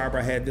subscriber.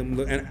 I had them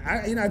look, and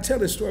I tell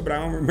this story, but I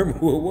don't remember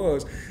who it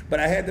was. But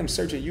I had them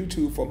searching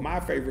YouTube for my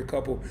favorite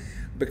couple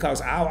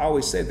because I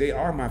always said they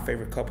are my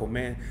favorite couple,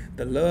 man.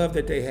 The love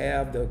that they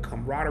have, the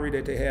camaraderie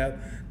that they have,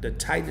 the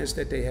tightness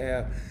that they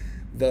have.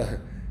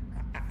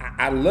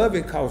 I love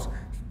it because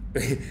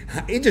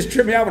it just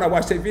tripped me out when I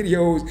watched their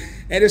videos,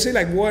 and it seemed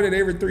like 1 in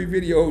every 3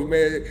 videos,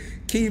 man,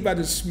 Key about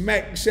to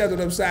smack Sheldon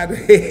upside the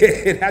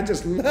head. I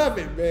just love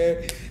it,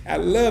 man. I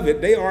love it.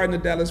 They are in the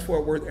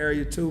Dallas-Fort Worth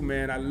area too,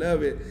 man. I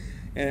love it.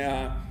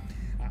 And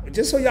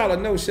just so y'all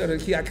know, Sheldon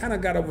Key, I kind of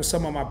got over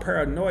some of my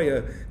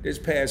paranoia this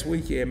past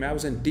weekend, man. I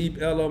was in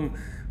Deep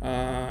Ellum,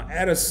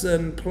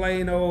 Addison,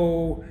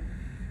 Plano,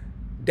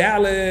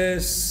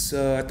 Dallas.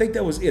 I think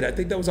that was it. I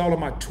think that was all of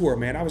my tour,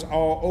 man. I was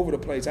all over the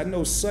place. I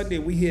know Sunday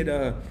we hit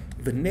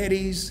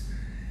Vanetti's.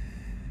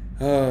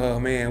 Oh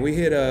man, we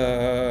hit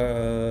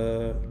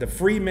the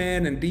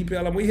Freeman and Deep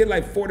Ellum. We hit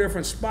like 4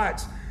 different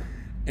spots.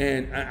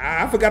 And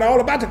I forgot all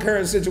about the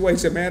current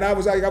situation, man. I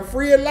was like, I'm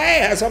free at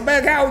last. I'm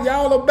back out,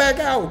 y'all. I'm back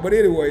out. But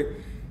anyway,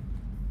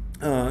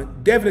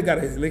 definitely got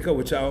to link up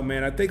with y'all,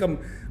 man. I think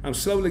I'm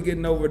slowly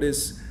getting over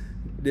this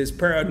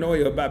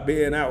paranoia about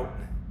being out.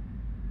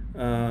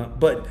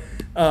 But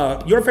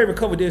your favorite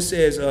cover there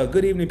says,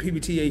 good evening,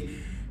 PBT.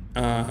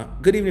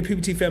 Good evening,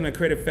 PBT family and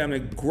Credit family.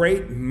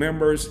 Great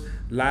members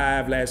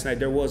live last night.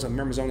 There was a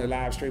members only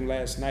live stream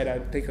last night. I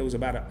think it was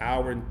about an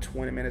hour and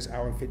 20 minutes,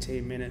 hour and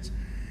 15 minutes.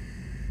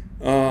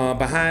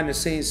 Behind the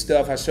scenes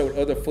stuff, I showed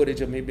other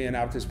footage of me being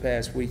out this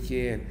past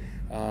weekend.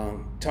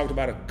 Talked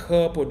about a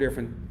couple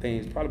different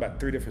things, probably about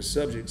 3 different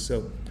subjects.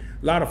 So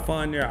a lot of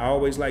fun there. I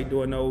always like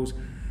doing those.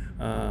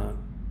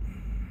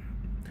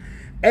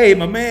 Hey,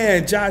 my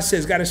man Josh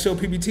says, got to show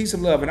PBT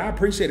some love, and I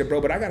appreciate it, bro.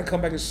 But I got to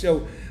come back and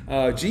show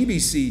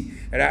GBC,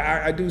 and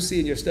I do see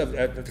in your stuff.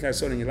 I think I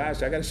saw it in your live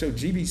stream. I got to show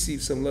GBC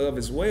some love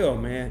as well,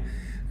 man.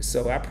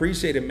 So I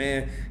appreciate it,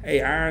 man.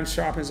 Hey, iron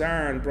sharpens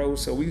iron, bro.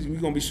 So we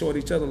gonna be showing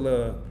each other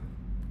love.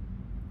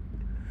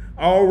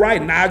 All right,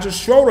 Nigel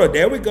Schroeder,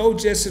 there we go.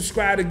 Just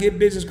subscribe to Get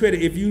Business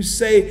Credit. If you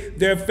say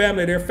they're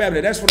family, they're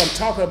family. That's what I'm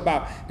talking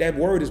about. That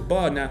word is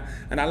bud now.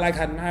 And I like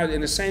how Nigel,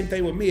 and the same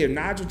thing with me. If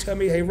Nigel tell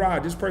me, hey,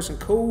 Rod, this person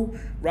cool.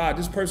 Rod,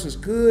 this person's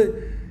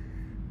good.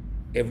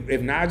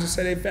 If Nigel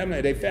say they're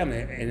family, they family.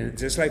 And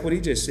just like what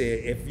he just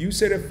said, if you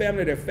say they're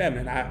family, they're family.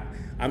 And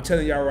I'm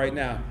telling y'all right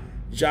now,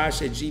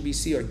 Josh at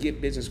GBC or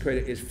Get Business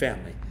Credit is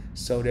family.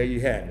 So there you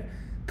have it.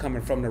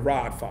 Coming from the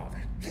Rod father.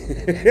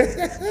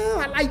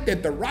 I like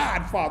that, the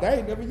Rod father. I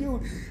ain't never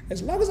used,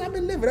 as long as I've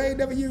been living, I ain't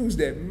never used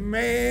that.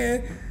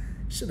 Man,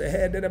 should have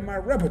had that in my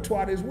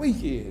repertoire this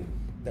weekend.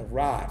 The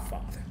Rod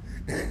father.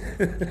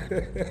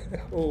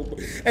 Oh,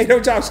 hey,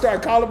 don't y'all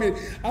start calling me.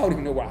 I don't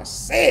even know why I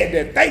said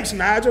that. Thanks,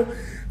 Nigel.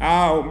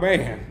 Oh,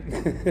 man.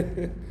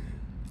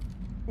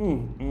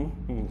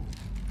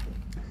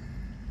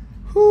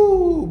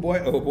 Whoo,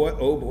 boy, oh, boy,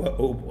 oh, boy,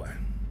 oh, boy.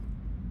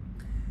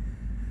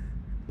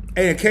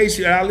 Hey, in case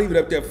I'll leave it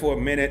up there for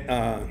a minute.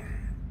 I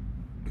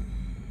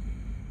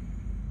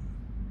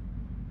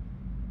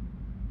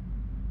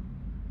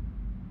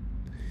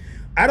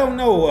don't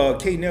know,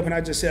 Kate Nip, and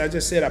I just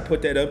said I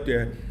put that up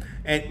there.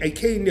 And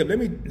Kate Nip, let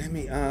me.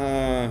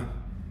 I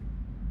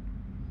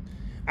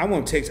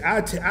won't text.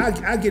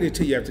 I'll get it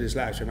to you after this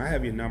live stream. I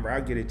have your number.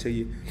 I'll get it to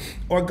you.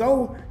 Or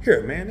go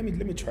here, man.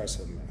 Let me try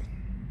something.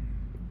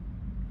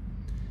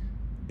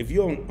 If you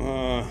don't,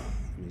 let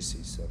me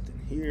see something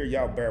here.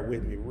 Y'all bear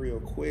with me real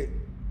quick.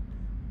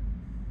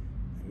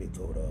 Let me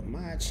go to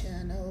my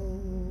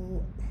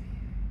channel.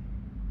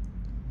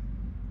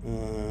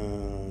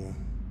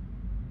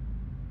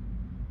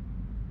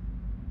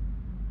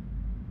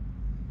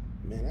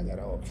 Man, I got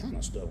all kind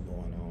of stuff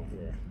going on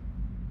here.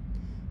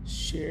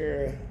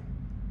 Share.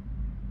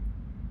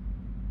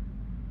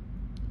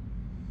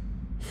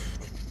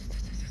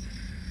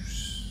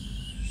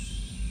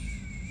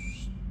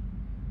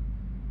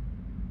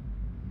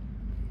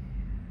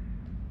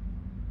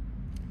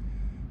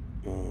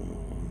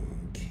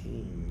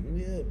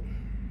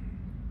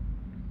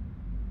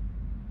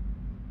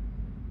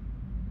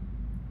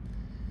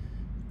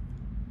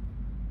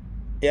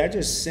 Yeah, I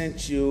just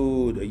sent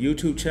you the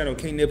YouTube channel,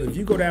 King Nip. If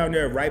you go down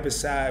there right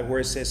beside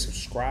where it says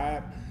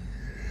subscribe,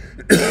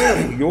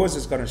 yours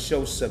is going to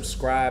show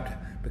subscribed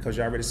because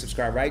you already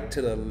subscribed. Right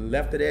to the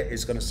left of that,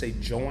 it's going to say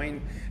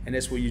join, and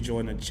that's where you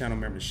join the channel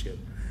membership.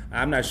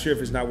 I'm not sure if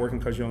it's not working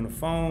because you're on the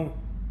phone.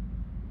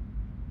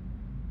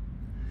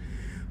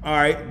 All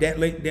right, that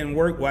link didn't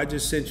work. Well, I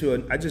just sent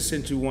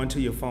you one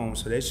to your phone,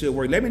 so that should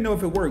work. Let me know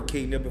if it worked,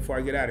 King Nip, before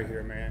I get out of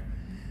here, man.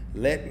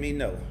 Let me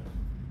know.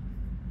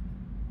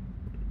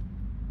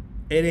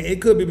 And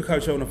it could be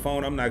because you're on the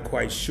phone. I'm not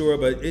quite sure,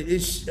 but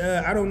it's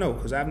I don't know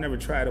because I've never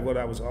tried it whether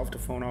I was off the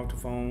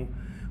phone.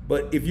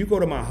 But if you go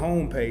to my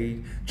home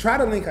page, try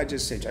the link I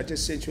just sent you. I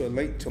just sent you a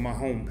link to my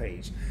home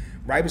page.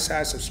 Right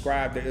beside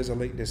subscribe, there is a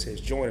link that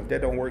says join. If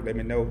that don't work, let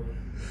me know,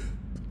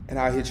 and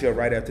I'll hit you up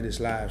right after this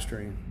live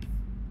stream.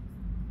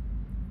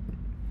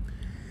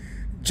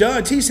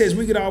 John T says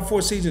we get all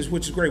 4 seasons,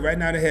 which is great. Right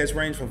now it has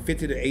range from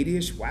 50 to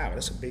 80-ish. Wow,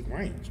 that's a big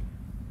range.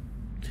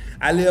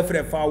 I live for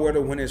that fall weather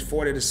when it's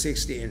 40 to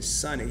 60 and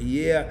sunny.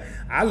 Yeah,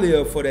 I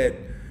live for that.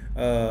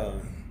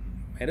 And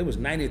it was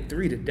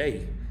 93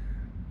 today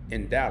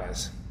in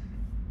Dallas.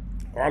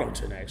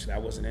 Arlington, actually. I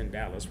wasn't in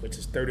Dallas, which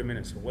is 30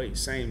 minutes away.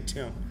 Same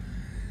temp.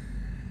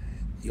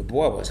 Your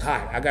boy was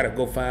hot. I got to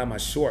go find my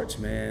shorts,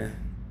 man.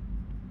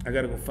 I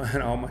got to go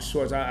find all my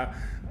shorts.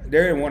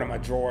 They're in one of my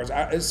drawers.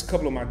 It's a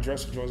couple of my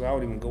dresser drawers. I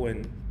don't even go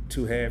in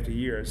to half the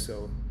year,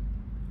 so.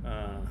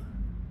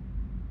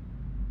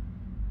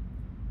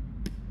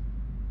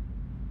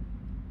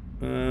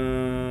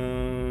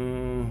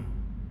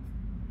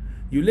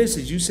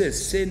 Ulysses, you said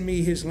send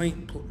me his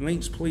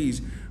links,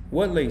 please.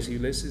 What links,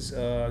 Ulysses?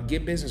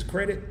 Get Business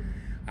Credit?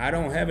 I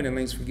don't have any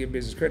links for Get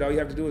Business Credit. All you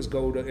have to do is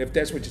go to, if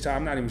that's what you're talking,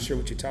 I'm not even sure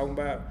what you're talking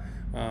about.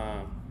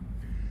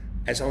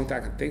 That's the only thing I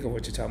can think of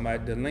what you're talking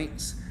about. The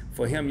links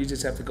for him, you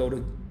just have to go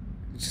to,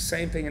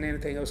 same thing and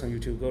anything else on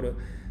YouTube. Go to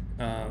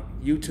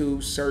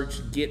YouTube,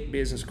 search Get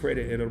Business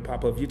Credit. It'll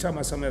pop up. If you're talking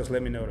about something else,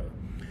 let me know though.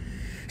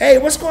 Hey,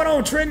 what's going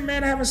on, Trenton,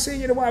 man? I haven't seen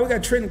you in a while. We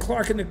got Trenton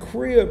Clark in the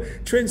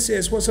crib. Trenton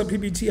says, what's up,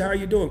 PBT? How are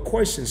you doing?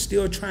 Question,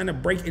 still trying to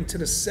break into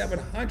the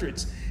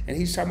 700s. And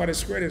he's talking about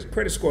his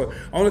credit score.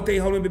 Only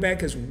thing holding me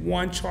back is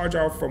one charge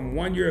off from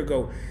 1 year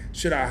ago.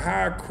 Should I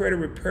hire a credit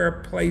repair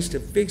place to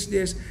fix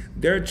this?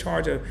 Their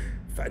charge of,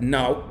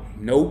 no,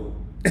 nope,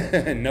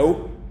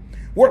 nope.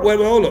 Wait,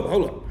 hold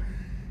up.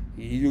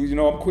 You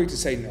know, I'm quick to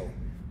say no.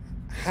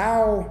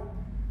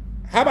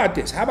 How about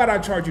this? How about I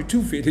charge you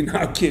 $250? No,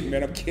 I'm kidding,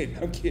 man. I'm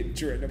kidding,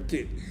 Trent.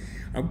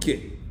 I'm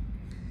kidding.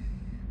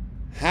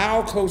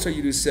 How close are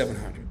you to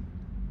 700?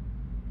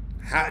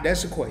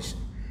 That's the question.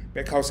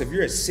 Because if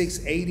you're at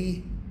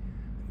 680,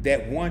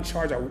 that one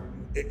charge,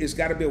 it's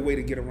got to be a way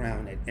to get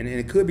around it, and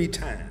it could be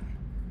time.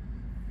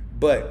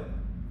 But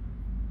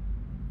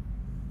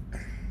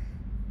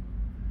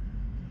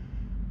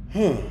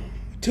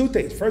two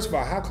things. First of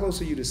all, how close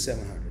are you to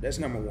 700? That's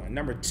number one.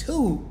 Number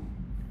two,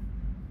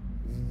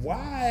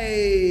 why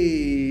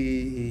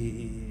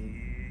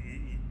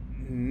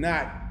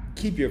not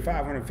keep your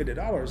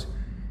 $550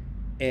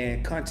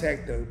 and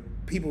contact the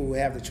people who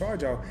have the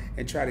charge off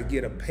and try to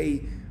get a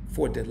pay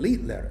for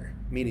delete letter?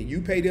 Meaning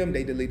you pay them,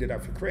 they delete it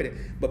off your credit.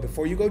 But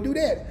before you go do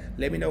that,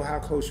 let me know how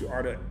close you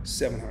are to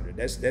 700.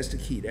 That's the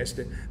key. That's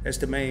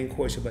the main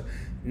question. But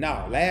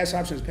no, last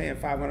option is paying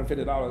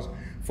 $550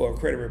 for a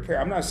credit repair.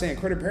 I'm not saying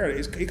credit repair,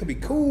 it could be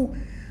cool.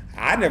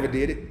 I never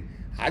did it.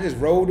 I just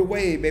rolled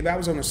away, baby. I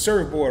was on a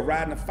surfboard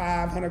riding a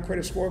 500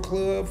 credit score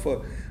club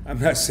for, I'm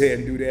not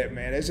saying do that,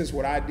 man. That's just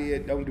what I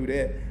did. Don't do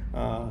that.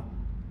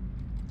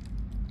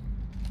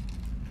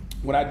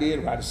 When I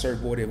did ride a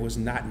surfboard, it was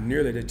not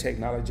nearly the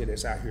technology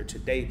that's out here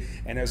today.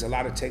 And there's a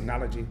lot of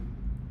technology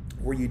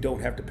where you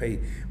don't have to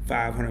pay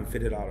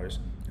 $550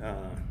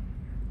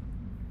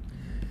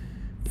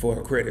 for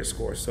a credit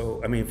score. So,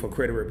 I mean, for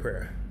credit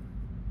repair.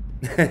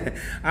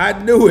 I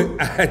knew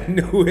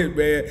it,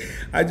 man.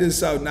 I just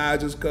saw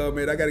Nigel's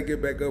comment. I got to get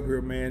back up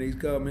here, man. He's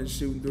coming,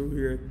 shooting through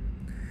here.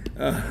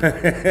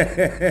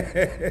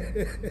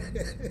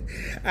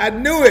 I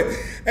knew it.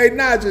 Hey,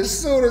 Nigel, as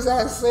soon as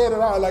I said it,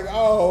 I was like,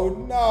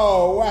 oh,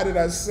 no. Why did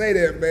I say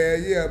that,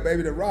 man? Yeah,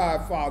 baby, the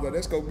ride father.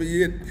 That's going to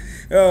be it.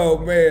 Oh,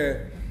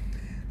 man.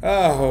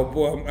 Oh,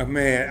 boy,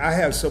 man. I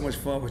have so much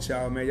fun with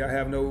y'all, man. Y'all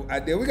have no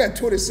idea. We got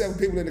 27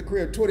 people in the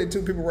crib,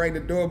 22 people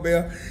ringing the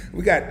doorbell.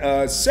 We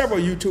got several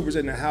YouTubers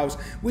in the house.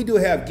 We do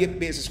have Get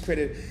Business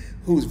Credit,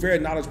 who's very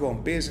knowledgeable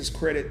on business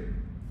credit,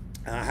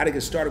 how to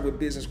get started with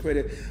business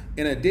credit.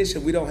 In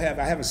addition, I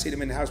haven't seen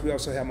him in the house. We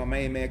also have my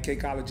main man,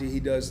 Cakeology. He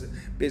does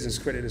business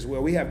credit as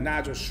well. We have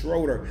Nigel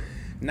Schroeder.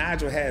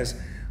 Nigel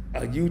has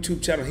a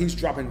YouTube channel. He's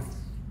dropping,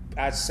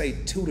 I'd say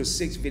 2 to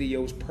 6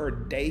 videos per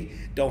day.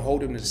 Don't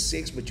hold him to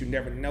 6, but you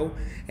never know.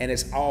 And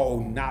it's all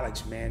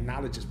knowledge, man.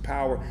 Knowledge is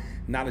power.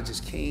 Knowledge is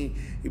king.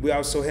 We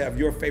also have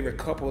your favorite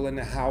couple in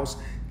the house.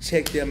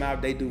 Check them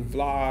out. They do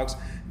vlogs.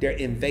 They're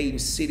invading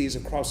cities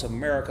across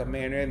America,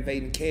 man. They're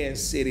invading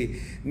Kansas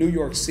City, New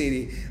York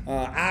City,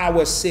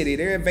 Iowa City.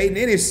 They're invading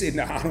any city.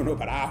 No, I don't know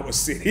about Iowa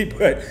City,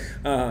 but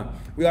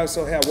we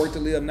also have Work to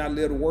Live, Not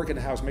Live to Work in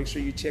the house. Make sure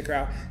you check her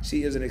out.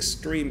 She is an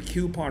extreme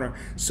couponer.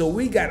 So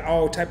we got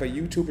all type of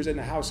YouTubers in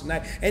the house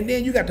tonight. And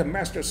then you got the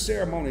master of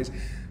ceremonies,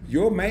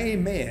 your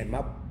main man,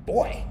 my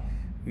boy,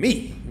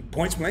 me,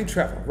 Points Blank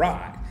Travel,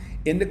 Rod,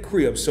 in the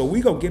crib. So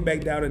we going to get back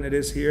down into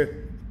this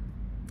here.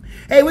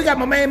 Hey, we got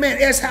my main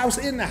man S-House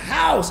in the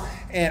house.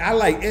 And I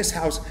like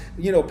S-House.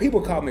 You know,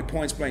 people call me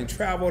Points Blank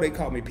Travel. They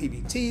call me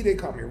PBT. They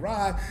call me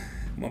Rod.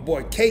 My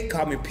boy Kate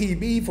called me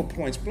PB for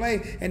Points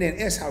Blank. And then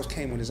S-House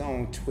came with his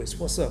own twist.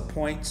 What's up,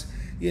 Points?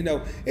 You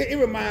know, it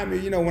reminds me,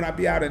 you know, when I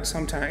be out at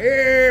sometime,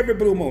 every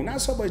blue moon.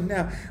 Not so much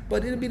now,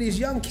 but it'll be these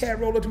young cat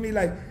roll up to me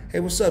like, hey,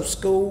 what's up,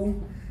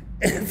 school?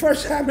 And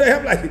first time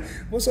I'm like,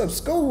 what's up,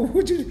 school?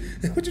 What you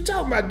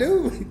talking about,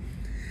 dude?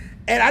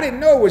 And I didn't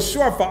know it was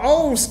short for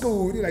old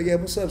school. You're like, yeah,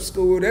 what's up,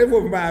 school? That's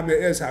what reminded me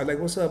of S-House. Like,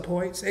 what's up,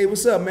 Points? Hey,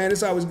 what's up, man?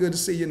 It's always good to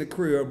see you in the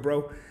crib,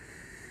 bro.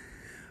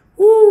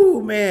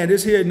 Woo, man,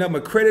 this here number,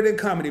 credit and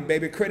comedy,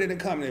 baby. Credit and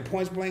comedy.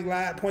 Points Blank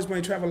Live, Points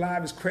Blank Travel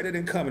Live is credit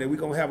and comedy. We're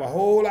going to have a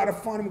whole lot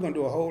of fun. We're going to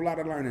do a whole lot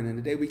of learning. And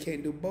the day we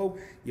can't do both,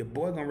 your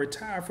boy going to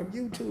retire from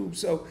YouTube.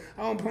 So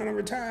I don't plan on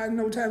retiring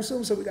no time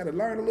soon. So we got to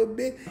learn a little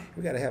bit.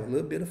 We got to have a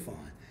little bit of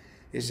fun.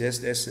 It's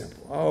just that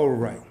simple. All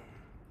right.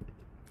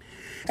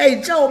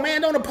 Hey, Joe,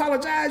 man, don't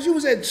apologize. You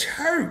was at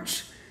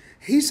church.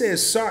 He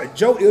says, sorry.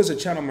 Joe is a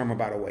channel member,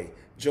 by the way.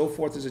 Joe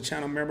Forth is a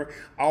channel member.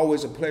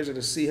 Always a pleasure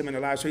to see him in the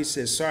live show. He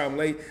says, sorry, I'm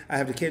late. I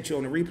have to catch you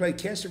on the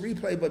replay. Catch the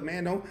replay, but,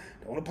 man, don't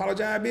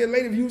apologize being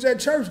late if you was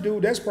at church,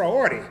 dude. That's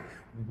priority.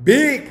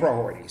 Big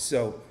priority.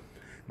 So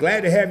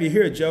glad to have you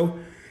here, Joe.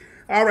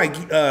 All right,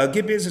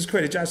 Get Business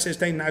Credit. Josh says,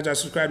 thank you, Nigel. I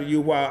subscribed to you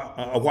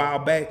a while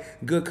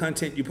back. Good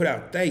content you put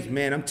out. Thank you,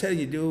 man. I'm telling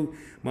you, dude,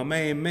 my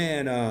main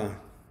man,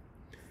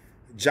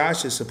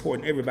 Josh is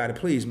supporting everybody.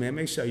 Please, man,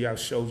 make sure y'all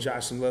show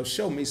Josh some love.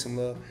 Show me some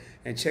love.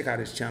 and check out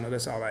his channel.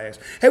 That's all I ask.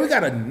 Hey, we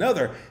got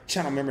another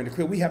channel member in the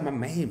crib. We have my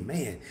main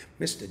man,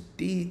 Mr.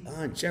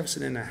 Dion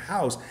Jefferson, in the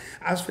house.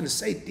 I was finna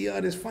say,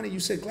 Dion, it's funny you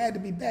said glad to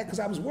be back because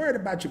I was worried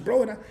about you,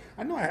 bro.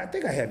 And I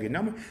think I have your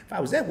number. If I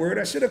was that worried,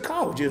 I should have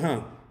called you,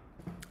 huh?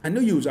 I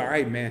knew you was all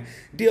right, man.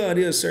 Dion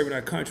is serving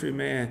our country,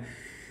 man.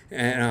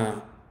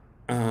 And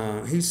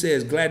he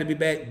says, glad to be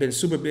back. Been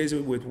super busy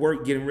with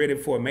work, getting ready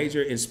for a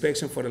major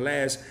inspection for the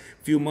last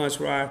few months,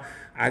 Rod.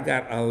 I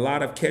got a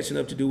lot of catching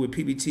up to do with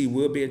PBT.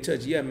 We'll be in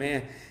touch. Yeah,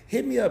 man.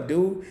 Hit me up,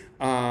 dude.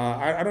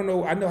 I don't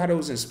know. I know how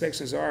those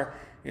inspections are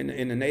in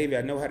the Navy.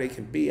 I know how they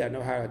can be. I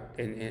know how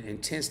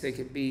intense they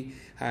can be,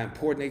 how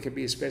important they can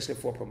be, especially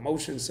for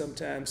promotions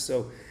sometimes.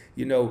 So,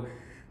 you know,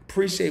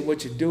 appreciate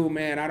what you do,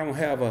 man. I don't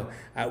have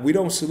we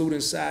don't salute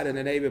inside in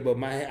the Navy,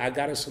 but I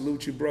got to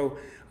salute you, bro.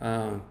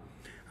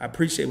 I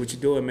appreciate what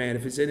you're doing, man.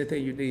 If it's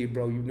anything you need,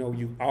 bro, you know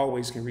you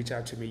always can reach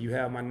out to me. You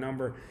have my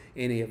number.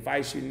 Any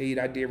advice you need,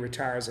 I did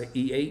retire as an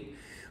E8,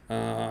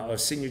 a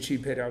senior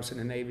chief petty officer in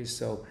the Navy,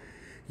 so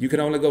you can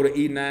only go to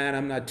E9.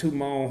 I'm not tooting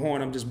my own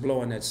horn. I'm just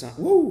blowing that sun.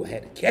 Woo, I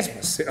had to catch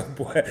myself,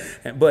 boy.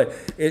 But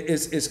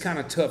it's kind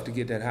of tough to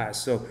get that high.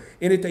 So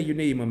anything you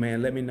need, my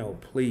man, let me know,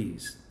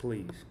 please,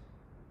 please.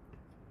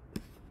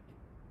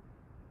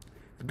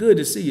 Good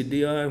to see you,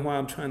 Dion, while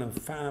I'm trying to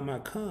find my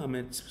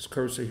comments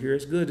cursor here.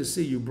 It's good to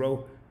see you,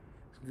 bro.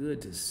 It's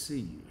good to see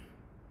you.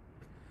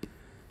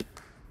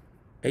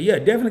 Hey, yeah,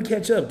 definitely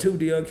catch up, too,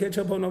 Dion. Catch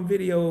up on them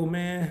video,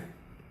 man.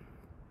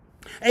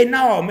 Hey,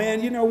 no,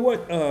 man, you know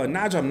what?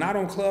 Nigel, I'm not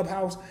on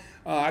Clubhouse.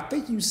 I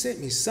think you sent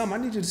me some. I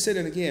need you to send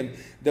it again.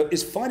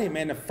 It's funny,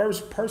 man. The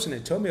first person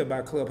that told me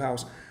about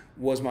Clubhouse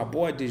was my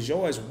boy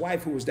DeJoy's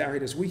wife, who was down here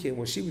this weekend.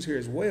 Well, she was here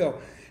as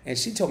well. And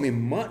she told me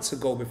months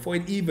ago, before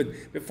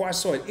I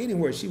saw it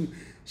anywhere, she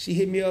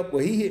hit me up.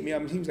 Well, he hit me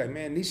up, and he was like,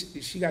 man,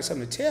 she got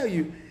something to tell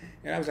you.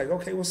 And I was like,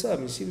 okay, what's up?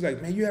 And she was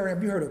like, man,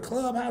 have you heard of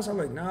Clubhouse? I'm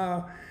like,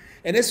 nah.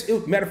 And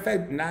matter of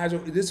fact, Nigel,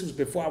 this was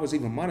before I was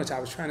even monetized. I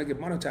was trying to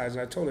get monetized, and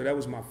I told her that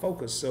was my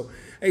focus. So,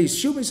 hey,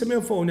 shoot me some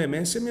info on that,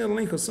 man. Send me a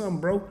link or something,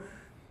 bro.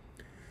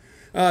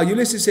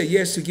 Ulysses said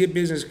yes to get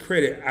business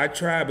credit. I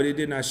tried, but it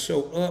did not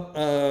show up.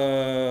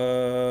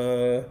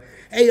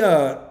 Hey,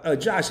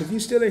 Josh, if you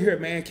still in here,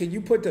 man, can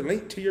you put the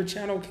link to your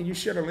channel? Can you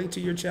share the link to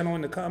your channel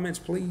in the comments,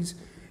 please?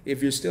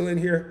 If you're still in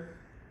here.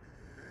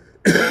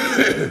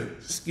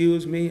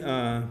 Excuse me.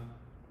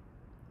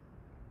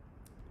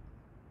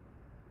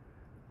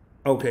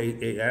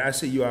 Okay, I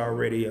see you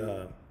already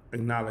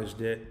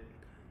acknowledged it.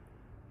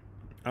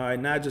 All right,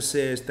 Nigel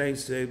says,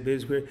 thanks to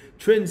business.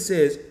 Trenton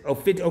says,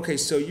 50. Okay,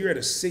 so you're at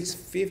a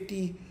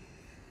 650.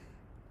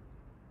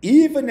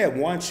 Even that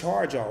one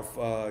charge off,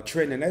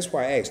 Trenton, and that's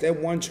why I asked. That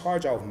one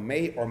charge off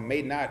may or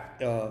may not.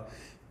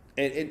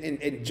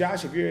 And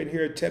Josh, if you're in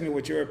here, tell me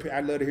what your opinion.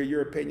 I'd love to hear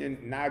your opinion.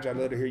 Nigel, I'd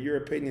love to hear your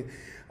opinion.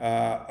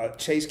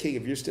 Chase King,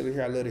 if you're still in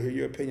here, I'd love to hear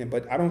your opinion.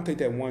 But I don't think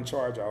that one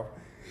charge off,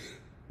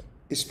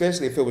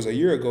 especially if it was a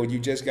year ago, you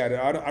just got it.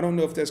 I don't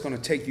know if that's going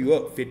to take you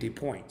up 50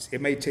 points.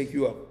 It may take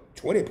you up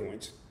 20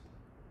 points,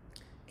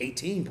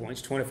 18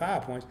 points,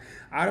 25 points.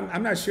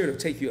 I'm not sure it'll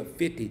take you up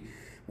 50.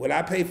 Will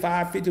I pay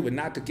 $550 with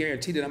not to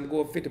guarantee that I'm going to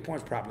go up 50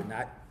 points? Probably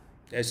not.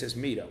 That's just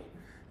me, though.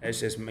 That's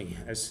just me.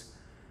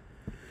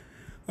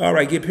 All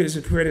right, get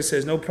business credit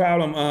says, no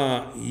problem.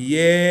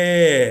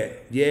 Yeah.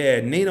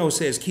 Nino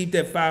says, keep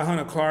that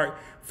 500, Clark.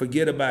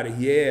 Forget about it.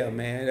 Yeah,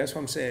 man. That's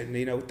what I'm saying,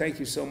 Nino. Thank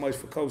you so much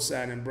for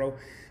co-signing, bro.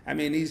 I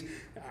mean,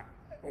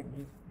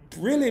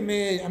 really,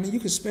 man, I mean, you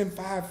can spend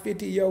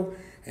 $550, yo,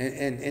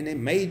 and it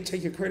may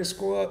take your credit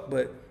score up,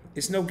 but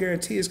it's no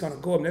guarantee it's going to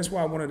go up. And that's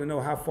why I wanted to know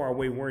how far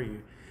away were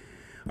you.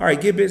 All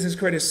right, Get Business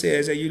Credit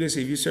says, hey,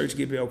 Ulysses, if you search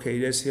Get Business, okay,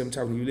 that's him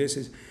talking to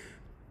Ulysses.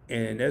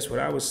 And that's what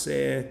I was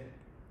saying.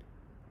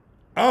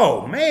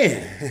 Oh,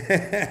 man.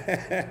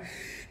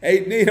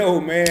 Hey, Nino,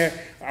 man.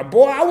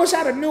 Boy, I wish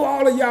I'd have knew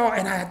all of y'all.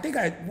 And I think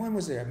when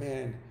was there,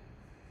 man?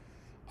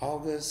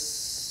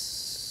 August.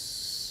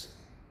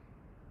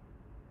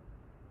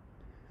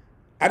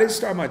 I didn't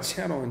start my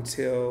channel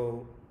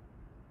until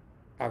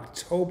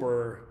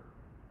October.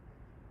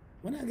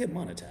 When did I get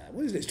monetized?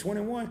 What is this,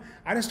 21?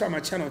 I didn't start my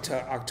channel until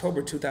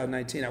October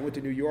 2019. I went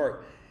to New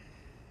York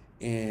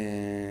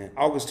in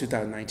August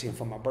 2019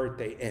 for my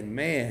birthday. And,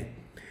 man,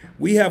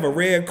 we have a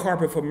red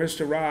carpet for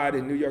Mr. Rod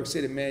in New York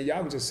City, man.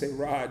 Y'all can just say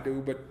Rod,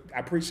 dude, but I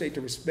appreciate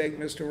the respect,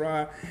 Mr.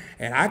 Rod.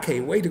 And I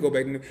can't wait to go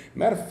back.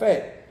 Matter of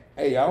fact,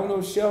 hey, I don't know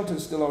if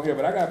Shelton's still on here,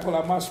 but I got to pull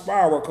out my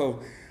spiral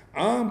because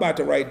I'm about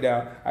to write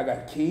down. I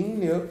got King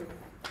Nip.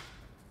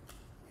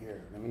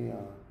 Here, let me,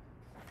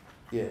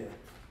 yeah.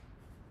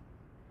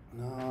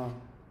 No,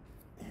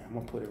 yeah, I'm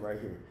going to put it right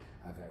here.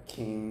 I got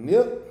King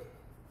Nip.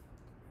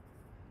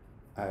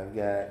 I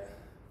got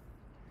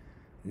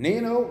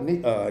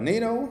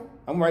Nino.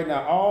 I'm writing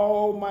down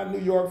all my New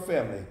York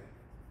family.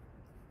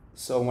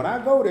 So when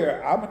I go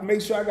there, I'm gonna make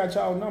sure I got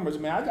y'all numbers,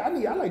 man. I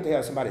like to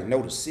have somebody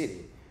know the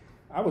city.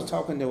 I was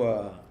talking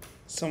to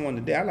someone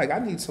today. I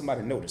need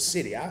somebody to know the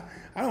city. I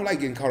don't like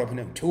getting caught up in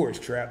them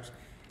tourist traps.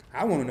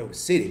 I want to know the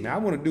city, man. I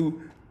want to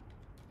do.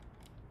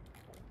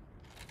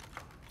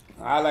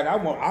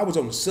 I was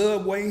on the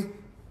subway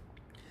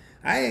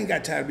I ain't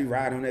got time to be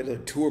riding on that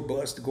little tour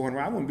bus to going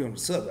around. I want to be on the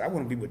subway. I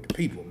want to be with the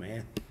people,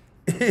 man.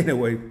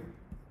 Anyway,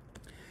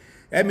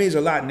 that means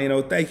a lot,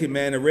 Nino. Thank you,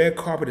 man. The red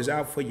carpet is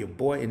out for your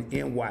boy in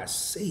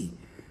NYC.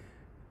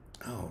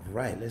 All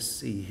right, let's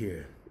see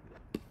here.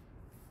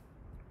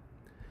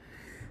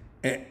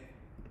 And,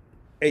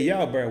 hey,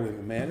 y'all bear with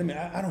me, man.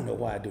 I don't know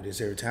why I do this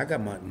every time. I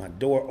got my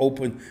door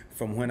open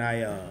from when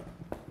I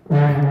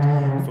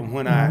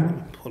let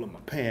me pull up my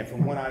pan,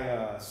 from when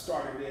I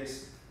started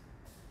this.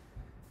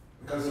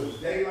 Because it was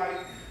daylight,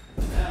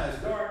 now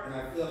it's dark, and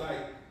I feel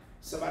like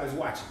somebody's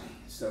watching me.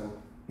 So,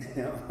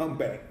 I'm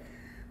back.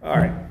 All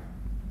right.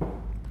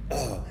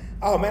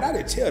 Oh, man, I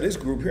didn't tell this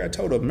group here. I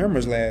told the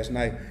members last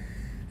night,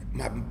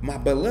 my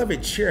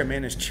beloved chair,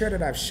 man, this chair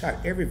that I've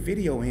shot every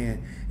video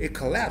in, it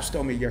collapsed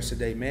on me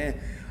yesterday,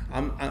 man.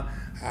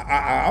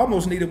 I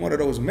almost needed one of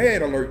those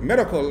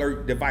medical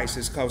alert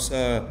devices because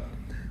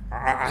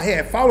I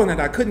had fallen and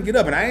I couldn't get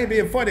up. And I ain't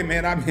being funny,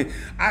 man. I mean,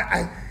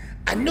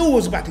 I knew it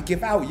was about to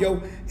give out,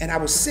 yo, and I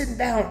was sitting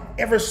down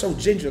ever so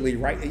gingerly,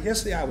 right? And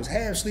yesterday I was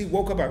half asleep,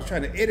 woke up, I was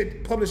trying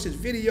to publish this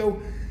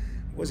video.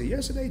 Was it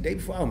yesterday? Day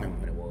before? I don't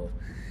remember when it was.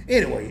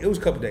 Anyway, it was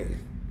a couple days.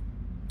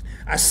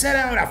 I sat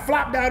down, I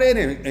flopped out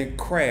in and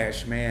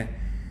crashed, man.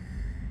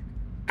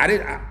 I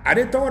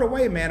didn't throw it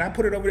away, man. I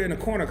put it over there in the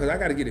corner because I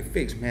got to get it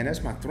fixed, man.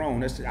 That's my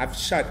throne. I've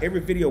shot every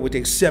video with the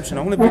exception.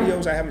 The only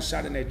videos I haven't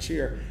shot in that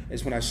chair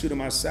is when I shoot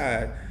them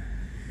outside.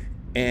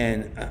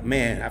 And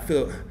man, I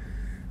feel...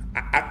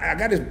 I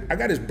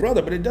got his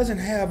brother, but it doesn't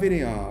have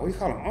any what do you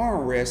call them,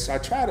 armrests. So I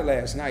tried it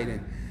last night,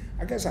 and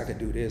I guess I could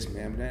do this,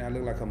 man. But then I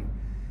look like I'm,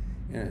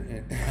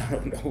 I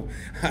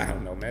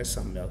don't know, man. It's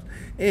something else.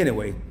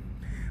 Anyway,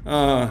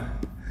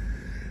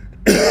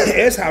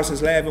 S House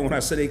is laughing when I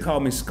said they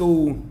called me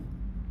school,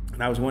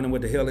 and I was wondering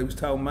what the hell they was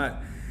talking about.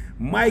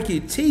 Mikey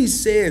T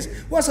says,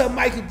 "What's up,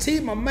 Mikey T,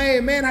 my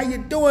man? How you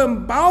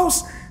doing,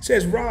 boss?"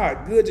 Says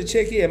Rod, good to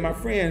check in. My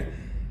friend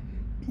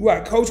who I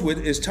coach with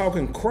is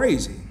talking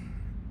crazy.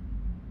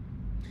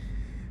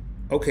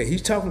 Okay,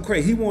 he's talking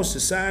crazy. He wants to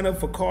sign up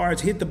for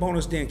cards, hit the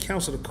bonus, then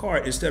cancel the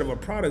card instead of a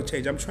product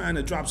change. I'm trying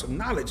to drop some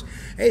knowledge.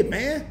 Hey,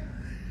 man,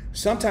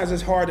 sometimes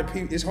it's hard to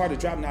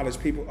drop knowledge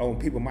on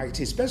people, Mikey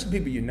T, especially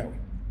people you know,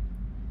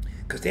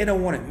 because they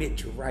don't want to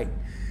admit you're right.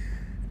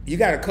 You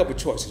got a couple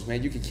choices,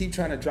 man. You can keep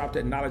trying to drop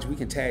that knowledge. We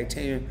can tag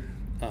team.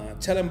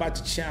 Tell them about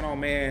the channel,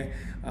 man.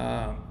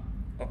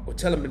 Or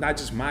tell them not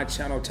just my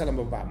channel. Tell them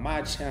about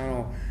my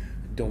channel,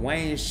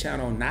 Dwayne's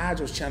channel,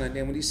 Nigel's channel, and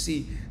then when you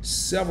see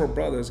several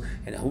brothers,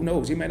 and who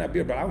knows, he may not be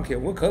a brother, I don't care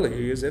what color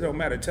he is, it don't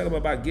matter. Tell him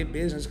about Get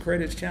Business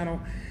Credits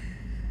channel.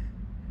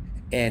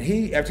 And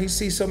after he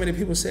sees so many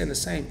people saying the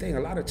same thing, a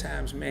lot of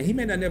times, man, he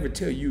may not never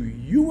tell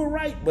you were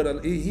right,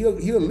 but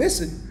he'll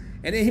listen,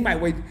 and then he might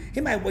wait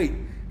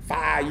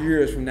 5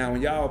 years from now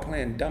when y'all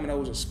playing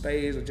dominoes or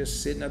spades or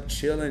just sitting up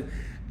chilling.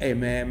 Hey,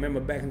 man,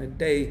 remember back in the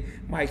day,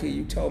 Mikey,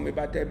 you told me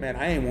about that, man.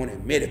 I ain't want to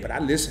admit it, but I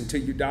listened to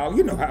you, dog.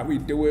 You know how we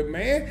do it,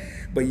 man.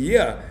 But,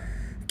 yeah,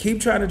 keep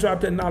trying to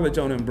drop that knowledge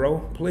on him, bro.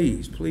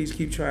 Please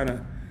keep trying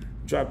to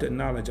drop that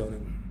knowledge on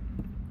him.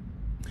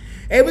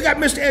 Hey, we got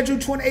Mr. Andrew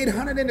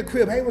 2800 in the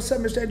crib. Hey, what's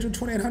up, Mr. Andrew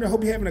 2800?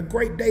 Hope you're having a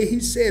great day.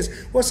 He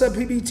says, what's up,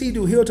 PBT?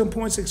 Do Hilton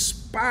points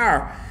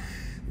expire?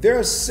 There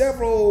are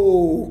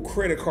several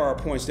credit card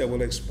points that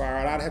will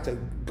expire. I'd have to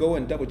go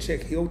and double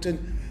check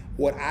Hilton.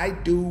 What I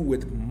do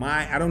with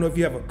I don't know if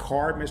you have a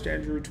card, Mr.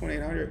 Andrew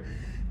 2800,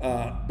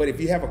 but if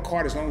you have a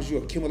card, as long as you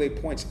accumulate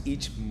points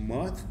each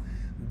month,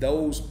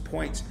 those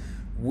points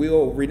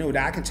will renew.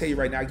 Now, I can tell you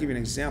right now, I'll give you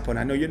an example, and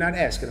I know you're not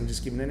asking, I'm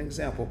just giving an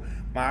example.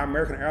 My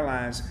American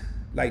Airlines,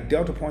 like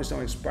Delta points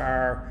don't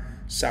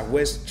expire,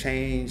 Southwest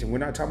change, and we're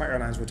not talking about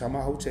airlines, we're talking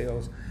about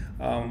hotels.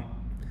 And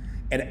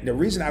the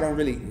reason I don't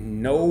really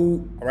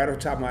know right off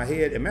the top of my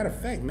head, as a matter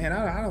of fact, man,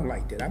 I don't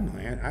like that. I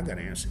got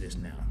to answer this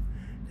now.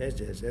 That's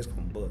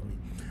gonna bug me.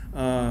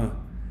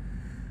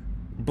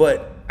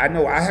 But I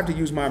know I have to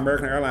use my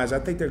American Airlines. I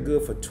think they're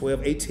good for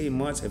 12, 18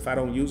 months. If I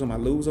don't use them, I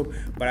lose them.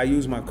 But I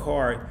use my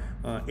card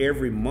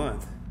every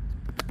month.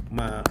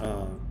 My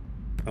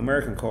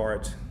American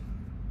cards.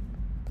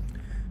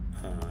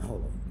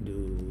 Hold on.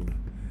 Do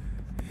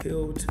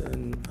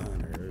Hilton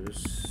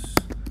Honors.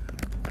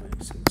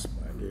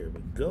 There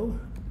we go.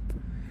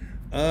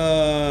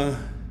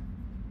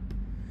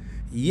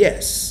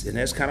 Yes, and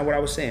that's kind of what I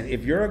was saying.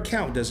 If your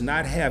account does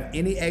not have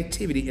any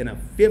activity in a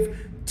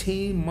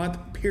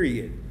 15-month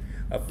period,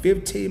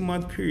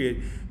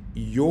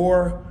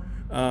 your,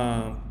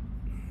 let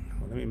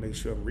me make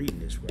sure I'm reading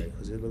this right,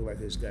 because it looks like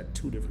it's got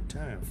two different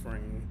time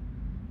frames.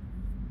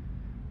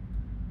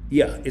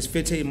 Yeah, it's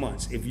 15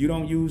 months. If you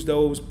don't use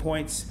those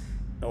points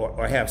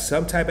or have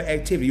some type of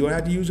activity, you don't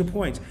have to use your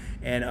points.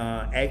 And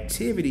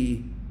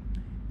activity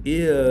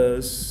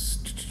is...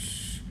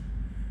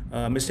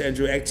 Mr.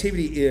 Andrew,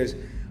 activity is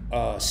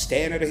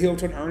staying at a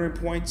Hilton, earning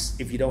points.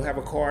 If you don't have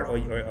a card or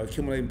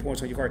accumulating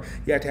points on your card,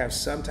 you have to have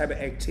some type of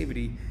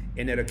activity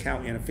in that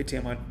account in a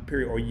 15-month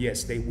period, or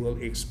yes, they will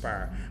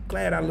expire.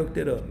 Glad I looked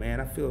it up,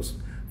 man. I feel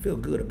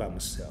good about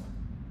myself.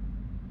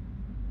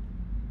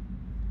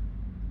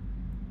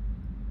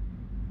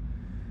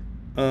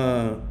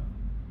 Hey,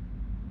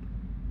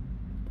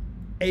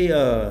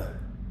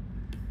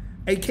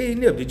 K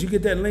Nip, did you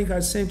get that link I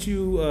sent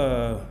you?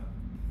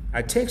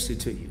 I texted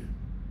to you.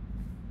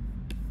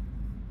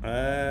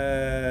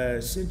 I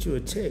sent you a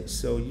text,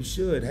 so you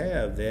should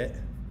have that.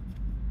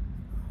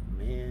 Oh,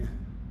 man.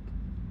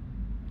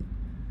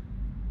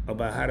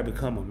 About how to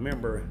become a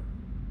member.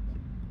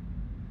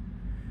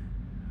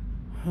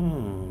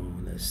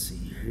 Let's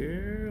see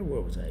here.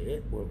 Where was I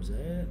at?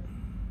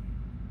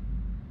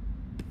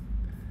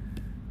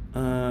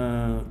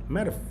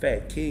 Matter of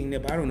fact, King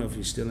Nip, I don't know if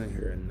you're still in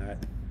here or not.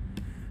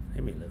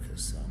 Let me look at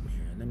something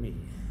here. Let me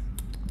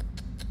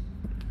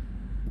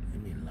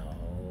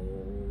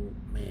load.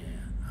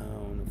 Man, I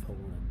don't know if I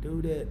want to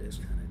do that. That's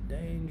kind of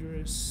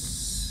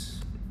dangerous.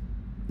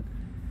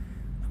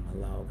 I'm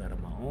gonna log out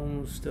of my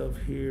own stuff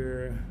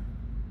here.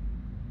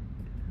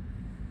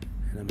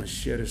 And I'm gonna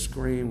share the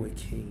screen with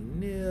King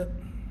Nip.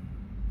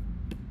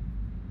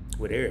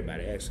 With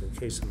everybody, actually, in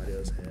case somebody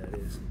else had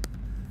this.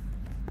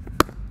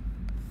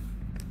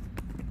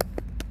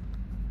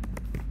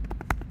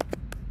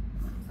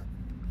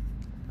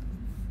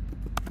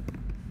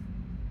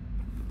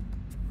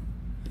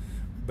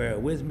 Bear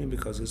with me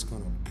because it's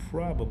gonna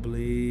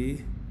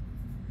probably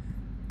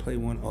play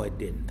one. Oh, it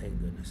didn't, thank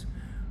goodness.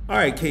 All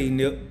right, King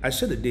Nip, I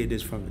should have did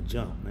this from the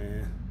jump,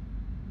 man.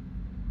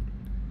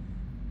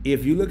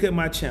 If you look at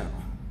my channel,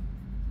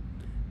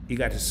 you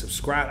got to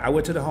subscribe. I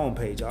went to the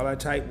homepage. All I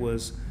typed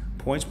was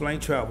Points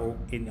Blank Travel.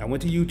 I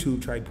went to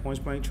YouTube, typed Points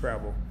Blank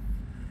Travel.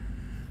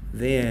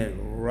 Then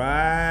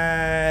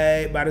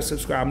right by the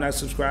subscribe, I'm not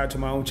subscribed to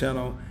my own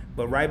channel,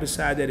 but right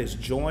beside that is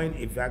join.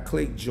 If I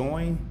click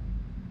join,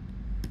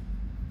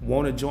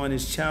 want to join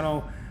this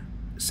channel,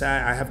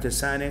 I have to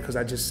sign in because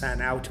I just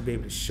signed out to be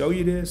able to show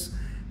you this.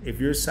 If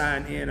you're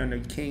signed in under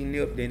King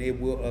Nip, then it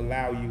will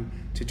allow you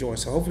to join.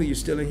 So hopefully you're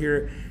still in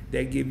here.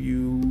 They give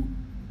you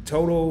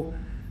total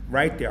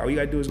right there. All you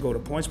got to do is go to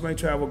Points Blank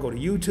Travel, go to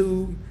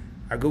YouTube.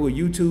 I go with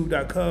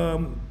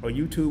youtube.com or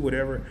YouTube,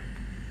 whatever.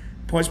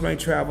 Points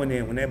Blank Travel, and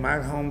then when my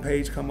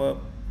homepage come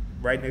up,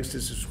 right next to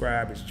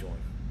subscribe is join.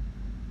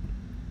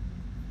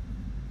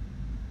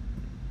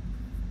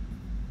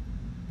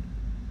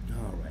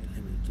 All right,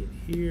 let me get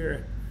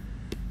here.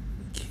 Let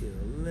me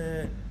kill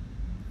that.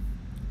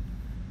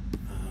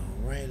 All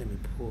right, let me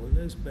pull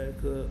this back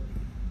up. Pull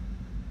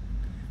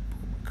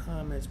my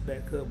comments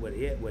back up. What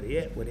it at?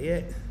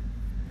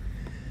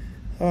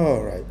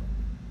 All right.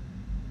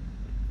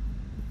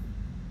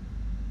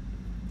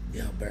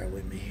 Y'all bear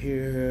with me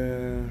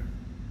here.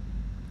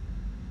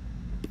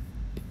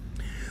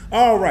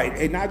 All right.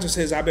 Hey, Nigel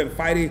says, I've been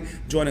fighting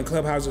joining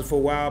clubhouses for a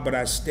while, but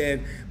I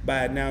stand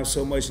by it now.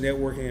 So much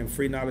networking and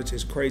free knowledge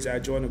is crazy. I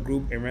joined a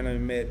group and randomly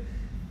met.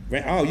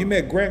 Oh, you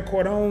met Grant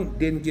Cardone?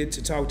 Didn't get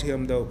to talk to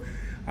him, though.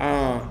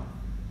 I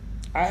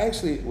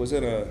actually was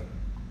in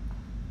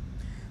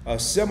a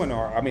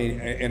seminar,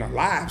 in a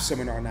live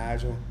seminar,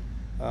 Nigel.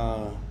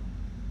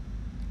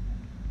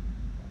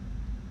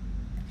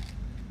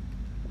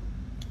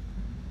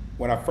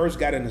 When I first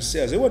got into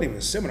sales, it wasn't even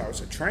a seminar, it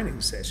was a training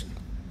session.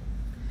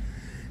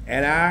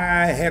 And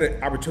I had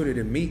an opportunity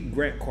to meet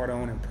Grant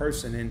Cardone in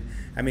person.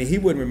 And he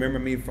wouldn't remember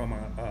me from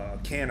a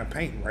can of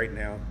paint right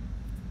now.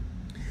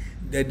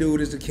 That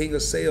dude is the king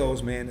of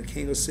sales, man, the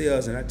king of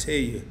sales. And I tell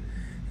you,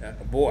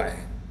 boy,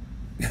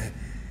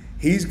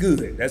 he's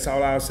good. That's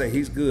all I'll say.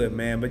 He's good,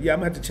 man. But yeah, I'm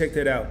gonna have to check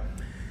that out.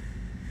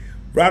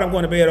 Right, I'm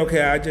going to bed.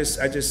 Okay, I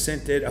just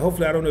sent it.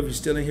 Hopefully, I don't know if you're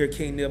still in here,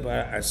 King Nip.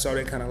 I saw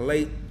that kind of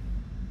late.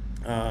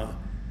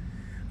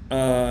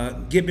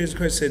 Get Business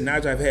Chris said,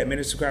 Nigel, I've had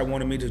many subscribers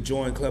wanted me to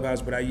join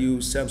Clubhouse, but I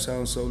use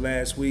Samsung. So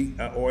last week,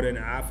 I ordered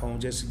an iPhone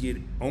just to get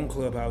on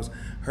Clubhouse.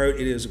 Heard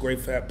it is a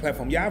great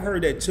platform. Yeah, I've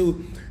heard that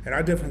too, and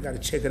I definitely got to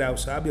check it out.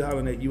 So I'll be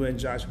hollering at you and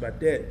Josh about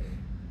that.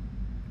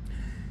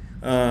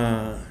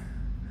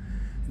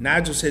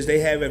 Nigel says they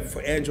have it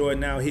for Android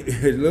now.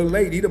 It's a little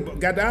late. He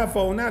got the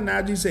iPhone now.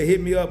 Nigel said, hit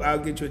me up. I'll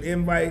get you an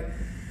invite.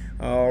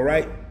 All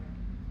right.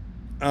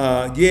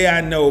 Yeah,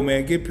 I know,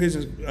 man. Get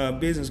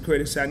business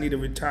credit. So I need to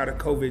retire the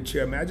COVID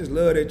chair, man. I just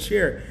love that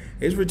chair.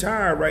 It's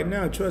retired right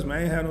now. Trust me,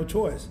 I ain't had no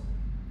choice.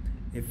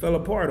 It fell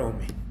apart on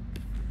me.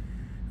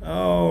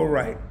 All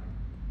right.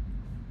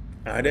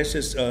 That's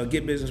just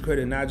Get Business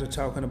Credit. Nigel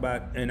talking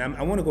about, and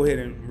I want to go ahead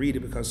and read it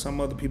because some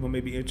other people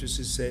may be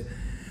interested. Said,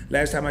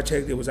 last time I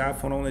checked, it was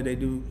iPhone only. They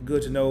do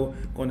good to know.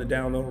 Going to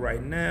download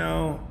right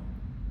now.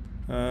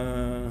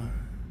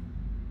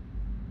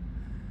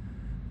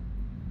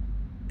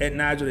 At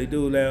Nigel, they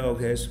do that.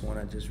 Okay, that's the one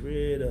I just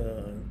read.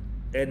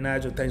 At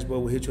Nigel, thanks, boy.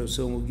 We'll hit you up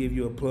soon. We'll give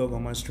you a plug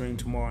on my stream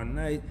tomorrow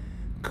night.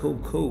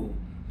 Cool.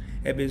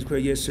 At Business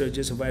Credit, yes, sir.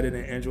 Just invited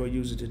an Android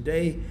user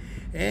today.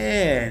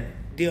 And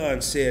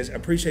Dion says, I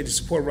appreciate the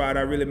support, Rod.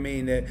 I really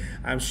mean that.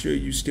 I'm sure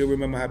you still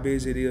remember how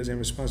busy it is and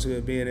responsible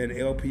of being at an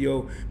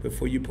LPO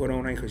before you put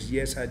on anchors.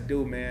 Yes, I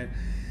do, man.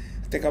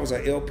 I think I was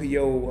an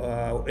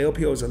LPO.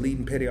 LPO is a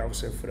leading petty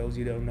officer, for those of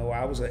you that don't know.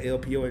 I was an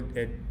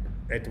LPO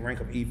at the rank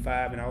of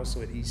E5 and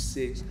also at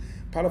E6,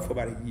 probably for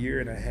about a year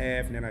and a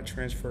half, and then I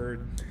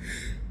transferred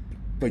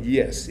But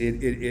yes,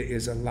 it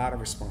is a lot of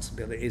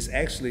responsibility.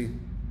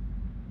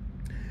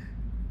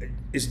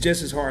 It's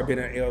just as hard being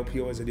an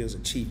LPO as it is a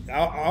chief.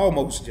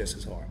 Almost just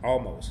as hard,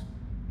 almost.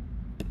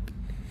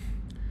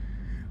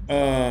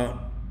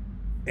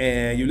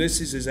 And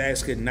Ulysses is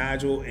asking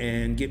Nigel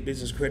and Get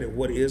Business Credit,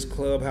 what is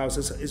Clubhouse?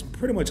 It's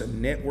pretty much a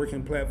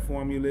networking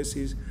platform,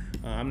 Ulysses.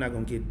 I'm not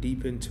going to get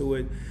deep into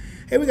it.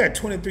 Hey, we got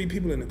 23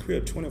 people in the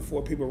crib,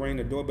 24 people ringing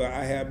the doorbell.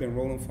 I have been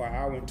rolling for an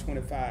hour and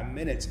 25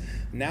 minutes.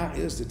 Now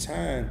is the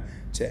time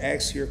to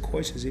ask your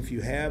questions if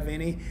you have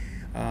any.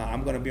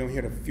 I'm going to be on here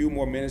in a few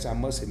more minutes, I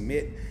must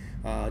admit.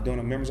 Doing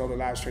a members only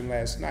live stream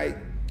last night.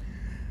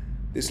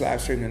 This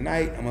live stream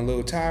tonight, I'm a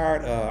little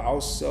tired.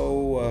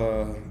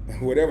 Also,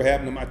 whatever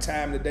happened to my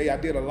time today, I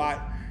did a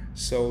lot.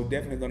 So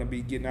definitely going to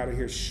be getting out of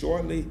here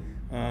shortly.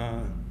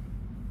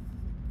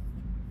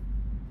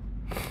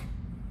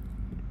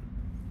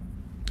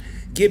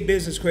 Get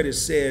Business Credit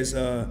says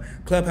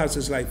Clubhouse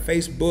is like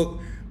Facebook,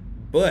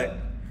 but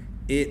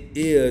it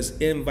is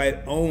invite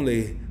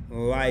only,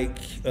 like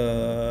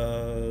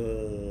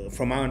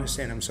from my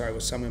understanding, I'm sorry,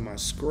 with some in my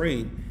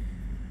screen.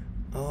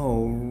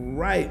 All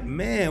right,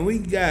 man, we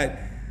got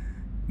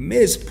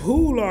Miss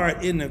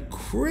Poolard in the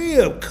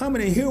crib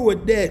coming in here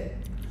with that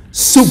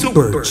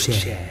super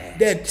chat.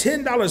 That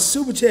 $10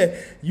 super chat.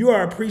 You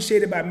are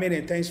appreciated by many,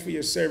 and thanks for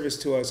your service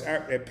to us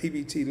at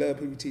PBT. Love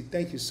PBT.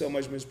 Thank you so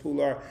much, Miss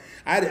Poolard.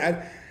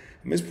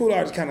 Miss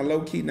Poolard is kind of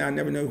low-key now. I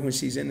never know when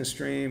she's in the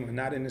stream or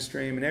not in the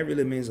stream, and that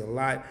really means a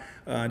lot.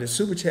 The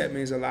super chat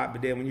means a lot,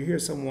 but then when you hear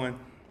someone,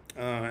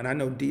 and I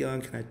know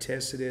Dion can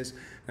attest to this,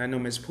 and I know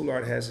Miss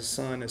Poolard has a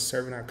son that's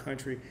serving our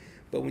country,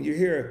 but when you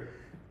hear,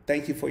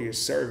 thank you for your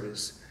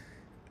service,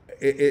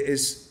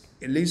 it's,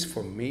 at least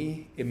for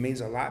me, it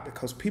means a lot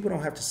because people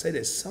don't have to say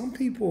this. Some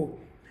people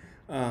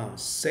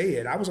say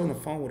it. I was on the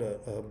phone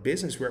with a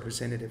business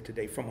representative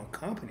today from a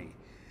company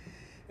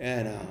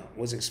and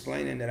was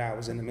explaining that I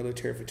was in the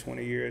military for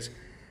 20 years.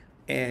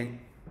 And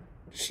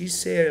she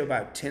said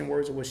about 10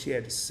 words of what she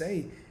had to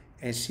say,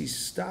 and she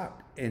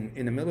stopped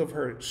in the middle of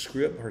her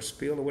script, her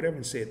spiel or whatever,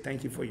 and said,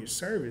 thank you for your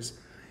service.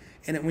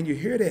 And when you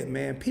hear that,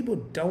 man, people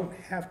don't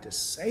have to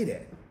say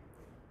that.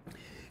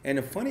 And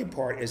the funny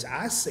part is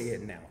I say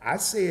it now. I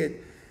say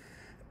it,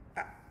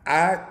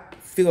 I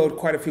field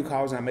quite a few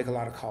calls and I make a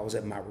lot of calls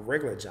at my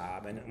regular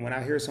job. And when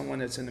I hear someone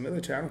that's in the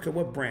military, I don't care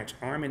what branch,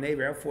 Army,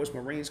 Navy, Air Force,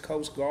 Marines,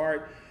 Coast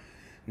Guard,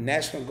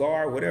 National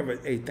Guard, whatever,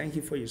 hey, thank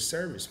you for your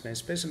service, man,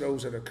 especially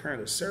those that are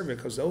currently serving,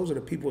 because those are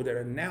the people that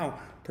are now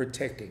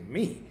protecting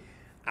me.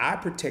 I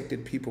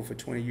protected people for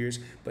 20 years,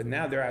 but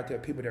now they're out there,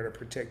 people that are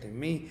protecting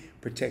me,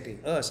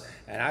 protecting us,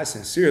 and I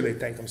sincerely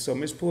thank them. So,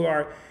 Ms.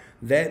 Poolard,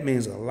 that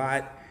means a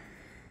lot.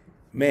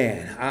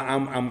 Man,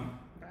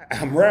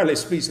 I'm rarely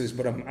speechless,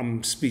 but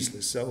I'm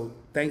speechless. So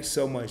thanks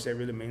so much. That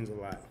really means a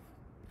lot.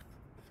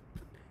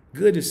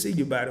 Good to see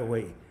you, by the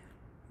way.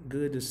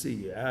 Good to see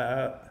you.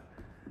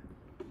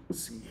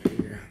 Let's see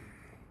here.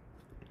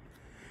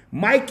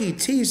 Mikey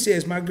T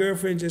says, my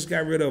girlfriend just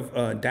got rid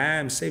of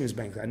Dime Savings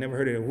Bank. I never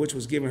heard of it, which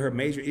was giving her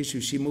major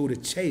issues. She moved to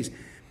Chase.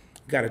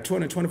 Got a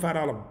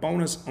 $225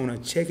 bonus on her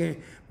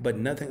checking, but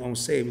nothing on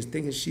savings.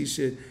 Thinking she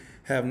should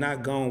have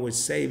not gone with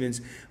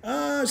savings.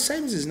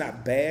 Savings is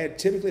not bad.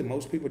 Typically,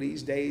 most people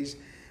these days,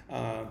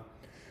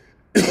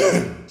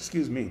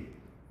 excuse me,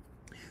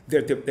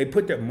 they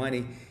put their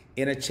money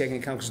in a checking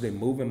account because they're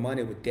moving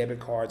money with debit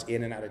cards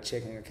in and out of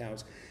checking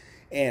accounts.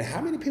 And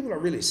how many people are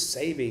really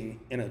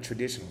saving in a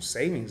traditional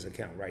savings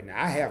account right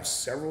now? I have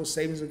several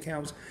savings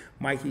accounts,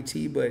 Mikey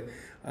T, but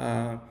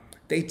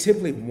they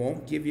typically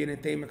won't give you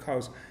anything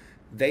because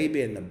they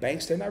be in the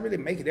banks. They're not really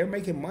making, they're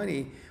making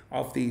money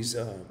off these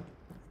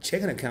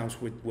checking accounts,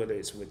 whether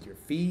it's with your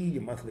fee,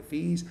 your monthly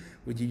fees,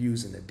 with you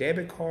using the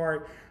debit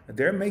card,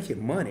 they're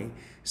making money.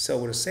 So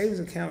with a savings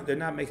account, they're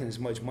not making as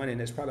much money,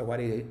 and that's probably why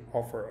they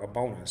offer a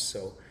bonus.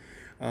 So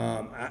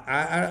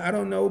I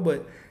don't know,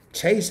 but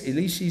Chase, at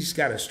least she's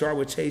got to start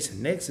with Chase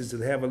and Nexus to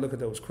have a look at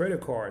those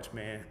credit cards,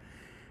 man.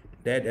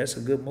 That's a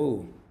good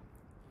move.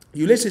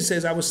 Ulysses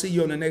says, I will see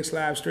you on the next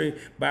live stream.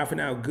 Bye for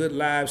now. Good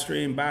live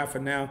stream. Bye for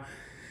now.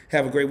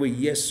 Have a great week.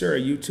 Yes, sir.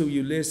 You too,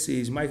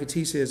 Ulysses. Michael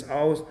T says,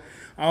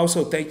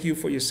 also thank you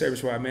for your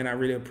service, Rob, man. I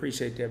really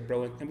appreciate that,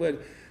 bro.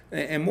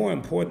 And more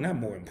important, not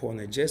more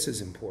importantly, just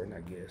as important,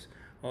 I guess,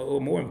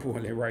 or more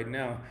importantly right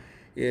now,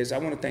 is I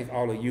want to thank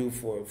all of you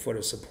for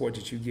the support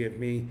that you give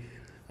me,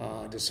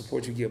 the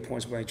support you give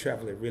Points Blank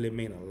Travel. It really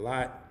means a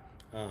lot.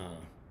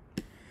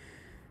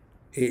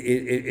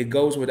 It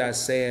goes without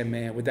saying,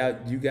 man,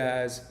 without you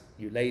guys,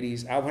 you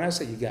ladies, when I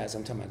say you guys,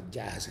 I'm talking about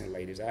guys and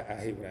ladies. I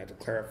hate when I have to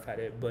clarify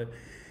that, but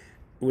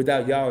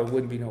without y'all, it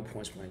wouldn't be no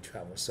Points Blank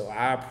Travel. So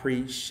I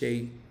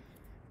appreciate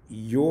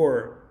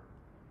your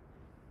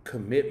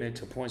commitment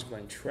to Points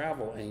Blank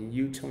Travel and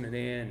you tuning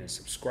in and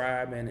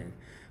subscribing and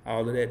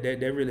all of that.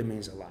 That really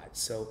means a lot.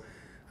 So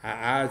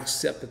I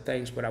accept the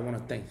thanks, but I want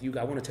to thank you.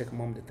 I want to take a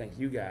moment to thank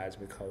you guys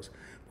because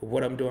for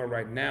what I'm doing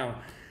right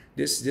now,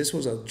 this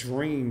was a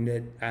dream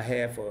that I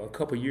had for a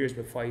couple of years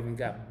before I even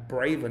got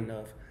brave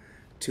enough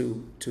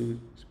to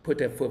put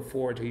that foot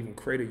forward to even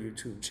create a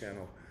YouTube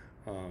channel.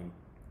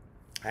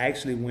 I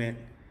actually went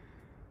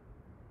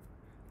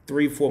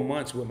 3-4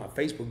 months with my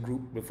Facebook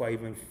group before I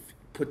even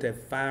put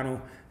that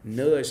final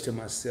nudge to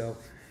myself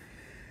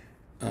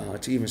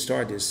to even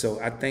start this. So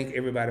I thank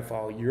everybody for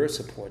all your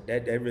support.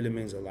 That really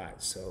means a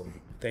lot. So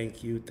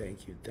thank you,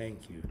 thank you,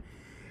 thank you.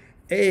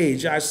 Hey,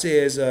 Josh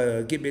says,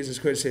 Get Business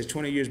Credit says,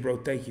 20 years, bro,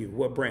 thank you.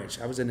 What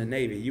branch? I was in the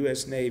Navy,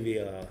 U.S. Navy.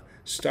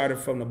 Started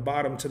from the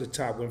bottom to the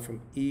top, went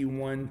from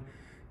E1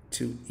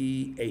 to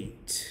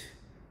E8.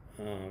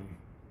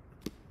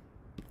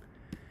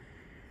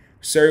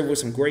 Served with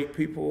some great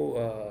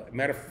people.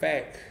 Matter of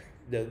fact,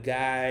 the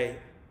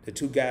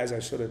two guys I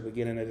showed at the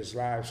beginning of this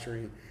live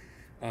stream,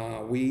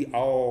 we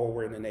all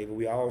were in the Navy.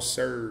 We all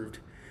served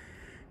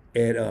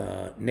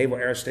at Naval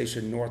Air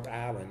Station North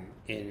Island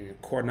in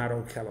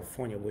Coronado,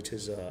 California, which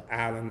is an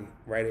island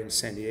right in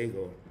San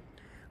Diego,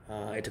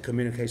 at the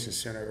Communications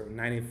Center,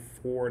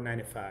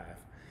 1994-95.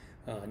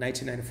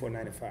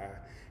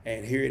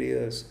 And here it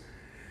is.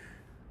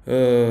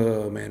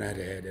 Oh, man, I'd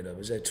had it up.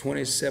 Is that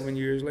 27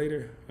 years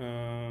later?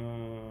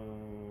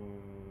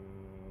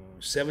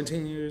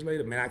 17 years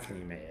later? Man, I can't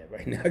even add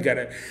right now. I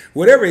gotta,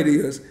 whatever it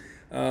is,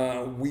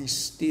 we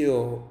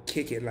still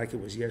kick it like it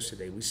was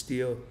yesterday. We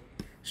still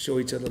show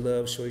each other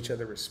love, show each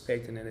other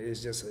respect, and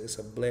it's just it's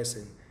a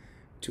blessing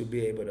to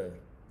be able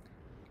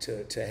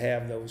to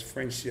have those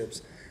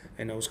friendships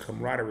and those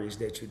camaraderies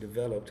that you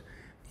developed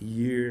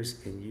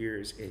years and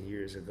years and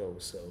years ago.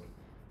 So,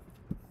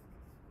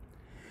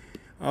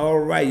 all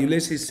right,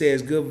 Ulysses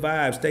says good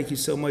vibes. Thank you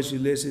so much,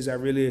 Ulysses. I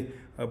really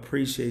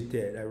appreciate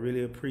that. I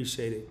really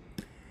appreciate it.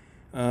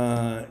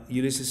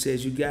 Ulysses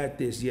says you got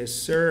this. Yes,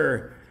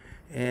 sir.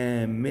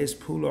 And Miss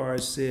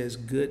Poulard says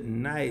good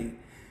night.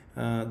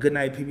 Good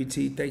night,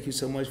 PBT. Thank you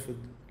so much for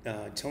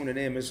tuning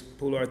in, Miss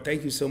Poulard.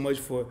 Thank you so much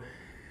for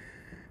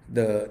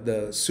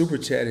the super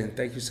chat, and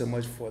thank you so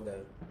much for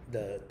the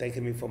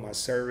thanking me for my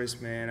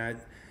service, man. I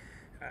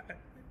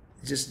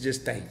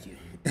just thank you.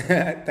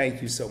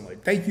 Thank you so much.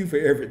 Thank you for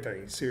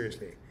everything.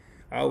 Seriously,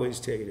 I always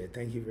tell you that.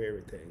 Thank you for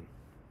everything.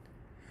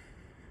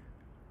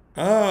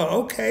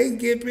 Oh, okay.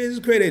 Get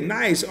business credit.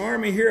 Nice.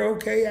 Army here.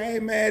 Okay. I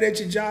ain't mad at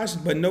you, Josh,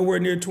 but nowhere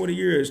near 20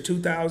 years.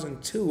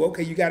 2002.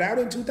 Okay. You got out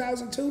in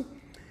 2002?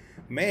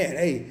 Man,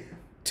 hey,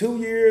 2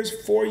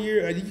 years, 4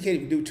 years. You can't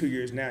even do 2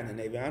 years now in the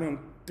Navy. I don't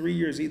 3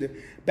 years either.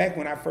 Back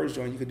when I first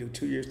joined, you could do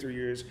 2 years, 3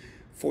 years,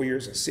 4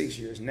 years, and 6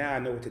 years. Now I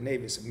know with the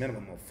Navy, it's a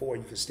minimum of 4.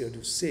 You can still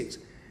do 6.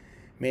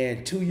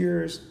 Man, 2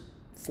 years,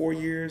 4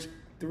 years,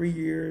 3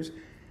 years,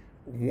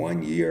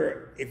 1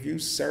 year. If you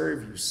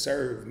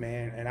serve,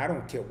 man. And I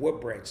don't care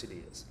what branch it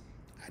is.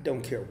 I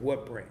don't care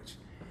what branch.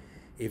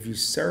 If you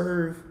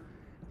serve,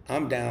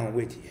 I'm down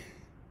with you.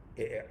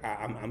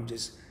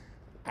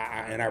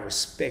 And I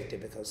respect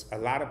it, because a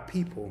lot of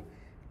people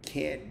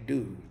can't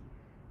do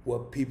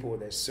what people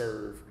that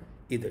serve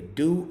either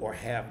do or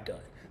have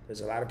done.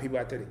 There's a lot of people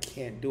out there that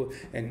can't do it.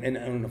 And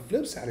on the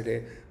flip side of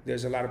that,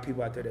 there's a lot of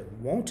people out there that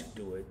want to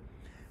do it,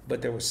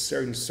 but there were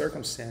certain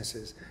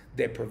circumstances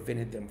that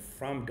prevented them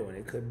from doing it.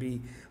 It could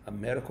be a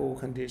medical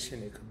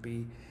condition. It could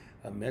be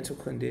a mental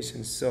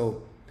condition.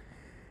 So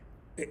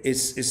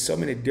it's so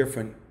many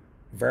different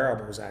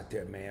variables out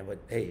there, man. But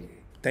hey,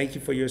 thank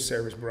you for your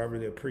service, bro. I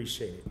really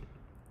appreciate it.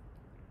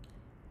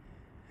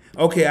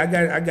 Okay,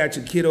 I got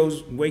your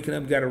kiddos waking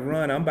up, got to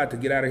run. I'm about to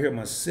get out of here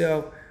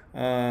myself.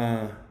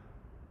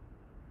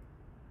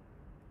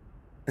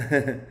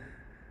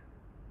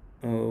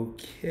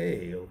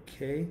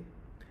 Okay.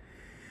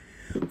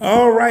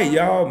 All right,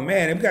 y'all.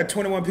 Man, we got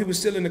 21 people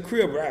still in the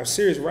crib. I'm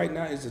serious. Right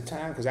now is the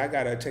time, because I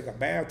got to take a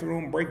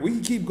bathroom break. We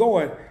can keep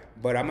going,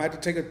 but I'm going to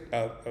have to take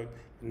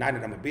not that I'm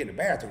going to be in the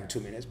bathroom in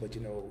 2 minutes, but,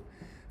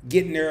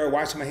 getting there,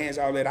 washing my hands,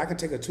 all that. I can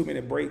take a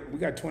 2-minute break. We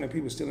got 20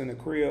 people still in the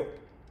crib.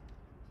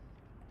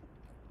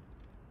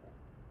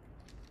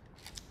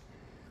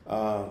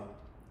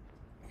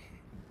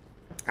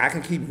 I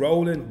can keep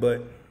rolling,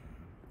 but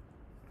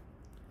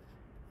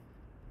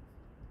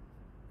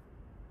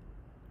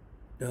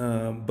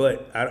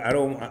I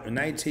don't.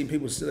 19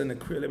 people still in the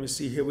crib. Let me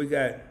see here. We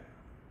got.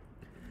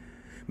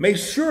 Make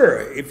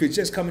sure, if you're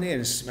just coming in,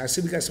 I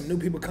see we got some new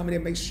people coming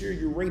in. Make sure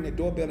you're rating the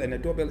doorbell, and the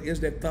doorbell is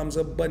that thumbs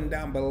up button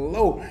down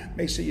below.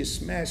 Make sure you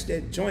smash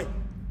that joint.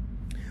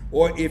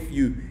 Or if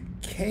you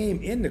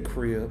came in the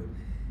crib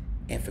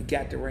and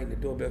forgot to ring the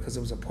doorbell because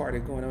there was a party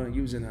going on and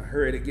you was in a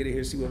hurry to get in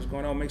here, see what was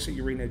going on, make sure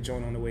you ring that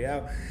joint on the way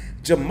out.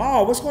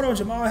 Jamal, what's going on,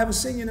 Jamal? I haven't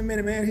seen you in a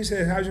minute, man. He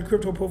said, how's your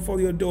crypto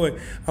portfolio doing?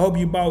 I hope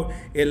you bought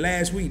it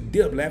last week.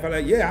 Dip, laugh. I'm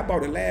like, yeah, I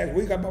bought it last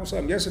week. I bought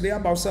something yesterday. I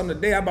bought something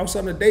today. I bought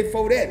something the day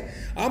before that.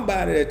 I'm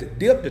buying it at the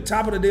dip, the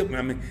top of the dip.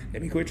 I mean,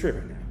 let me quit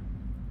tripping now.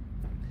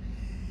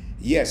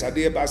 Yes, I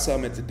did buy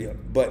something at the dip,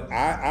 but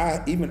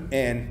I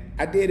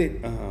did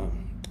it,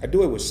 I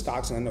do it with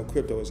stocks, and I know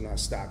crypto is not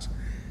stocks.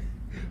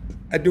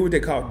 I do what they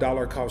call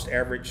dollar cost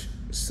average.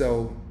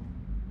 So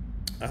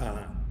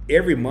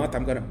every month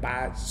I'm gonna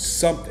buy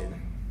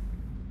something.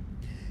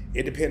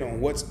 It depends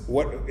on what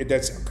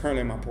that's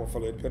currently in my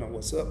portfolio. It depends on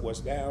what's up,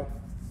 what's down.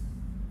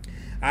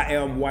 I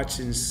am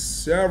watching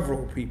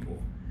several people,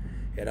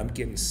 and I'm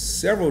getting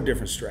several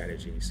different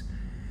strategies.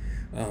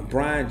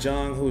 Brian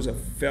Jung, who's a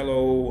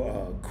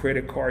fellow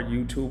credit card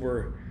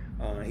YouTuber.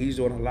 He's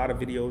doing a lot of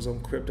videos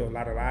on crypto, a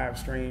lot of live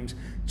streams,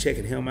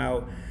 checking him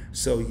out.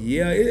 So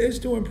yeah, it's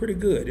doing pretty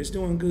good. It's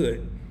doing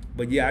good.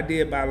 But yeah, I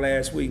did buy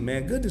last week,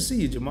 man. Good to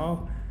see you,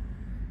 Jamal.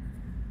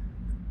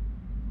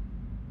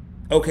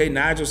 Okay,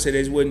 Nigel said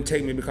it wouldn't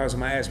take me because of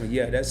my asthma.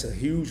 Yeah, that's a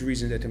huge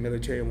reason that the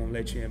military won't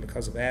let you in,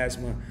 because of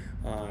asthma.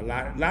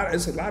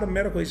 It's a lot of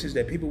medical issues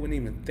that people wouldn't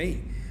even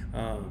think.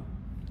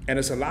 And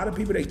it's a lot of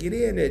people that get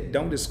in that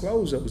don't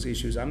disclose those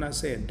issues. I'm not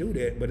saying do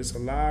that, but it's a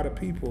lot of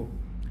people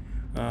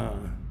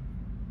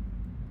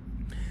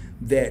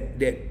that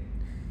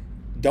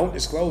don't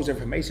disclose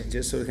information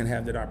just so they can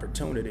have that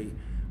opportunity.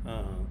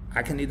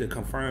 I can neither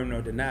confirm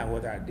nor deny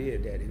whether I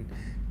did that. And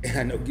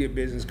I know Give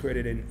Business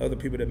Credit and other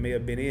people that may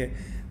have been in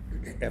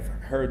have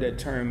heard that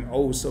term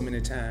so many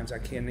times. I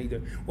can't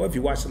either. Or if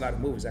you watch a lot of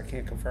movies, I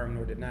can't confirm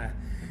nor deny.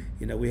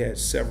 You know, we had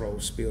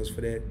several spills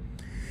for that.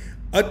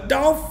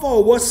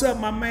 Adolfo, what's up,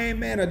 my main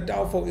man?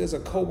 Adolfo is a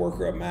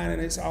co-worker of mine,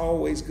 and it's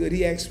always good.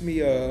 He asked me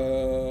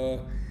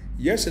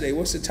yesterday,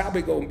 what's the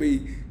topic gonna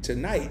be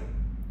tonight?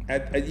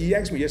 He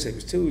asked me yesterday, it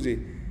was Tuesday,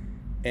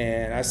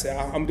 and I said,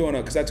 I'm doing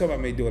because I told him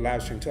I may do a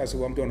live stream too. I said,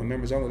 well, I'm doing a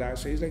members only live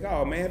stream. He's like,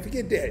 oh man,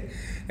 forget that.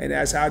 And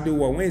I said, I'll do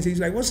one Wednesday. He's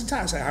like, what's the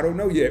time? I said, I don't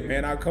know yet,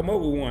 man. I'll come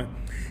up with one.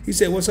 He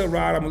said, what's up,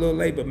 Rod? I'm a little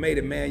late, but made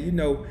it, man. You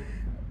know,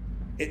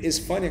 it's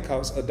funny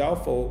because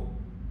Adolfo,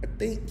 I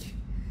think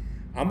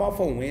I'm off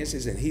on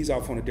Wednesdays and he's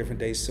off on a different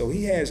day. So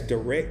he has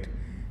direct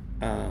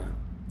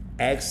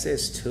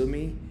access to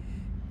me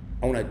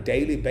on a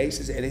daily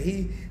basis. And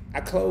I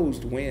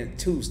closed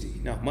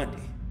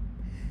Monday.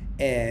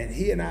 And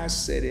he and I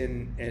sat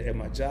in at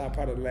my job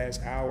probably the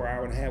last hour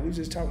and a half. We was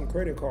just talking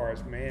credit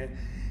cards, man.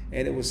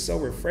 And it was so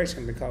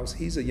refreshing because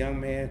he's a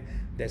young man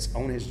that's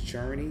on his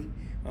journey.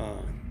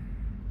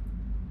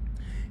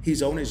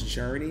 He's on his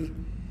journey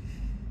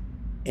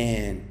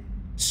and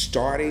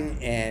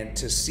starting, and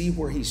to see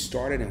where he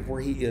started and where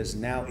he is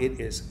now,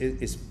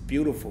 it's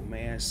beautiful,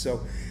 man.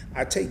 So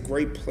I take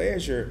great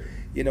pleasure,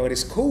 you know, and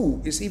it's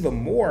cool. It's even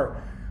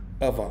more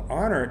of an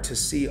honor to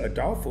see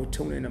Adolfo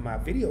tune into my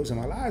videos and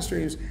my live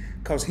streams,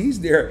 because he's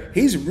there.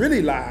 He's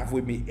really live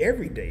with me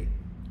every day.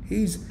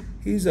 He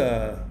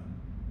said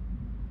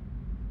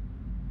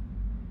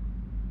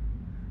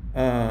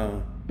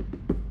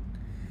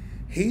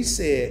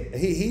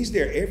he's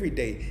there every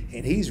day,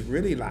 and he's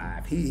really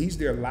live. He's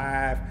there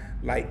live,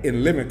 like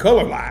in living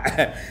color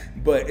live.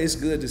 But it's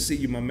good to see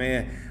you, my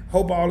man.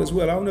 Hope all is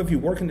well. I don't know if you're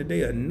working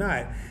today or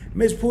not.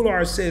 Ms.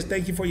 Poulard says,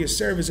 thank you for your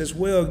service as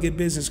well. Get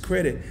business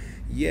credit.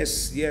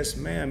 Yes,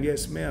 ma'am.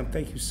 Yes, ma'am.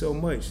 Thank you so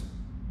much.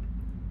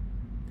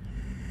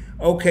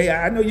 Okay,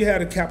 I know you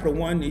had a Capital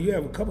One. You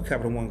have a couple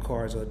Capital One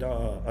cards,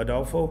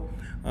 Adolfo,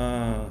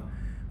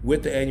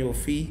 with the annual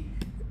fee.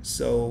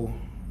 So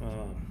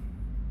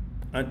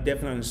I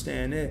definitely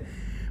understand that.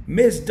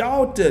 Miss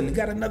Dalton,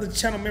 got another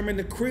channel member in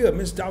the crib.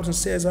 Miss Dalton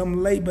says,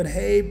 I'm late, but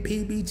hey,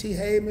 PBT.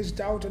 Hey, Miss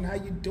Dalton, how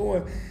you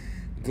doing?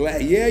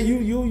 Glad. Yeah,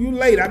 you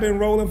late. I've been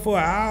rolling for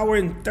 1 hour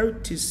and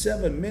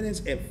 37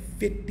 minutes and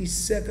 50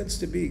 seconds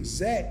to be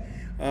exact.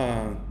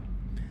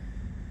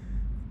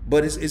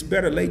 But it's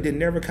better late than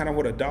never, kind of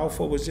what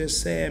Adolfo was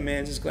just saying,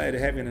 man. Just glad to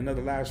have you in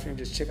another live stream.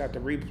 Just check out the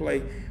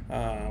replay.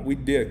 We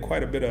did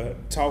quite a bit of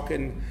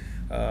talking,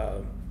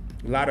 a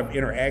lot of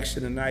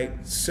interaction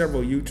tonight.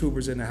 Several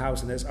YouTubers in the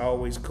house, and that's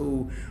always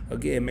cool.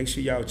 Again, make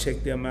sure y'all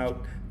check them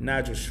out.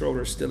 Nigel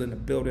Schroeder still in the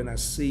building, I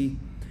see.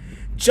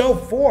 Joe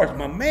Ford,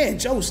 my man,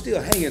 Joe's still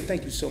hanging.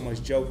 Thank you so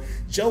much, Joe.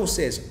 Joe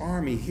says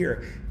Army here,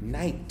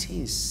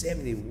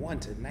 1971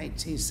 to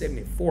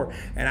 1974.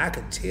 And I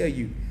could tell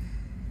you,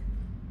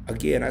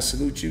 again, I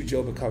salute you,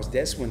 Joe, because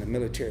that's when the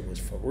military was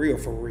for real,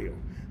 for real.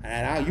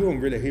 And you don't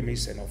really hear me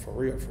say no, for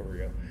real, for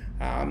real.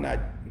 I'm not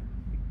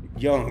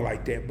young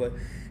like that, but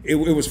it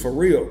was for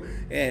real.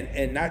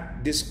 And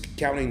not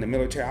discounting the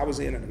military. I was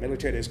in the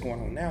military that's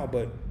going on now,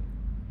 but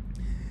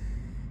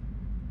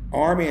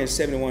Army in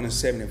 71 and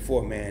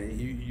 74, man,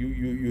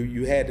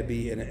 you had to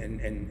be,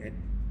 and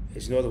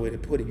there's no other way to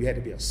put it, you had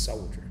to be a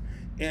soldier.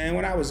 And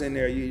when I was in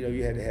there,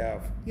 you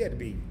had to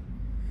be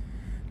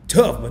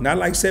tough, but not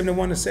like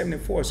 71 to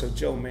 74. So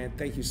Joe, man,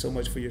 thank you so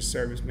much for your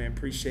service, man.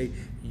 Appreciate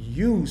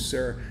you,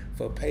 sir,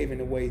 for paving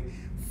the way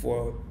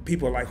for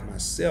people like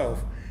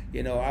myself.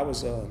 You know, I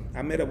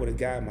met up with a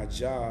guy at my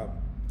job,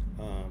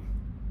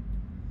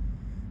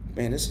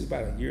 man, this is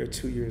about a year or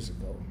 2 years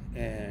ago,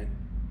 and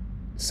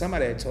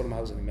somebody had told him I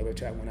was in the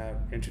military when I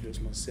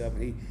introduced myself,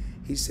 and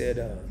he said,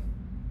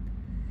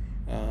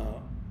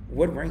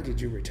 what rank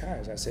did you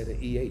retire? I said, an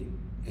E8.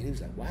 And he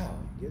was like, wow,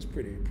 that's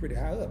pretty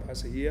high up. I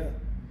said, yeah.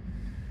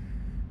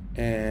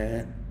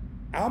 And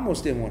I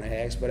almost didn't want to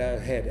ask, but I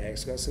had to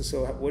ask. I said,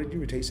 so what did you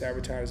retire? He said, I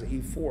retired as an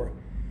E4.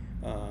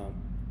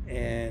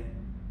 And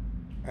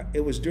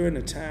it was during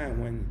the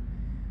time when,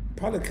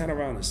 probably kind of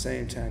around the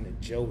same time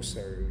that Joe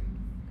served.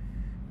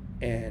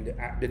 And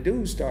the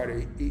dude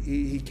started,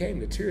 he came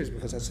to tears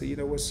because I said, you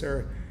know what,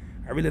 sir,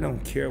 I really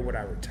don't care what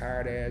I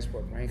retired as,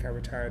 what rank I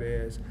retired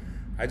as.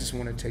 I just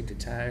want to take the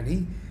time.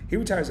 He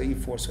retires at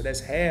E4, so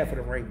that's half of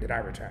the rank that I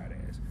retired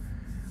as.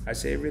 I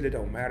said, it really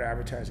don't matter. I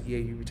retire as an EA,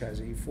 you retire as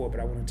an E4, but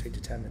I want to take the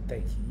time to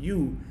thank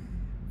you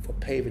for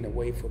paving the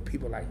way for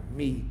people like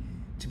me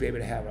to be able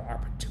to have an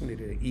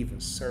opportunity to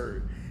even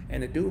serve.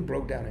 And the dude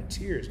broke down in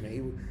tears,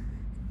 man.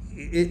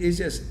 It's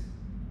just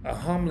a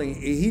humbling.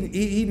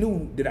 He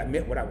knew that I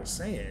meant what I was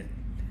saying.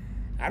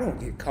 I don't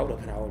get caught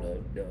up in all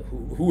the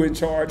who in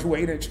charge, who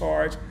ain't in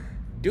charge.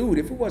 Dude,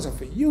 if it wasn't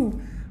for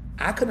you,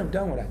 I couldn't have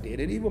done what I did.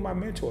 And even my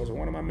mentors,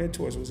 one of my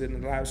mentors was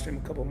in the live stream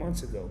a couple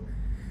months ago.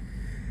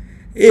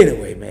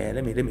 Anyway, man,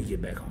 let me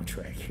get back on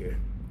track here.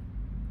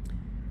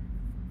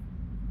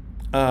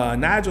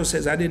 Nigel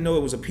says, I didn't know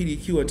it was a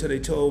PDQ until they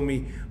told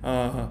me.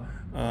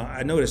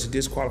 I know it's a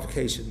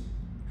disqualification.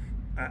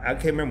 I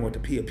can't remember what a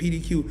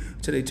PDQ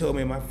until they told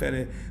me in my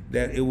family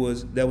that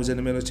was in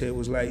the military. It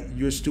was like,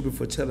 you're stupid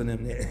for telling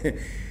them that.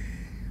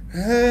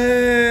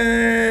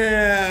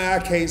 I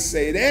can't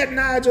say that,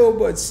 Nigel,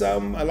 but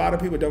a lot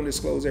of people don't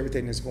disclose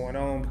everything that's going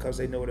on because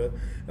they know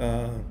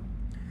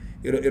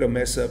it'll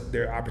mess up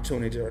their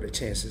opportunity or their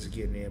chances of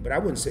getting in. But I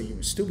wouldn't say you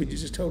were stupid. You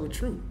just told the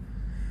truth.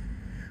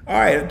 All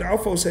right,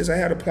 Adolfo says, I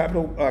had a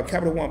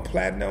Capital One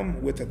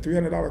Platinum with a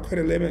 $300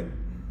 credit limit.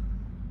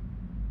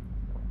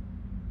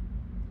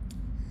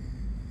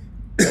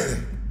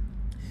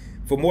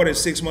 For more than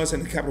 6 months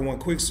in the Capital One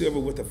Quicksilver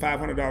with a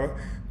 $500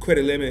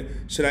 credit limit.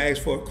 Should I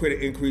ask for a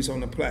credit increase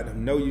on the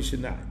Platinum? No, you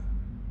should not.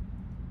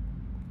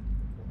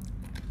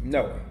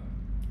 No.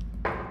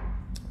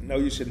 No,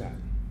 you should not.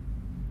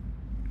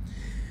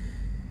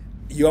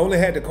 You only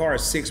had the car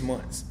 6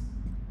 months,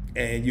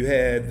 and you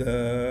had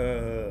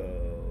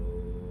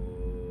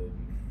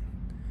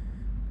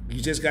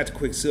you just got the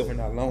Quicksilver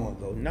not long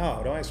ago.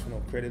 No, don't ask for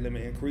no credit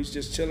limit increase.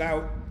 Just chill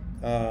out.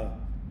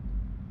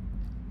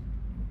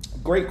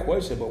 Great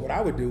question, but what I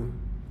would do,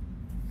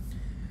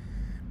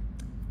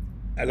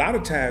 a lot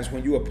of times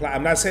when you apply,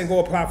 I'm not saying go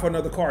apply for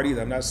another card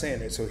either. I'm not saying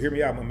that. So hear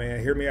me out, my man.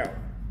 Hear me out.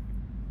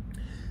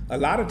 A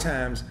lot of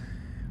times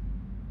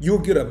you'll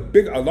get a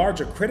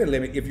larger credit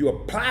limit if you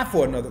apply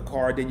for another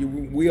card than you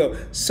will.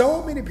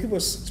 So many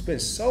people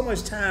spend so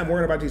much time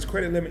worrying about these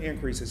credit limit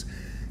increases.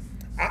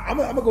 I'm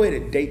gonna go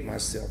ahead and date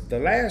myself. The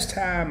last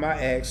time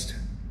I asked,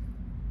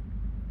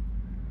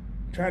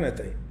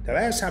 the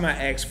last time I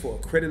asked for a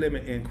credit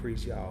limit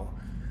increase, y'all,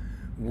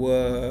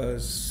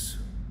 was,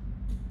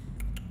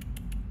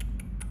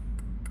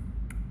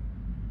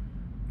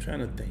 trying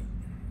to think,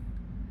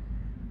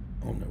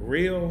 on the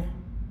real,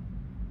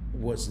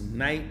 was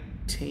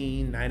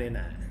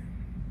 1999.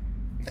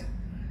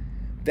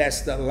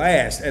 That's the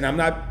last, and I'm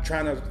not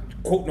trying to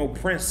quote no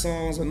Prince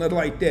songs or nothing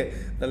like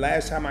that. The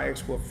last time I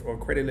asked for a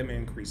credit limit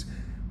increase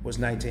was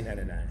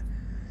 1999.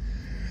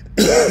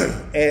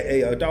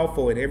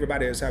 Adolfo and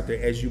everybody else out there,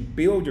 as you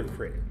build your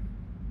credit,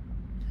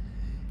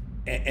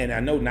 and I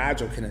know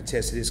Nigel can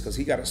attest to this because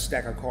he got a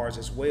stack of cards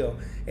as well.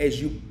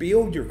 As you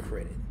build your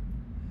credit,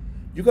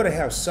 you're gonna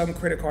have some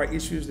credit card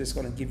issues that's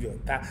gonna give you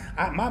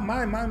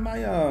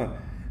my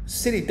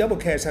City Double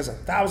Cash has a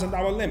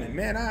 $1,000 limit.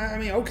 Man, I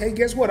mean, okay,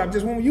 guess what? I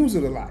just won't use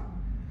it a lot.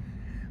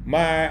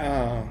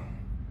 My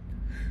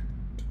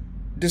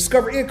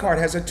Discover Ed card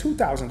has a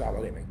 $2,000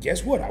 limit.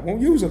 Guess what? I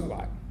won't use it a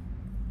lot.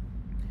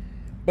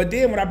 But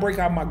then when I break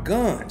out my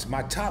guns,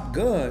 my top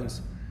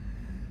guns,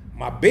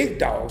 my big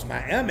dogs, my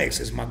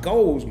Amexes, my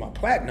Golds, my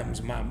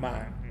Platinums, my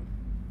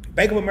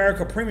Bank of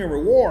America Premium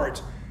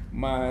Rewards,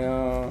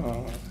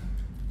 my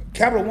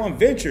Capital One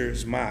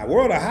Ventures, my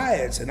World of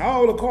Hyatts, and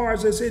all the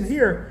cards that's in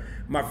here,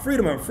 my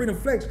Freedom and Freedom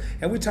Flex,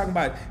 and we're talking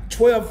about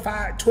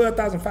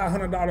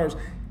 $12,500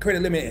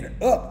 credit limit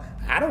and up.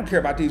 I don't care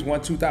about these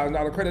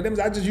 $2,000 credit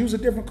limits. I just use a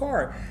different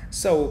card.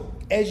 So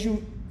as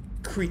you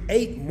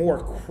create more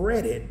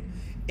credit,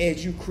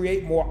 as you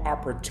create more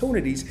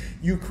opportunities,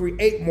 you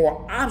create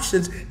more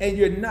options, and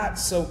you're not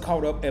so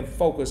caught up and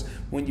focused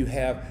when you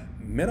have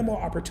minimal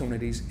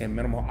opportunities and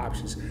minimal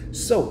options.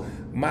 So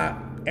my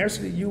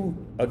answer to you,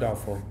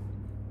 Adolfo,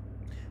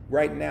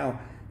 right now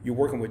you're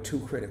working with 2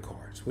 credit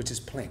cards, which is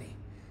plenty,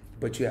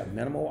 but you have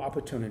minimal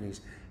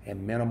opportunities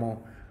and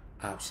minimal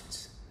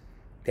options.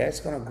 That's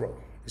going to grow.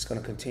 It's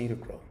going to continue to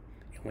grow.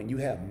 And when you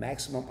have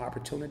maximum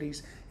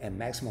opportunities and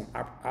maximum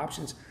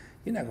options,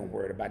 you're not going to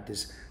worry about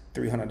this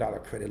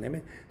 $300 credit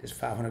limit, this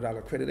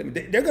 $500 credit limit.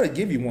 They're going to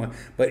give you one,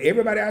 but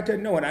everybody out there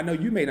know, and I know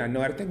you may not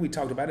know it. I think we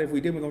talked about it. If we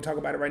did, we're going to talk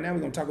about it right now. We're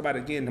going to talk about it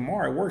again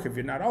tomorrow at work if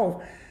you're not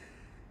off.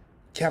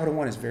 Capital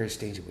One is very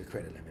stingy with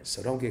credit limits,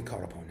 so don't get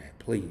caught up on that,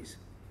 please.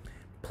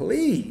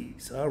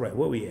 Please. All right,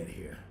 where we at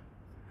here?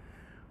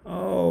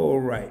 All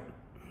right.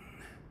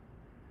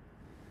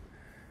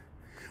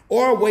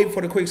 Or wait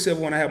for the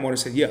Quicksilver when I have more to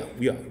say. Yeah,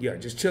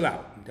 just chill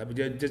out.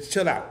 Just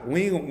chill out.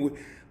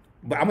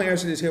 But I'm going to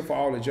answer this here for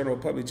all the general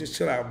public. Just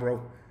chill out,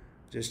 bro.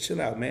 Just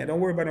chill out, man. Don't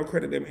worry about no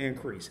credit limit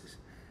increases.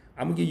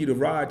 I'm going to give you the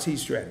raw T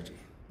strategy.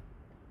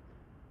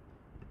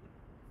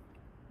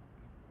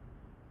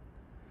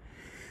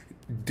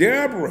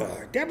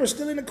 Deborah's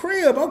still in the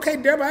crib. Okay,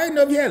 Deborah, I didn't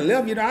know if you had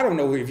left. You know, I don't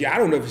know if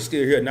you're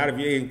still here. Not if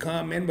you ain't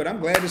commenting, but I'm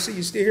glad to see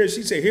you still here.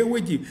 She said, here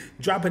with you,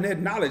 dropping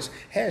that knowledge.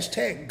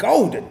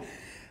 #golden.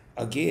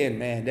 again,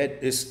 man,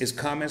 it's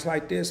comments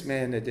like this,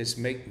 man, that just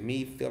make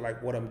me feel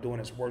like what I'm doing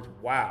is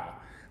worthwhile.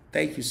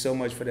 Thank you so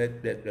much for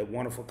that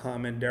wonderful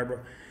comment,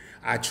 Deborah.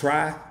 I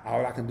try.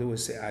 All I can do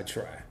is say I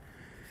try.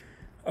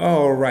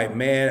 All right,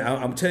 man.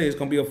 I'm telling you, it's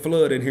gonna be a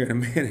flood in here in a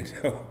minute.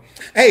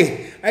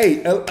 Hey,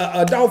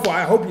 Adolfo,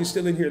 I hope you're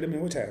still in here. Let me.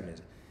 What time is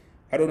it?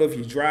 I don't know if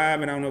you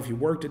drive, and I don't know if you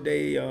work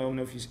today. I don't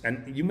know if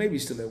you may be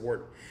still at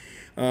work.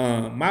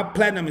 My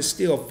platinum is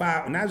still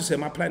 5. And I just said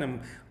my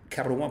platinum,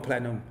 Capital One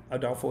Platinum,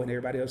 Adolfo, and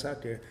everybody else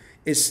out there,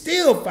 is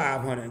still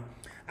 500.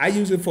 I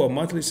use it for a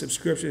monthly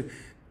subscription.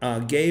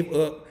 Gave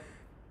up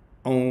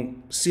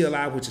on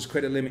CLI, which is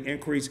credit limit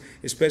increase,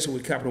 especially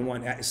with Capital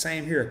One.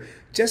 Same here.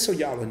 Just so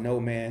y'all will know,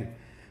 man.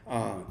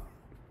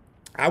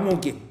 I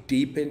won't get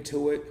deep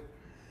into it.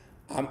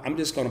 I'm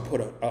just gonna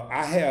put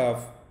I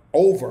have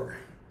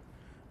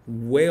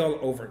well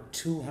over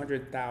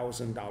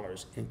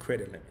 $200,000 in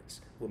credit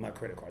limits with my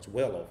credit cards,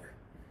 well over.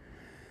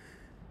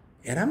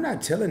 And I'm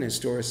not telling this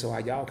story so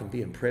y'all can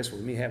be impressed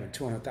with me having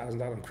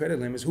 $200,000 in credit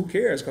limits. Who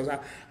cares? Because I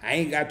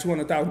ain't got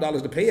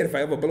 $200,000 to pay it if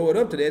I ever blow it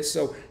up to that.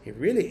 So it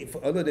really,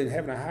 other than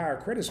having a higher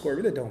credit score, it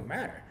really don't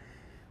matter.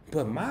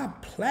 But my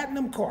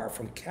platinum card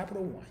from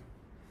Capital One,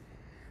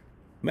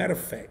 matter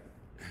of fact,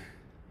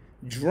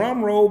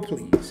 drum roll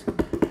please,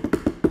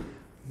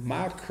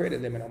 my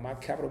credit limit on my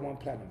Capital One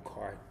Platinum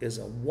card is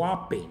a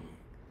whopping,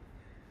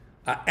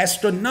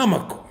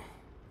 astronomical,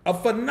 a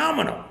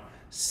phenomenal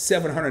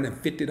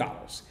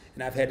 $750.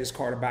 And I've had this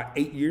card about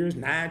 8 years,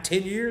 9,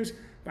 10 years,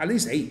 at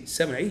least 8,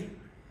 7, 8.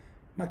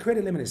 My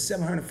credit limit is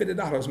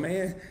 $750,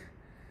 man.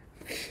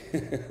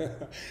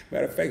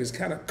 Matter of fact, it's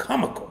kind of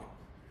comical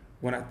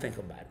when I think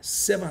about it.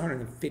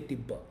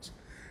 $750.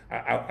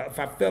 If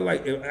I felt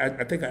like,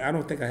 I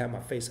don't think I have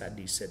my Face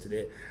ID set to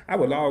that. I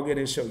would log in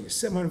and show you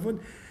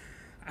 $750.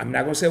 I'm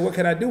not gonna say what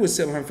can I do with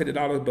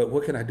 $750, but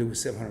what can I do with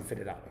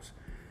 $750?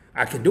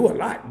 I can do a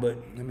lot, but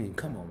I mean,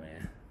 come on,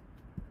 man.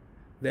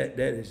 That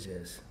is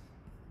just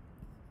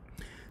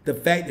the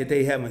fact that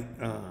they haven't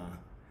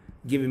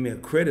given me a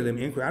credit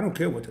limit increase. I don't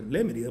care what the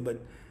limit is,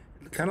 but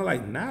kind of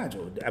like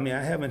Nigel. I mean,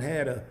 I haven't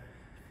had a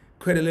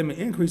credit limit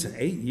increase in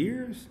 8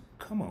 years.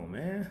 Come on,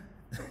 man.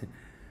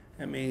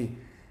 I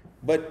mean,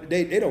 but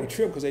they don't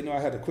trip because they know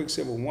I have the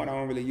Quicksilver One. I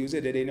don't really use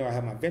it. They know I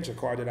have my Venture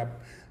card that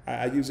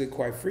I use it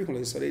quite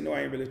frequently, so they know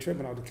I ain't really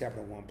tripping off the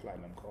Capital One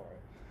Platinum card.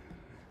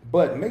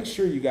 But make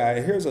sure you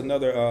guys, here's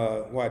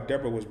another, why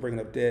Deborah was bringing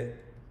up that.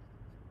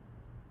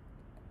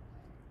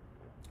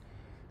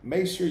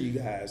 Make sure you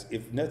guys,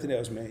 if nothing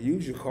else, man,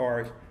 use your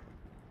card.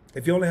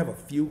 If you only have a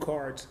few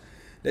cards,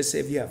 let's say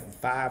if you have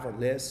 5 or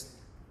less,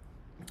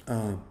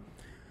 and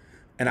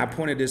I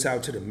pointed this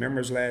out to the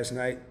members last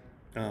night,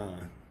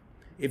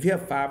 if you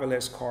have 5 or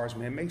less cards,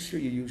 man, make sure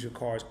you use your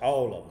cards,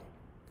 all of them.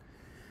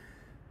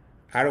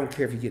 I don't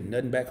care if you get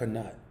nothing back or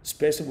not,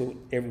 especially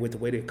with the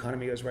way the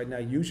economy is right now.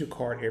 Use your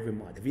card every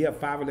month. If you have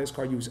 5 or less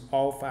cards, use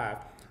all 5,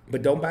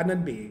 but don't buy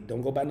nothing big.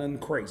 Don't go buy nothing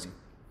crazy.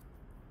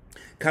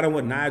 Kind of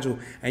what Nigel,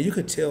 and you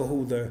could tell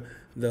who the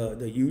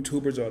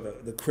YouTubers or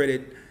the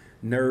credit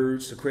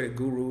nerds, the credit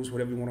gurus,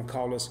 whatever you want to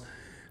call us.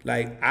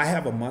 Like, I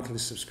have a monthly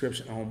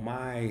subscription on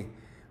my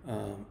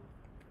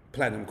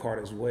platinum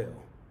card as well.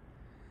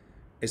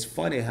 It's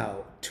funny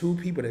how 2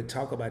 people that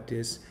talk about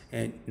this,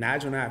 and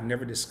Nigel and I have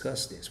never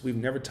discussed this. We've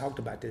never talked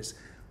about this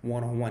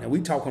one-on-one. And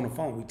we talk on the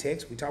phone. We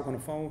text. We talk on the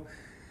phone.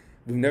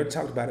 We've never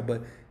talked about it.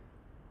 But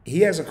he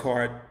has a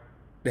card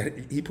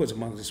that he puts a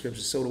monthly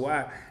subscription. So do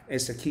I.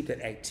 It's to keep that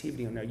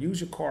activity on there.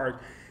 Use your card.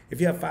 If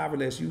you have 5 or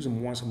less, use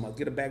them once a month.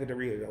 Get a bag of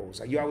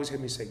Doritos. Like you always hear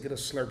me say, get a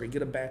Slurpee.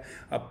 Get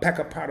a pack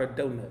of powdered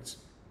donuts.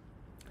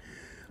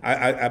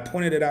 I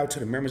pointed it out to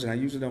the members, and I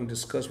usually don't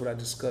discuss what I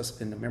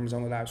discuss in the members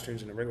only live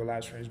streams and the regular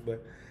live streams,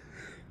 but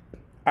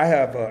I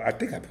have, I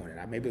think I pointed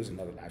out, maybe it was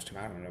another live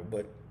stream, I don't know,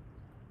 but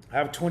I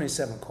have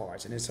 27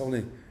 cards, and it's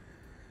only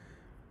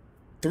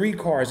 3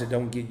 cards that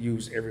don't get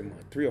used every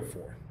month, 3 or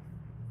 4.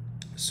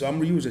 So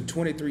I'm using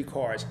 23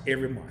 cards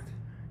every month,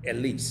 at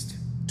least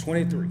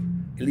 23,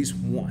 at least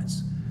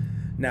once.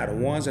 Now the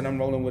ones that I'm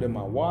rolling with in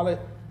my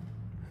wallet,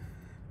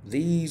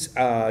 these,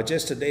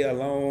 just today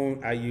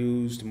alone, I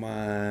used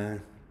my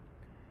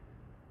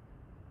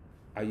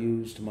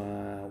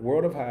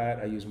World of Hyatt,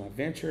 I used my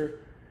Venture,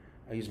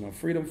 I used my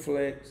Freedom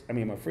Flex,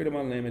 my Freedom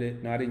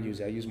Unlimited. No, I didn't use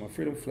that. I used my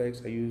Freedom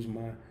Flex, I used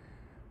my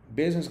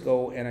Business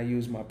Gold, and I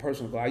used my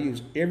Personal Gold. I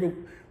used every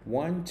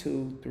 1,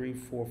 2, 3,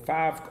 4,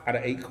 5 out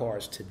of 8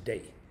 cards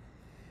today.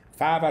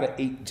 5 out of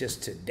 8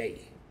 just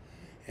today.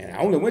 And I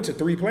only went to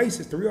 3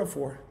 places, 3 or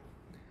 4.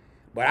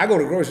 But I go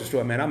to the grocery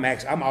store, man.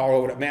 I'm all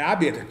over that. Man, I'll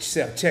be at the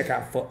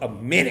self-checkout for a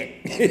minute.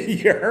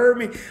 You heard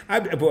me?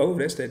 Boy,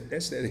 that's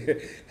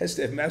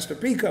that Master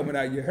P coming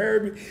out. You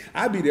heard me?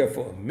 I'll be there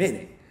for a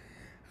minute.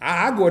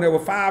 I go in there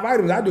with 5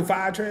 items. I do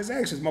 5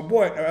 transactions. My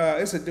boy,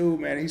 it's a dude,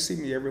 man. He see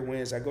me every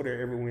Wednesday. I go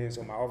there every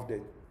Wednesday on my off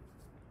day.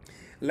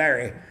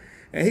 Larry.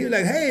 And he was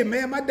like, hey,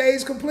 man, my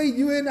day's complete.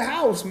 You in the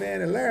house,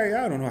 man. And Larry,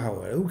 I don't know how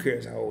old, who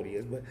cares how old he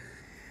is, but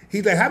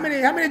he's like, how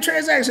many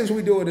transactions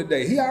we doing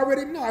today? He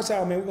already know. I said,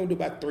 oh, man, we're going to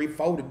do about 3,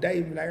 4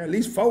 today, like, at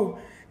least 4.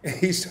 And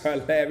he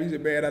started laughing. He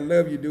said, man, I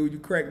love you, dude. You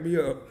cracked me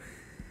up.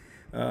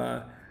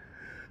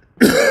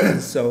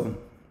 So,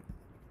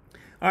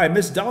 all right,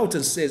 Miss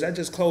Dalton says, I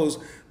just closed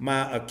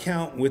my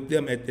account with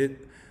them with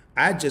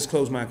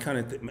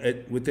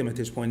them at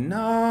this point.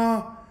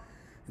 No,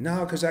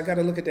 because I got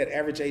to look at that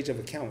average age of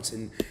accounts.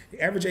 And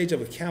the average age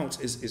of accounts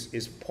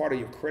is part of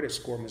your credit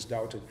score, Miss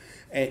Dalton.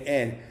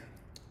 And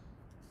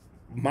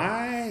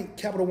my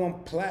Capital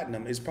One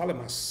Platinum is probably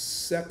my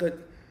second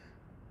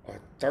or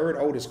third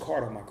oldest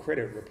card on my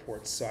credit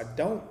report. So I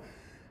don't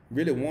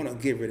really want to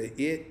get rid of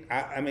it.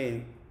 I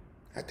mean,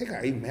 I think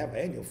I even have an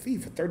annual fee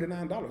for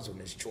 $39 on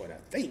this joint, I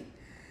think.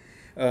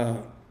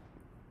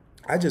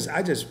 I just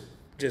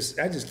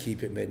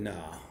keep it, but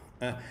no.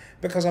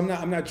 Because I'm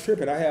not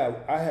tripping. I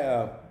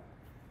have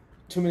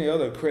too many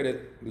other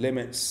credit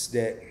limits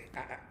that,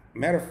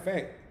 matter of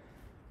fact,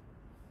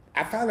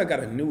 I finally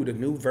got the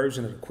new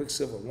version of the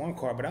Quicksilver One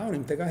card, but I don't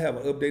even think I have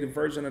an updated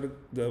version of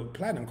the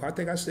Platinum card. I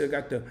think I still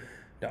got the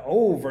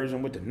old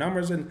version with the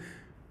numbers, and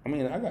I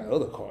mean I got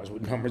other cards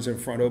with numbers in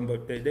front of them,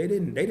 but they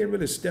didn't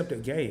really step the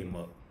game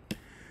up.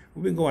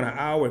 We've been going 1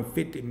 hour and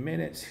 50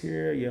 minutes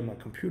here. Yeah, my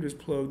computer's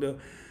plugged up.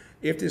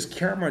 If this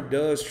camera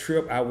does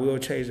trip, I will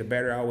change the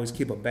battery. I always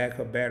keep a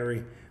backup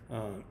battery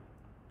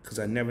because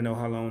I never know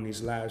how long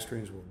these live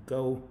streams will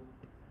go.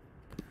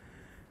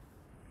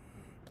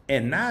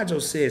 And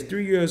Nigel says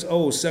 3 years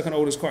old, second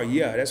oldest car.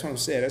 Yeah, that's what I'm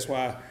saying. That's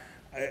why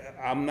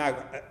I'm not.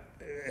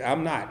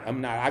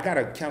 I got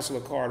to cancel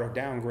a card or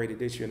downgrade it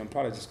this year, and I'm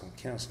probably just going to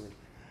cancel it.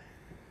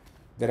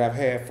 That I've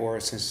had for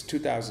since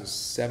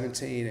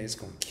 2017, and it's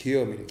going to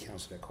kill me to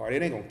cancel that card.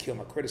 It ain't going to kill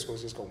my credit score.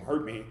 It's just going to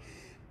hurt me,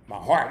 my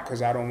heart,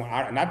 because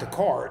not the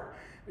card,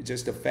 it's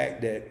just the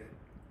fact that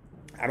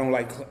I don't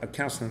like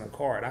canceling a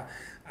card.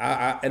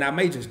 And I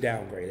may just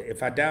downgrade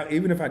it.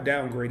 Even if I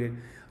downgrade it,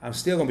 I'm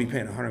still going to be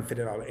paying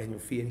 $150 annual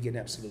fee and getting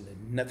absolutely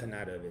nothing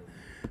out of it.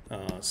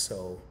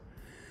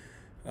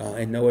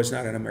 And no, it's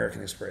not an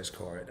American Express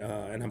card.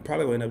 And I'm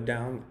probably going to end up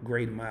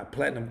downgrading my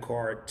Platinum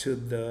card to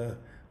the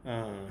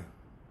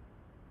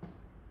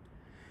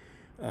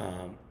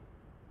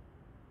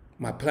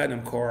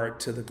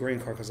green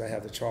card because I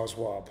have the Charles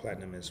Wall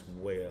Platinum as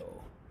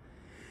well.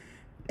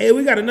 Hey,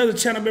 we got another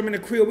channel member in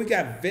the crib. We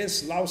got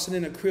Vince Lawson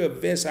in the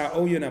crib. Vince, I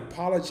owe you an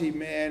apology,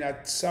 man.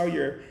 I saw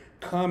your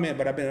comment,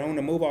 but I've been on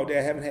the move all day.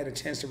 I haven't had a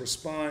chance to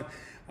respond.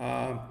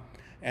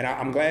 And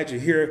I'm glad you're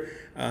here.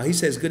 He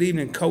says, good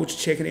evening, Coach,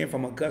 checking in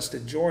from Augusta,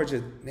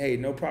 Georgia. Hey,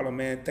 no problem,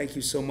 man. Thank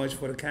you so much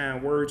for the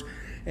kind words.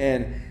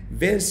 And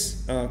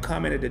Vince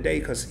commented today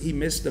because he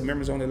missed the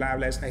Members Only Live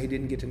last night. He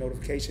didn't get the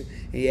notification.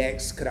 He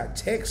asked, could I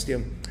text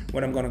him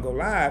when I'm going to go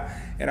live?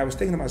 And I was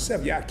thinking to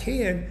myself, yeah, I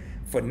can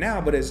for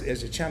now, but as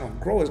the channel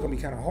grows, it's going to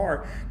be kind of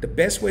hard. The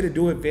best way to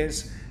do it,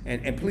 Vince,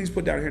 and please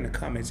put down here in the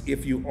comments,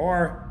 if you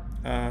are...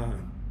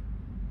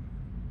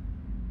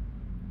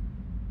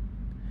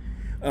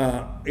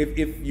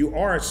 if you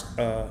are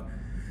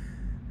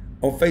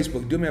on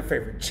Facebook, do me a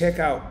favor, check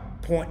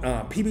out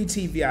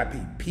PBT VIP,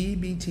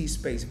 PBT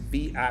space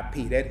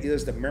VIP. That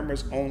is the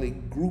members only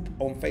group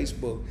on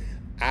Facebook.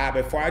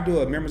 Before I do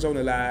a members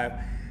only live,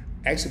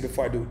 actually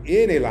before I do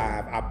any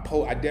live,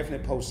 I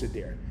definitely post it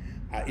there.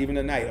 Even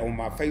tonight on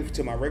my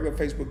to my regular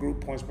Facebook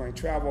group, Points Blank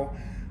Travel,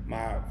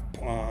 my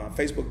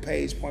Facebook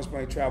page, Points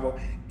Blank Travel,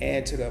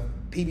 and to the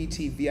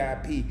PBT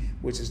VIP,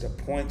 which is the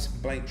Points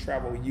Blank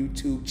Travel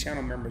YouTube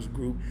channel members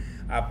group.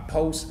 I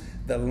post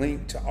the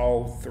link to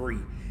all three,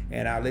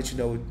 and I'll let you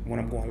know when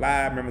I'm going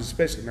live, members,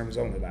 especially members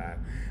only live.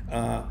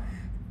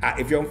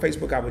 If you're on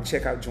Facebook, I would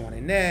check out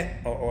joining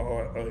that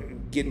or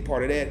getting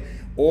part of that.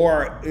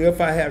 Or if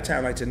I have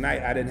time, like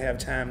tonight, I didn't have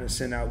time to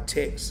send out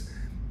texts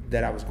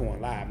that I was going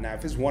live. Now,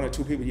 if it's 1 or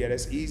 2 people, yeah,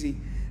 that's easy.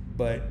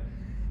 But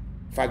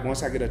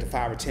once I get up to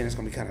 5 or 10, it's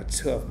gonna be kind of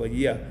tough. But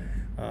yeah,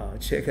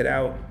 check it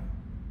out.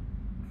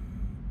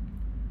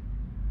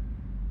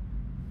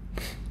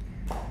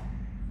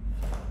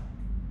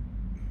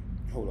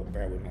 Hold up,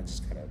 bear with me. I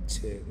just gotta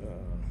check.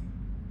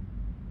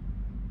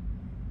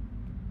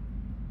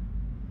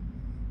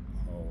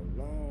 Hold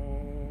on.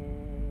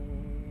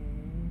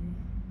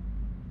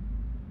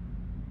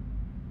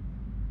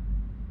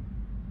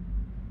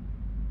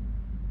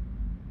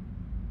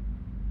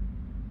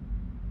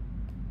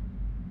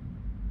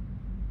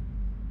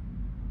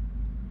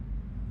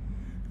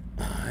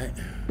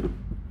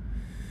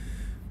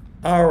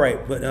 All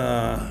right, but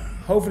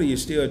hopefully you're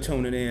still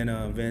tuning in,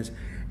 Vince.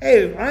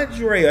 Hey,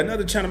 Andre,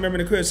 another channel member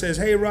in the crib says,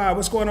 hey, Rob,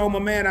 what's going on, my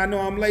man? I know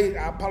I'm late.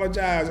 I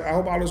apologize. I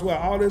hope all is well.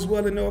 All is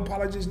well and no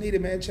apologies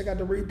needed, man. Check out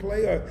the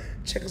replay or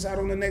check us out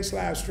on the next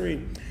live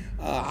stream.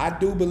 I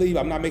do believe,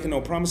 I'm not making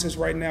no promises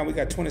right now. We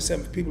got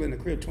 27 people in the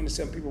crib,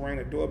 27 people rang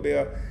the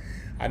doorbell.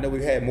 I know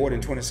we've had more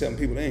than 27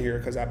 people in here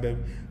because I've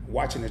been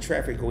watching the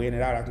traffic go in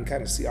and out. I can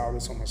kind of see all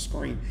this on my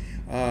screen.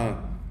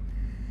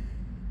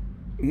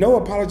 No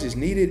apologies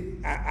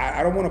needed.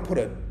 I don't want to put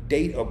a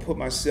date or put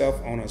myself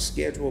on a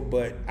schedule,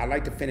 but I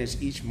like to finish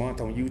each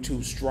month on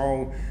YouTube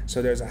strong.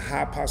 So there's a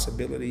high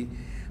possibility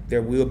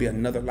there will be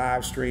another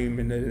live stream,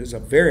 and there's a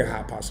very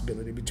high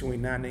possibility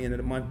between now and the end of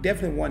the month.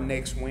 Definitely one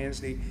next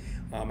Wednesday.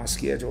 my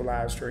scheduled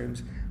live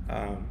streams.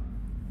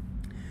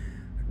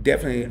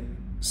 Definitely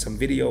some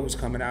videos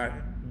coming out.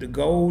 The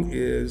goal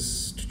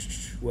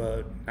is,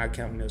 well, not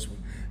counting this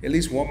one, at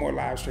least one more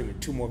live stream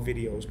and 2 more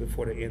videos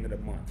before the end of the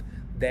month.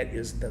 That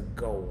is the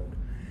goal.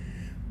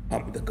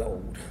 The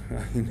gold.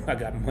 You know, I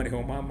got money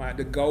on my mind.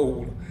 The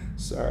gold.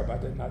 Sorry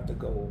about that, not the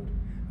gold.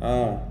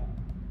 I'm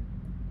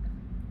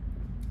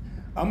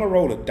gonna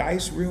roll a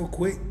dice real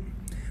quick,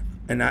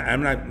 and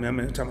I'm not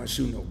talking about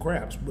shooting no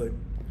craps, but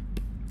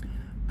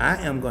I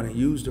am gonna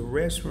use the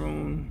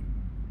restroom.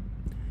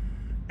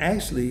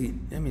 Actually,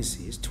 let me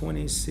see. It's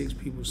 26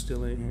 people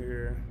still in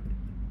here.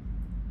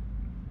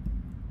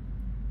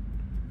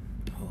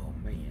 Oh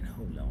man,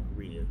 hold on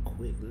real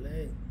quick.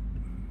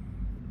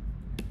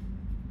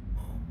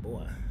 Oh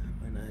boy,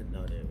 when I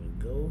know, there we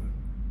go.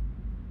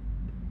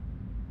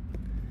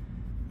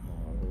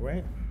 All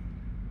right.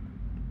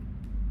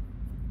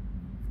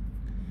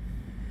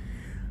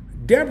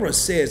 Deborah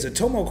says the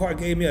Tomo card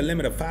gave me a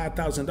limit of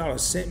 $5,000.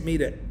 Sent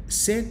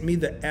me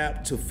the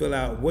app to fill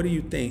out. What do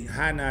you think?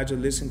 Hi Nigel,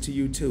 listen to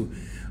you too.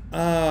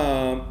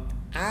 I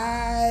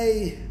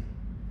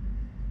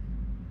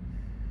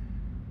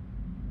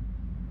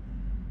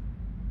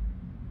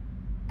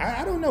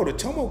don't know. The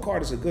Tomo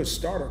card is a good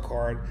starter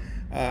card.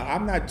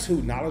 I'm not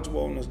too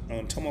knowledgeable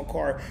on Tomo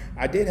card.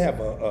 I did have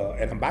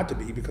and I'm about to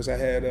be, because I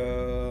had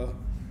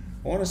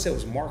I want to say it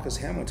was Marcus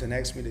Hamilton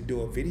asked me to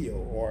do a video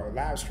or a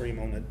live stream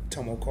on the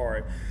Tomo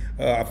card.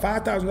 A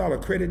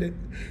 $5,000 credit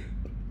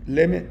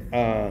limit.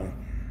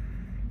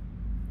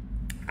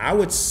 I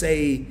would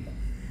say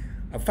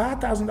a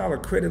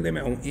 $5,000 credit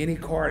limit on any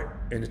card,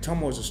 and the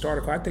Tomo is a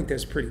starter card. I think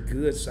that's pretty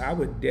good. So I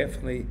would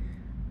definitely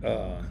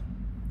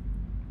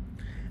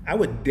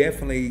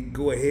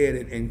go ahead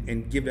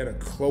and give that a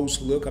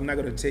close look. I'm not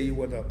going to tell you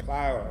whether to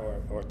apply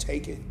or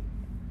take it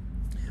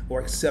or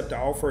accept the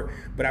offer,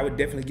 but I would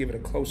definitely give it a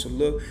closer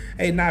look.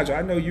 Hey Nigel,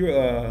 I know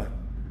you're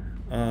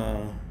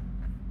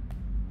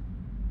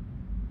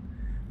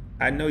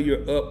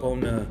up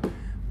on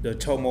the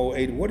Tomo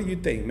 80. What do you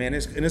think, man?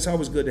 It's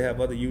always good to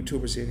have other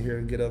YouTubers in here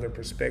and get other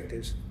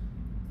perspectives.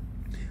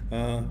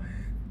 Tell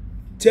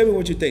me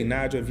what you think,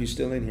 Nigel, if you're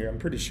still in here. I'm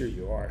pretty sure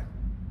you are.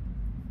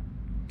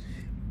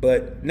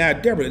 But now,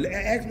 Deborah,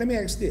 let me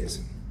ask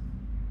this.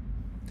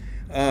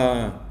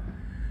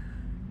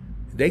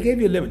 They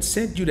gave you a limit,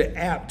 sent you the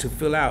app to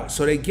fill out.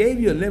 So they gave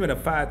you a limit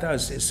of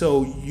 5,000.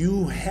 So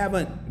you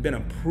haven't been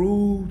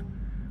approved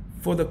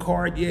for the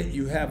card yet.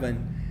 You haven't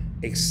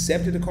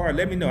accepted the card.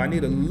 Let me know. I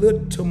need a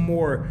little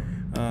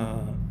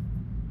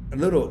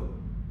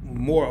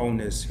more on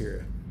this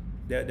here.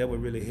 That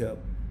would really help.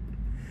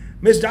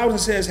 Miss Dawson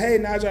says, hey,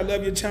 Nigel, I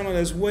love your channel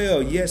as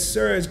well. Yes,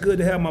 sir. It's good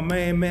to have my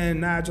man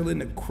Nigel in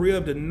the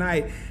crib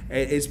tonight.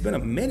 It's been a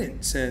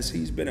minute since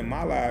he's been in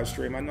my live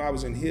stream. I know I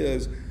was in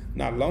his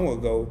not long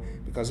ago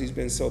because he's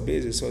been so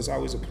busy. So it's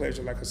always a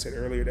pleasure, like I said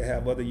earlier, to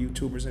have other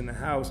YouTubers in the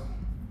house.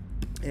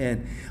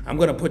 And I'm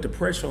going to put the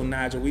pressure on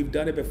Nigel. We've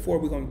done it before.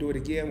 We're going to do it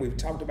again. We've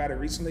talked about it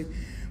recently.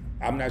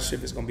 I'm not sure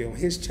if it's going to be on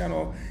his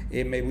channel.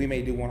 We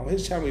may do one on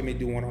his channel. We may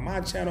do one on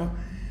my channel.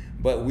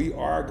 But we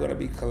are going to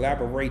be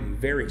collaborating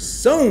very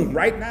soon,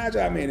 right,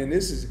 Nigel?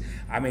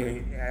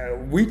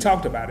 We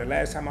talked about it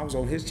last time I was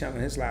on his channel,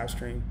 his live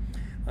stream.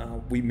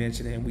 We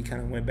mentioned it and we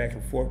kind of went back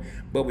and forth.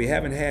 But we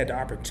haven't had the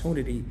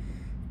opportunity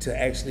to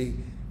actually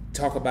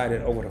talk about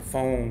it over the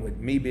phone, with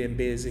me being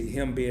busy,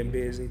 him being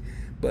busy.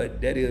 But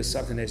that is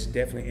something that's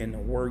definitely in the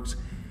works.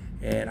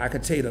 And I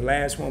can tell you the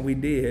last one we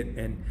did,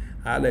 and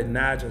I'll let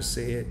Nigel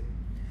say it,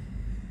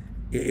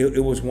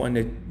 it was one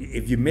that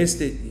if you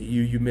missed it,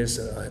 you missed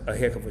a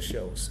heck of a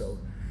show. So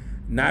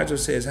Nigel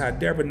says, hi,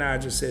 Deborah.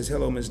 Nigel says,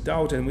 hello, Miss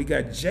Dalton. We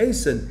got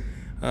Jason.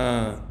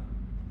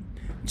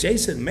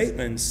 Jason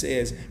Maitland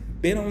says,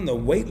 been on the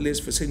wait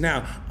list for 6.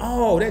 Now,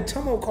 that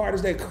Tomo card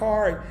is that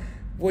card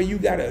where you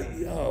gotta,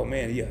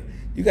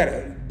 you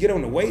gotta get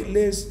on the wait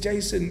list,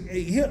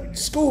 Jason.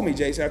 School me,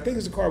 Jason. I think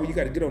it's a card where you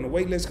gotta get on the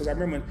wait list, because I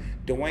remember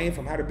Dwayne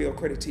from How to Build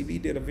Credit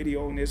TV did a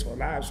video on this, or a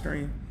live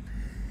stream.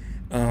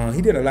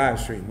 He did a live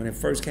stream when it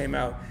first came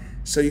out.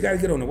 So you got to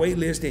get on the wait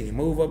list, then you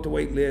move up the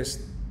wait list.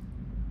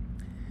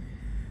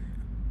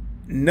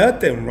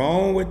 Nothing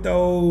wrong with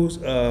those.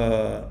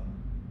 Right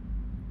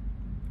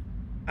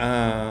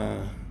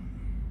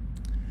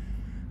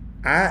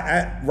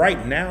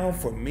now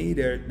for me,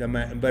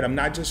 but I'm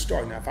not just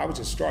starting. Now, if I was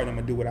just starting, I'm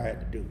gonna do what I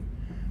had to do.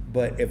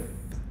 But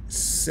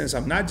since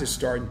I'm not just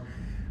starting,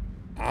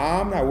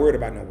 I'm not worried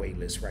about no wait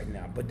list right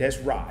now. But that's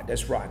Rod.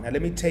 That's Rod. Now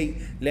let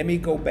me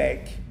go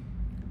back.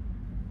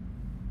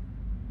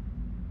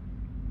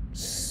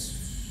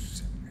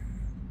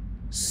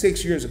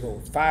 6 years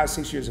ago,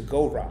 5-6 years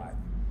ago,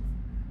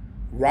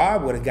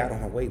 Rod would have got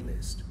on a wait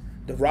list.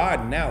 The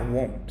Rod now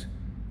won't.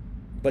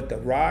 But the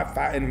Rod,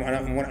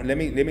 let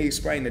me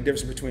explain the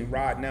difference between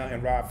Rod now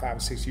and Rod 5 or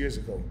 6 years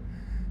ago.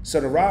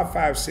 So the Rod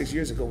 5 or 6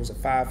 years ago was a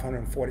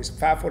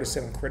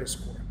 547 credit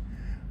score.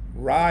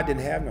 Rod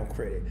didn't have no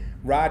credit.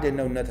 Rod didn't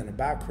know nothing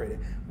about credit.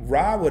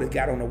 Rod would have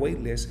got on the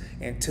wait list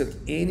and took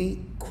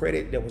any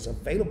credit that was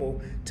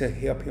available to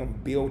help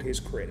him build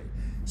his credit.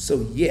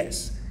 So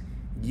yes,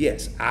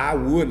 yes, I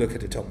would look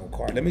at the Tomo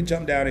card. Let me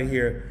jump down in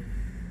here.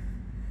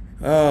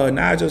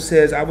 Nigel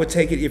says, I would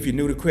take it if you're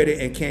new to credit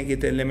and can't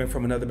get that limit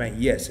from another bank.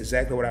 Yes,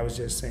 exactly what I was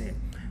just saying.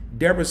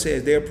 Deborah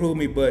says, they approved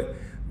me, but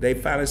they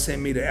finally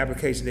sent me the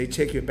application. They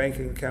check your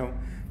banking account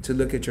to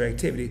look at your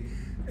activity.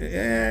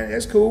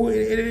 That's cool.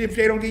 If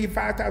they don't give you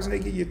 5,000, they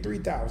give you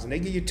 3,000. They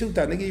give you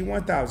 2,000. They give you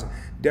 1,000.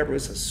 Deborah,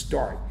 it's a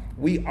start.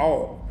 We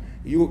all,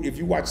 if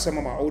you watch some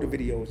of my older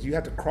videos, you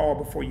have to crawl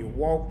before you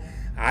walk.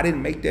 I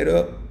didn't make that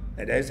up.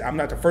 I'm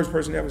not the first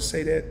person to ever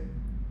say that.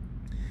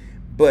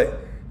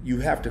 But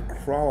you have to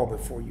crawl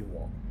before you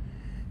walk.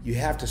 You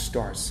have to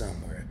start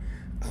somewhere.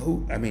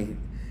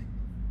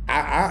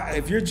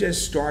 If you're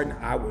just starting,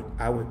 I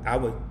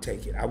would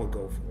take it. I would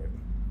go for it.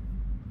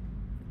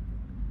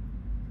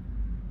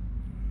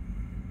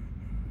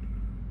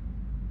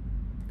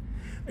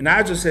 And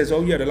Nigel says,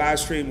 oh yeah, the live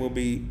stream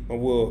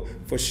will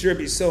for sure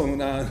be soon.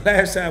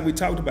 Last time we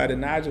talked about it,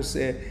 Nigel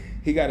said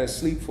he got to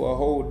sleep for a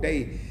whole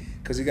day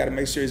because he got to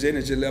make sure his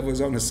energy level is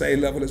on the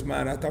same level as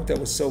mine. I thought that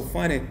was so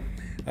funny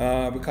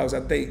because I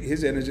think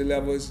his energy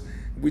levels,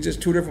 we're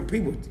just two different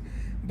people.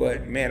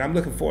 But man, I'm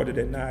looking forward to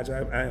that,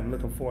 Nigel. I am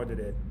looking forward to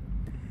that.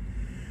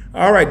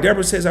 All right,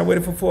 Deborah says, I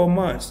waited for 4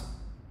 months.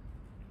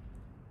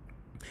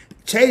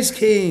 Chase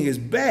King is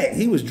back.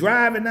 He was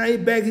driving, now he's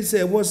back. He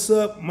said, what's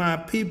up, my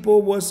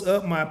people? What's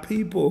up, my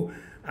people?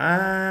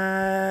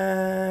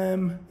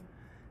 I'm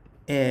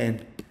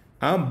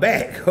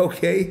back,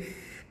 okay?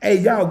 Hey,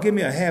 y'all, give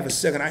me a half a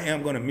second. I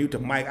am going to mute the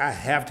mic. I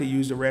have to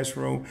use the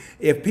restroom.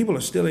 If people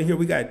are still in here,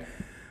 we got,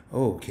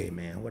 okay,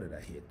 man, what did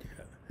I hit there?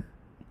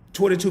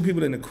 22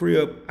 people in the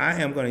crib.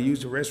 I am going to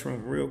use the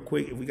restroom real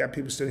quick. If we got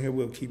people still in here,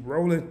 we'll keep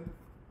rolling.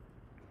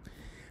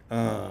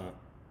 And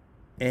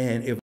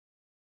if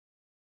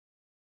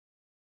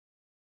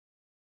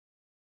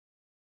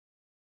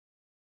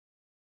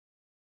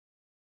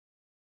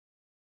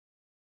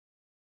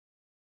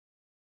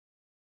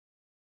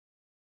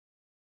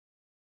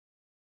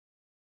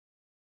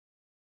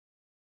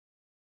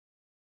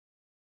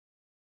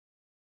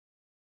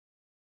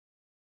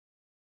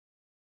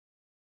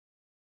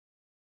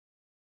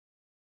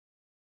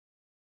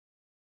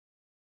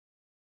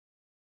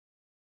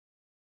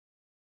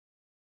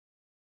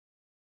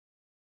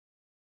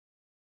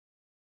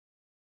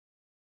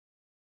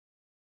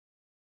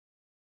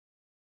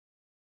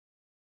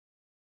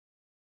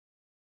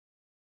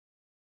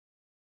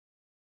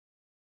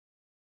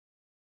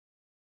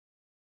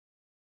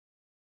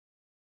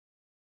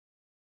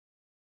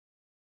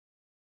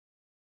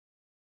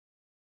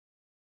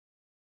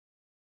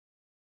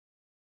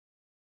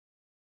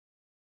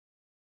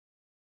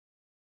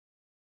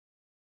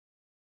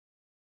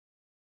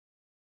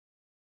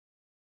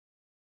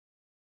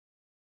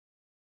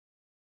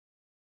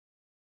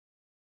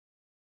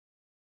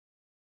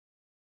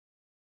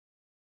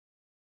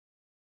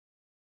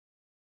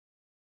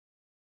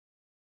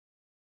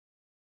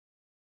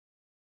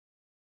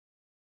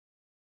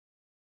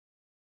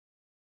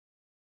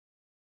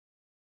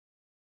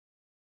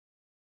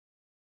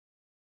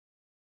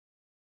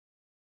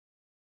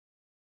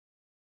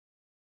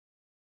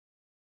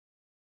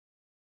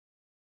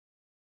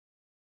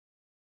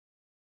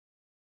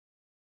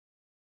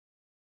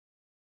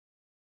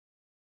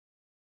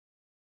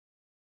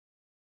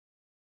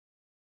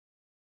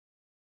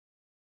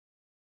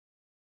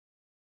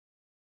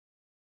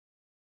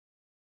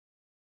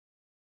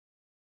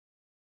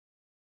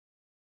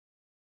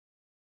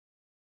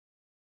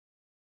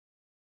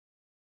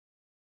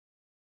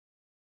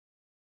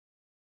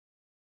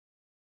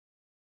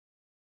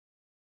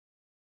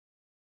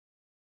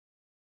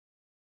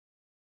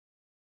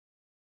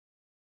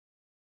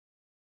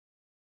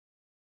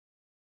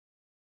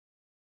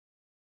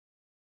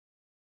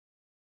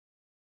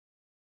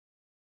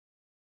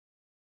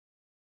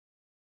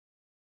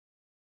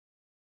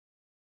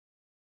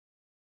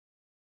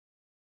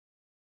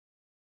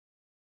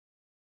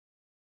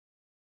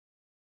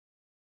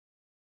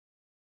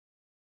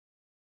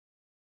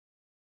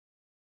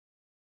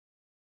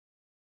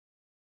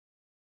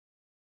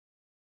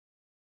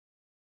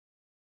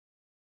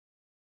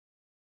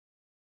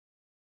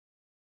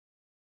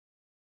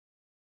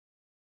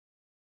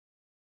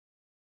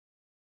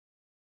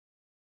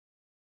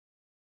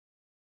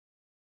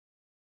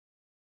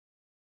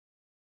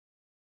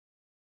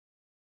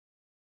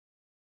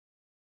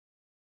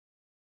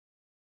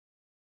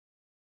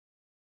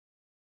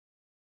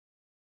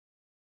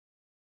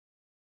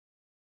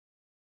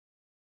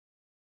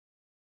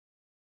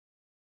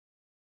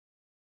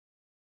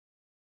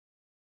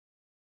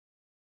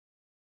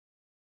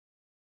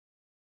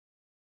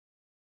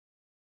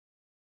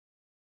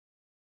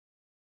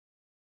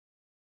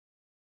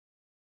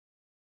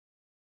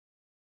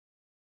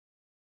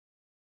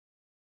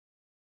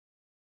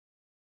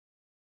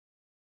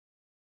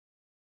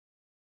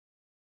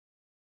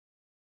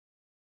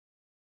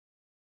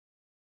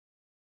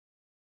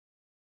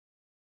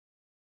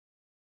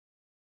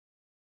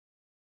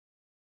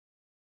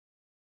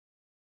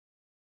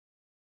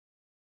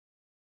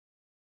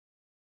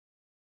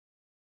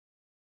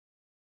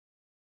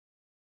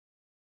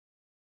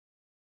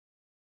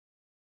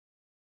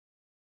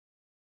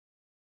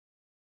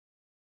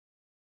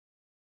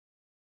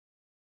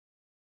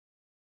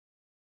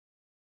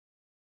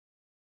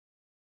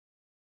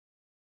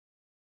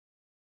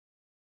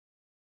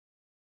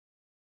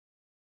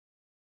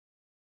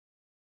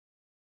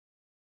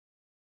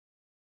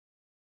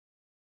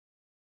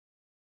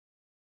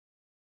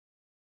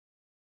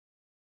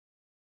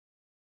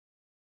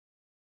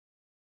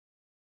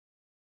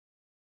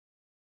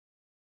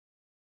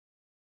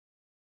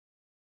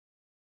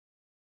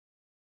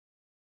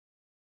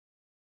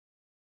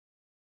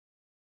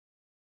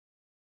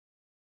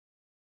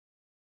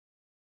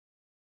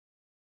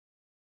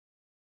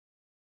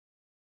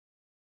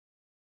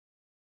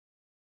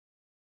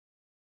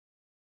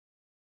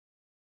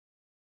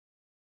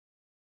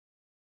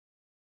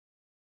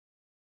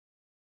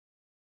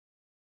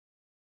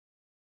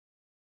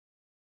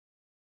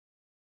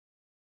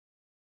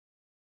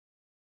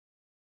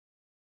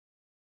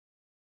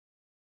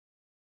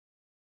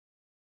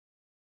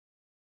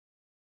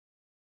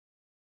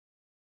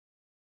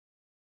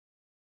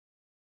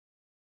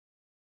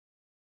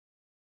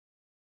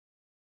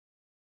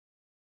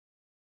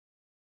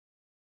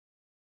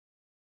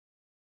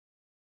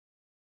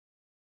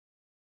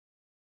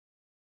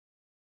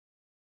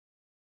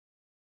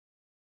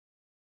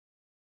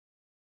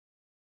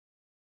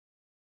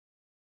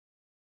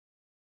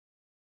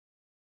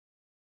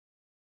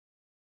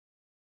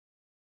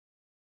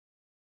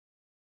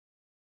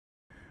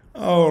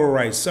All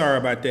right, sorry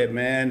about that,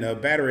 man. The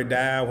battery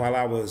died while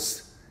I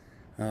was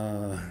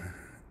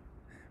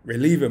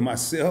relieving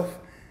myself.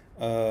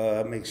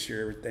 Make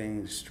sure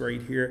everything's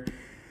straight here.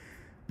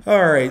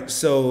 All right,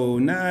 so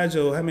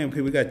Nigel, how many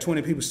people? We got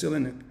 20 people still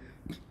in the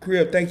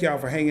crib. Thank y'all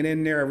for hanging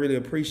in there. I really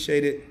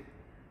appreciate it.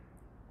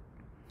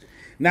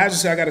 Nigel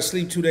said, I got to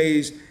sleep 2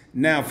 days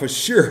now for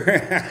sure. You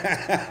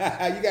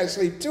got to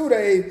sleep 2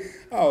 days.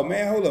 Oh,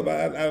 man, hold up.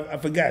 I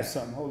forgot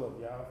something. Hold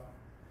up, y'all.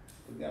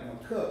 Forgot my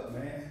cup,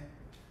 man.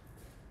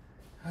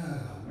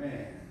 Oh,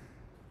 man.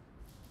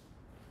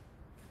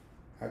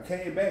 I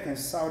came back and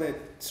saw that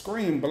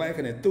screen black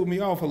and it threw me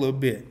off a little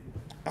bit.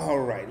 All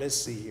right, let's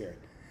see here.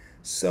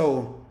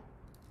 So,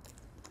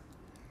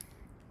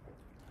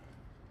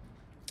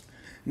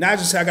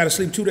 Nigel said, I got to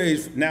sleep 2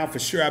 days now for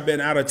sure. I've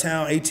been out of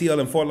town, ATL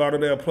in Fort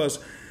Lauderdale, plus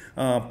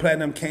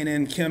Platinum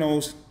Canine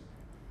Kennels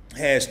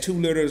has 2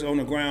 litters on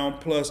the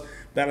ground, plus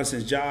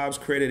balancing jobs,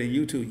 credit, and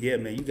YouTube. Yeah,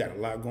 man, you got a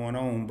lot going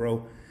on,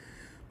 bro.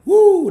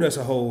 Woo, that's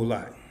a whole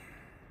lot.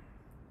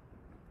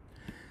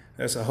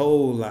 That's a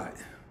whole lot.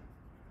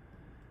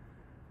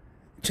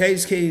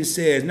 Chase King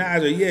says,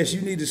 Nigel, yes,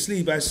 you need to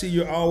sleep. I see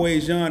you're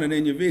always yawning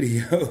in your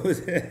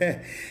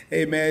videos.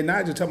 Hey, man,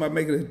 Nigel talking about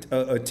making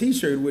a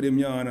t-shirt with him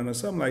yawning or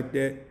something like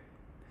that.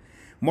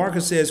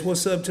 Marcus says,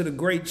 what's up to the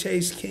great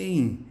Chase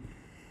King?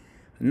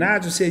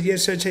 Nigel says,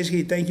 yes, sir, Chase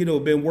King, thank you, though.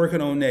 Been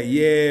working on that.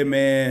 Yeah,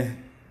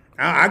 man.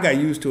 I got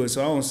used to it,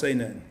 so I don't say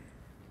nothing.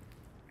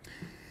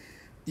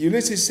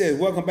 Ulysses says,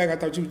 welcome back. I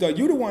thought you were done.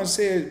 You the one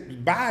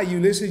said bye,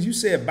 Ulysses. You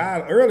said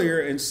bye earlier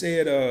and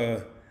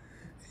said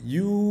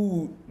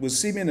you will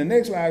see me in the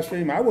next live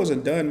stream. I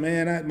wasn't done,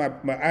 man.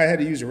 I had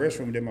to use the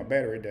restroom, then my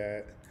battery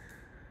died.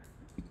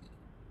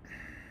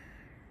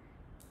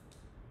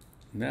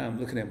 Now I'm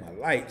looking at my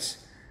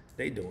lights.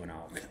 They doing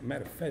all.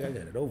 Matter of fact, I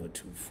got it over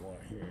too far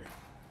here.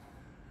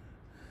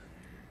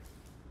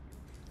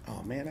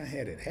 Oh, man, I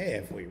had it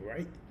halfway,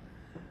 right?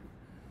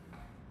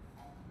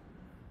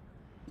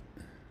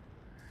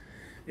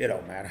 It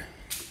don't matter,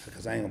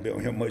 because I ain't gonna be on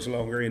here much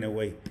longer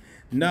anyway.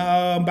 No,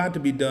 I'm about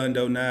to be done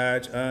though,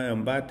 Nige. I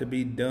am about to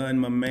be done,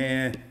 my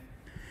man.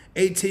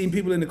 18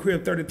 people in the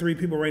crib, 33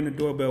 people ringing the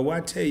doorbell. Well,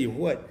 I tell you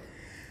what,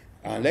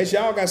 unless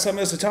y'all got something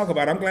else to talk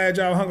about, I'm glad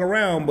y'all hung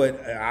around,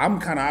 but I'm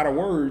kind of out of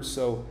words,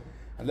 so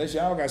unless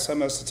y'all got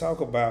something else to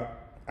talk about,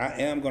 I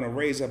am gonna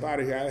raise up out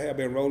of here. I have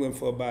been rolling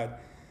for about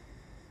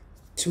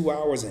 2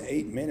 hours and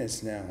 8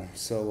 minutes now,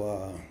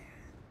 so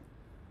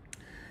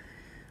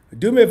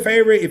do me a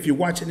favor, if you're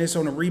watching this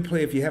on a replay,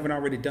 if you haven't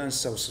already done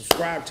so,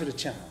 subscribe to the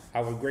channel. I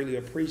would greatly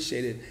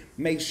appreciate it.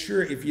 Make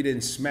sure if you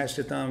didn't smash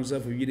the thumbs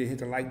up, if you didn't hit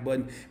the like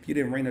button, if you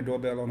didn't ring the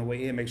doorbell on the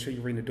way in, make sure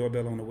you ring the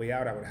doorbell on the way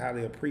out. I would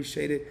highly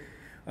appreciate it.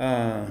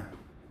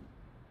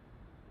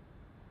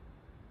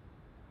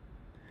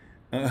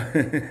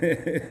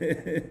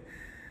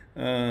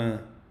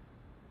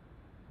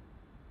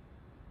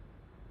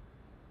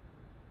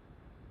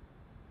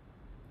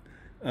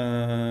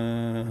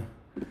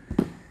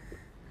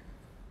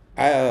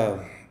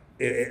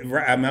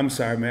 I'm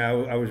sorry,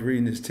 man. I was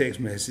reading this text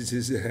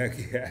messages.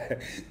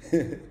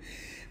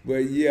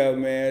 But yeah,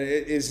 man,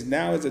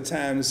 now is the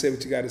time to say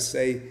what you got to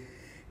say.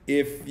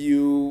 If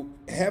you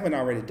haven't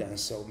already done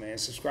so, man,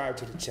 subscribe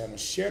to the channel.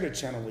 Share the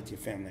channel with your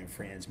family and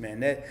friends, man.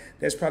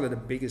 That's probably the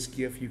biggest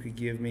gift you could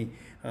give me.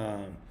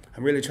 I'm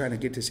really trying to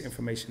get this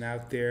information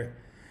out there.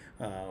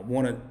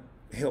 Want to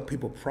help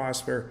people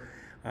prosper.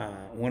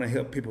 Want to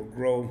help people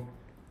grow.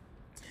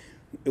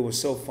 It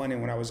was so funny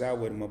when I was out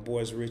with my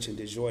boys Rich and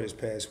DeJoy this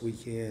past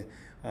weekend.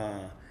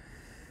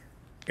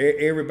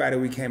 Everybody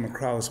we came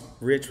across,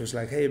 Rich was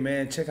like, "Hey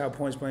man, check out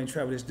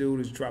pointsblanktravel. This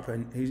dude is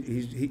dropping.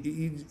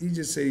 He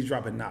just said he's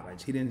dropping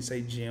knowledge. He didn't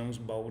say gems,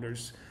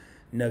 boulders,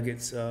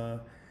 nuggets."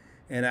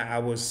 And I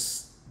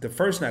was the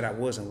first night I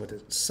wasn't. With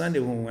the Sunday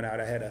when we went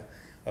out, I had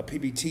a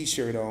PBT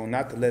shirt on,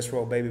 not the Let's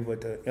Roll Baby, but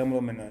the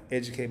emblem and the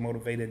Educate,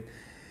 Motivated.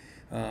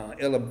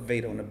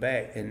 Elevate on the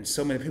back, and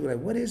so many people were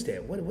like, what is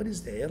that? What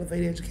is that?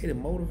 Elevate, educate,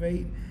 and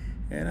motivate.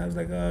 And I was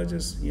like,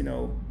 just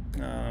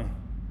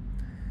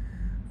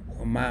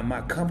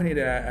my company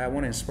that I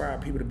want to inspire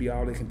people to be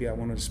all they can be. I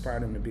want to inspire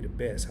them to be the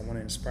best. I want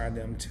to inspire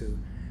them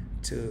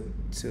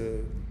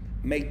to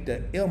make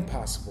the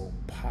impossible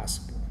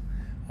possible.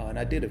 And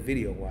I did a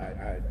video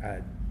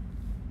where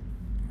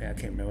I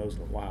can't remember, it was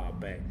a while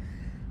back,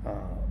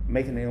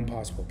 making the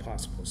impossible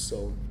possible.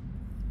 So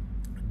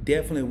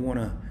definitely want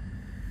to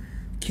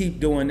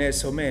keep doing that.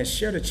 So man,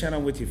 share the channel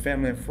with your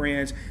family and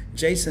friends.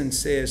 Jason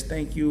says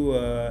thank you,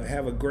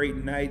 have a great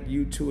night.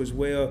 You too as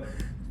well.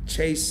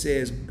 Chase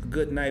says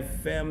good night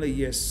family.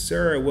 Yes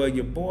sir. Well,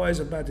 your boy's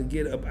about to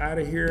get up out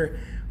of here.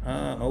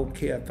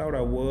 Okay, I thought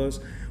I was.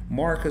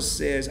 Marcus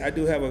says, I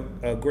do have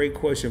a great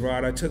question,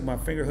 Rod. I took my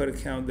Fingerhood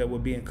account that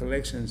would be in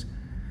collections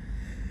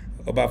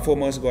about 4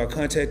 months ago. I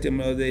contacted them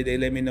the other day. They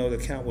let me know the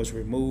account was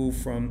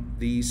removed from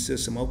the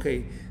system.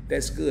 Okay,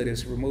 that's good.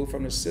 It's removed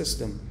from the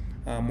system,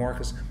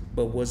 Marcus.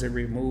 But was it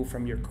removed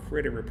from your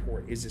credit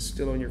report? Is it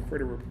still on your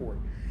credit report?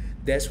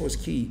 That's what's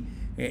key.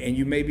 And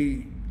you may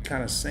be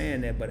kind of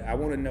saying that, but I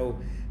want to know,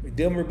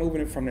 them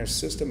removing it from their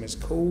system is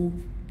cool.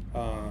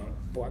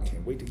 Boy, I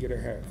can't wait to get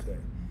her haircut.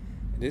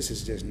 This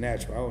is just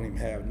natural. I don't even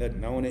have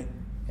nothing on it,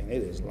 and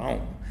it is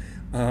long.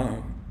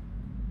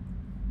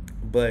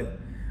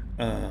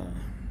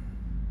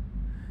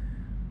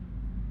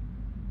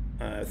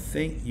 I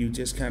think you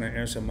just kind of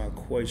answered my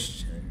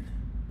question.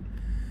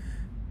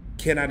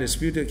 Can I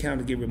dispute the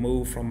account to get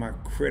removed from my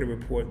credit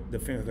report, the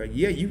Fingerhut?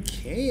 Yeah, you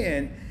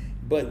can,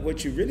 but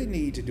what you really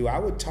need to do, I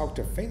would talk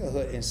to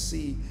Fingerhut and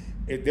see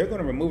if they're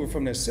going to remove it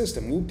from their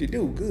system.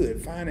 Whoop-de-doo,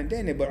 good, fine and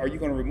dandy, but are you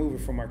going to remove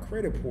it from my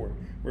credit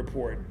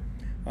report?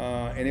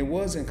 And it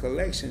was in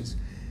collections.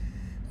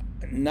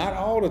 Not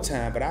all the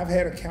time, but I've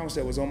had accounts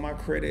that was on my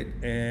credit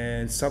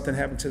and something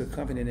happened to the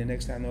company and the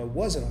next time I know it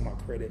wasn't on my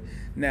credit.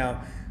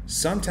 Now,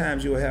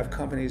 sometimes you'll have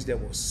companies that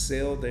will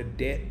sell their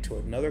debt to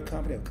another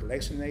company, a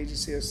collection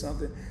agency or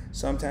something.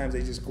 Sometimes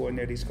they just go in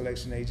there, these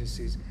collection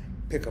agencies,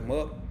 pick them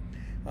up.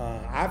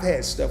 I've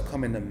had stuff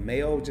come in the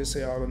mail, just so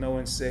y'all know,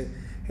 and say,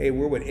 hey,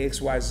 we're with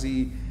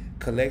XYZ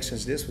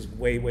Collections. This was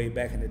way, way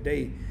back in the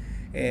day.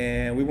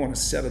 And we want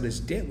to settle this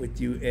debt with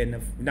you.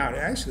 And now,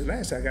 actually,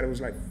 last time I got it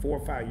was like 4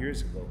 or 5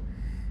 years ago.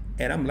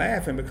 And I'm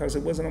laughing because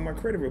it wasn't on my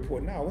credit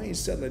report. No, we ain't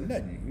settling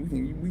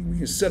nothing. We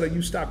can settle,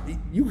 you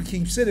can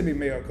keep sending me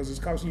mail because it's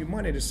costing you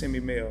money to send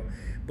me mail,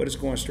 but it's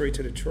going straight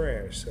to the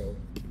trash. So,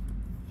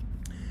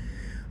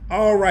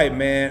 all right,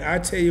 man. I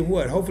tell you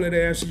what, hopefully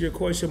that answered your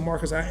question,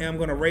 Marcus. I am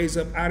going to raise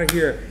up out of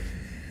here.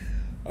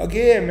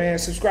 Again, man,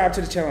 subscribe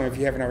to the channel if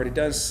you haven't already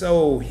done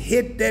so.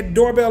 Hit that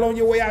doorbell on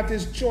your way out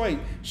this joint.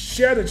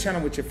 Share the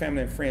channel with your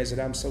family and friends that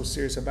I'm so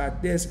serious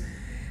about this.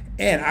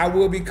 And I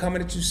will be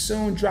coming at you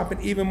soon, dropping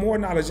even more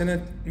knowledge. And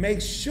then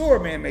make sure,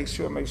 man, make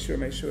sure,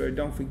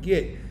 don't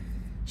forget,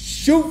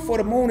 shoot for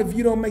the moon. If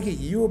you don't make it,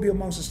 you'll be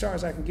amongst the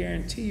stars, I can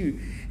guarantee you.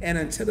 And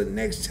until the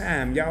next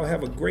time, y'all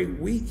have a great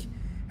week.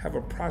 Have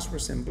a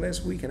prosperous and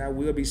blessed week, and I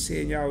will be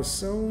seeing y'all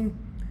soon.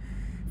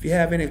 If you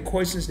have any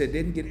questions that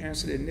didn't get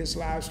answered in this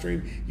live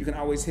stream, you can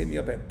always hit me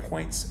up at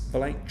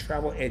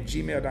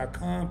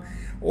pointsblanktravel@gmail.com,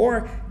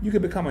 or you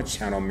can become a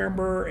channel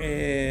member.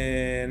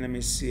 And let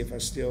me see if I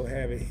still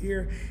have it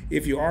here.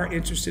 If you are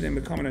interested in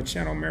becoming a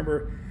channel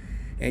member,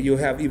 and you'll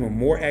have even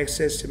more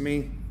access to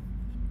me,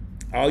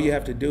 all you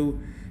have to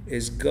do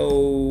is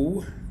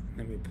go.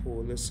 Let me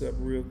pull this up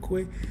real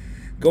quick.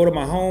 Go to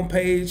my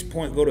homepage.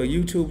 Go to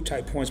YouTube.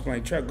 Type Points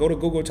Blank Travel. Go to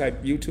Google.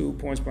 Type YouTube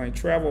Points Blank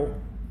Travel.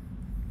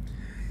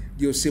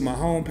 You'll see my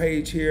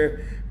homepage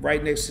here,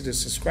 right next to the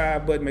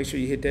subscribe button. Make sure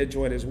you hit that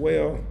join as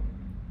well.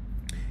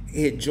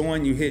 Hit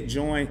join, you hit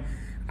join.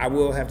 I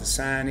will have to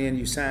sign in.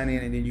 You sign in,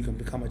 and then you can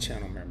become a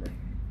channel member.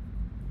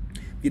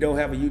 If you don't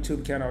have a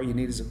YouTube account, all you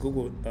need is a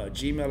Google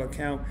Gmail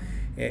account,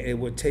 and it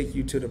will take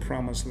you to the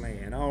promised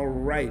land. All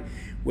right.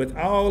 With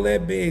all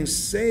that being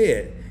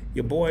said,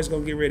 your boy's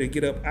going to get ready to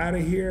get up out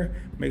of here.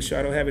 Make sure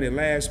I don't have any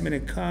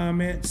last-minute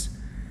comments.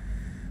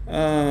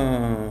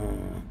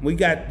 We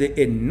got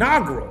the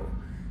inaugural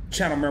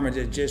channel member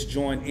that just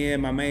joined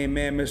in, my main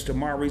man, Mr.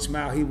 Maurice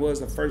Mile. He was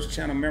the first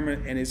channel member,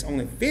 and it's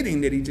only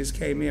fitting that he just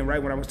came in right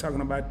when I was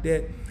talking about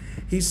that.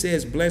 He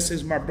says,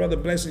 blessings, my brother,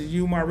 blessings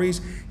you, Maurice.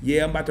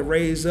 Yeah, I'm about to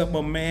raise up, my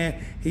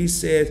man. He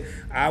says,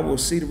 I will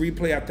see the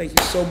replay. I thank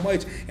you so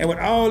much. And with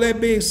all that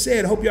being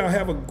said, hope y'all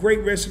have a great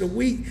rest of the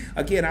week.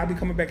 Again, I'll be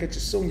coming back at you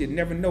soon. You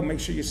never know.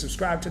 Make sure you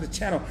subscribe to the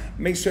channel.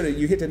 Make sure that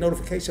you hit the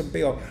notification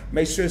bell.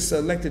 Make sure it's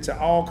selected to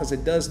all, because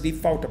it does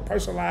default to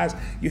personalized.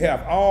 You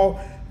have all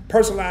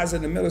personalized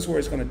in the middle is where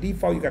it's going to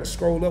default. You got to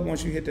scroll up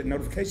once you hit the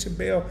notification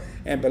bell,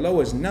 and below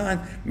is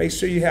none. Make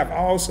sure you have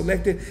all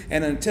selected.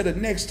 And until the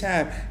next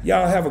time,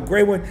 y'all have a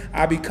great one.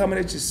 I'll be coming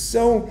at you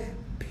soon.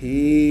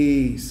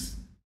 Peace.